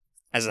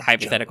 As a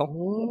hypothetical.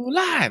 Go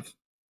live!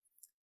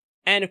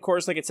 And of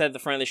course, like it said at the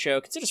front of the show,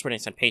 consider supporting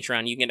us on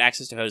Patreon. You can get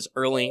access to those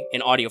early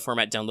in audio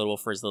format, downloadable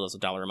for as little as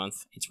 $1 a month.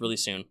 It's really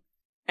soon.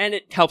 And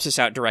it helps us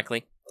out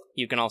directly.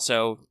 You can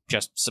also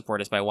just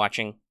support us by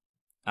watching.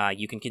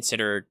 You can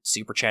consider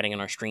super chatting on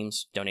our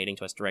streams, donating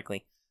to us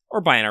directly,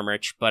 or buying our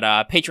merch. But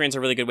Patreon's a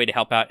really good way to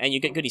help out, and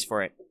you get goodies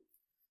for it.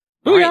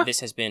 Alright, this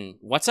has been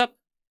What's Up.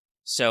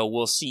 So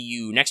we'll see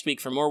you next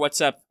week for more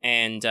What's Up,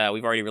 and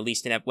we've already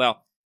released an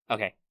well,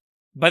 okay.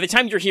 By the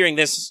time you're hearing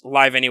this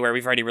live anywhere,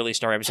 we've already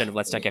released our episode of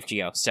Let's Talk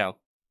FGO, so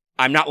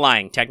I'm not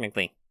lying,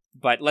 technically.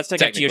 But Let's Talk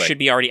FGO should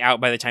be already out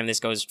by the time this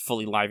goes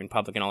fully live in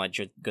public and all that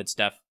good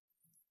stuff.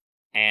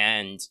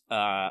 And,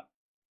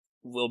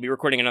 we'll be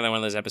recording another one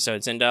of those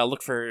episodes, and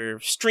look for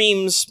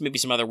streams, maybe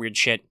some other weird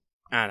shit.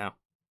 I don't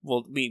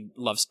know. We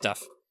love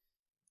stuff.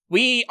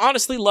 We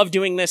honestly love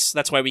doing this,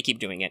 that's why we keep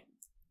doing it.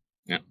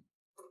 Yeah.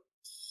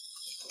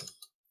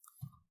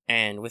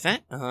 And with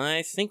that,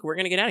 I think we're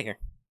gonna get out of here.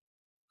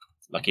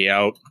 Lucky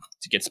out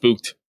to get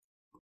spooked.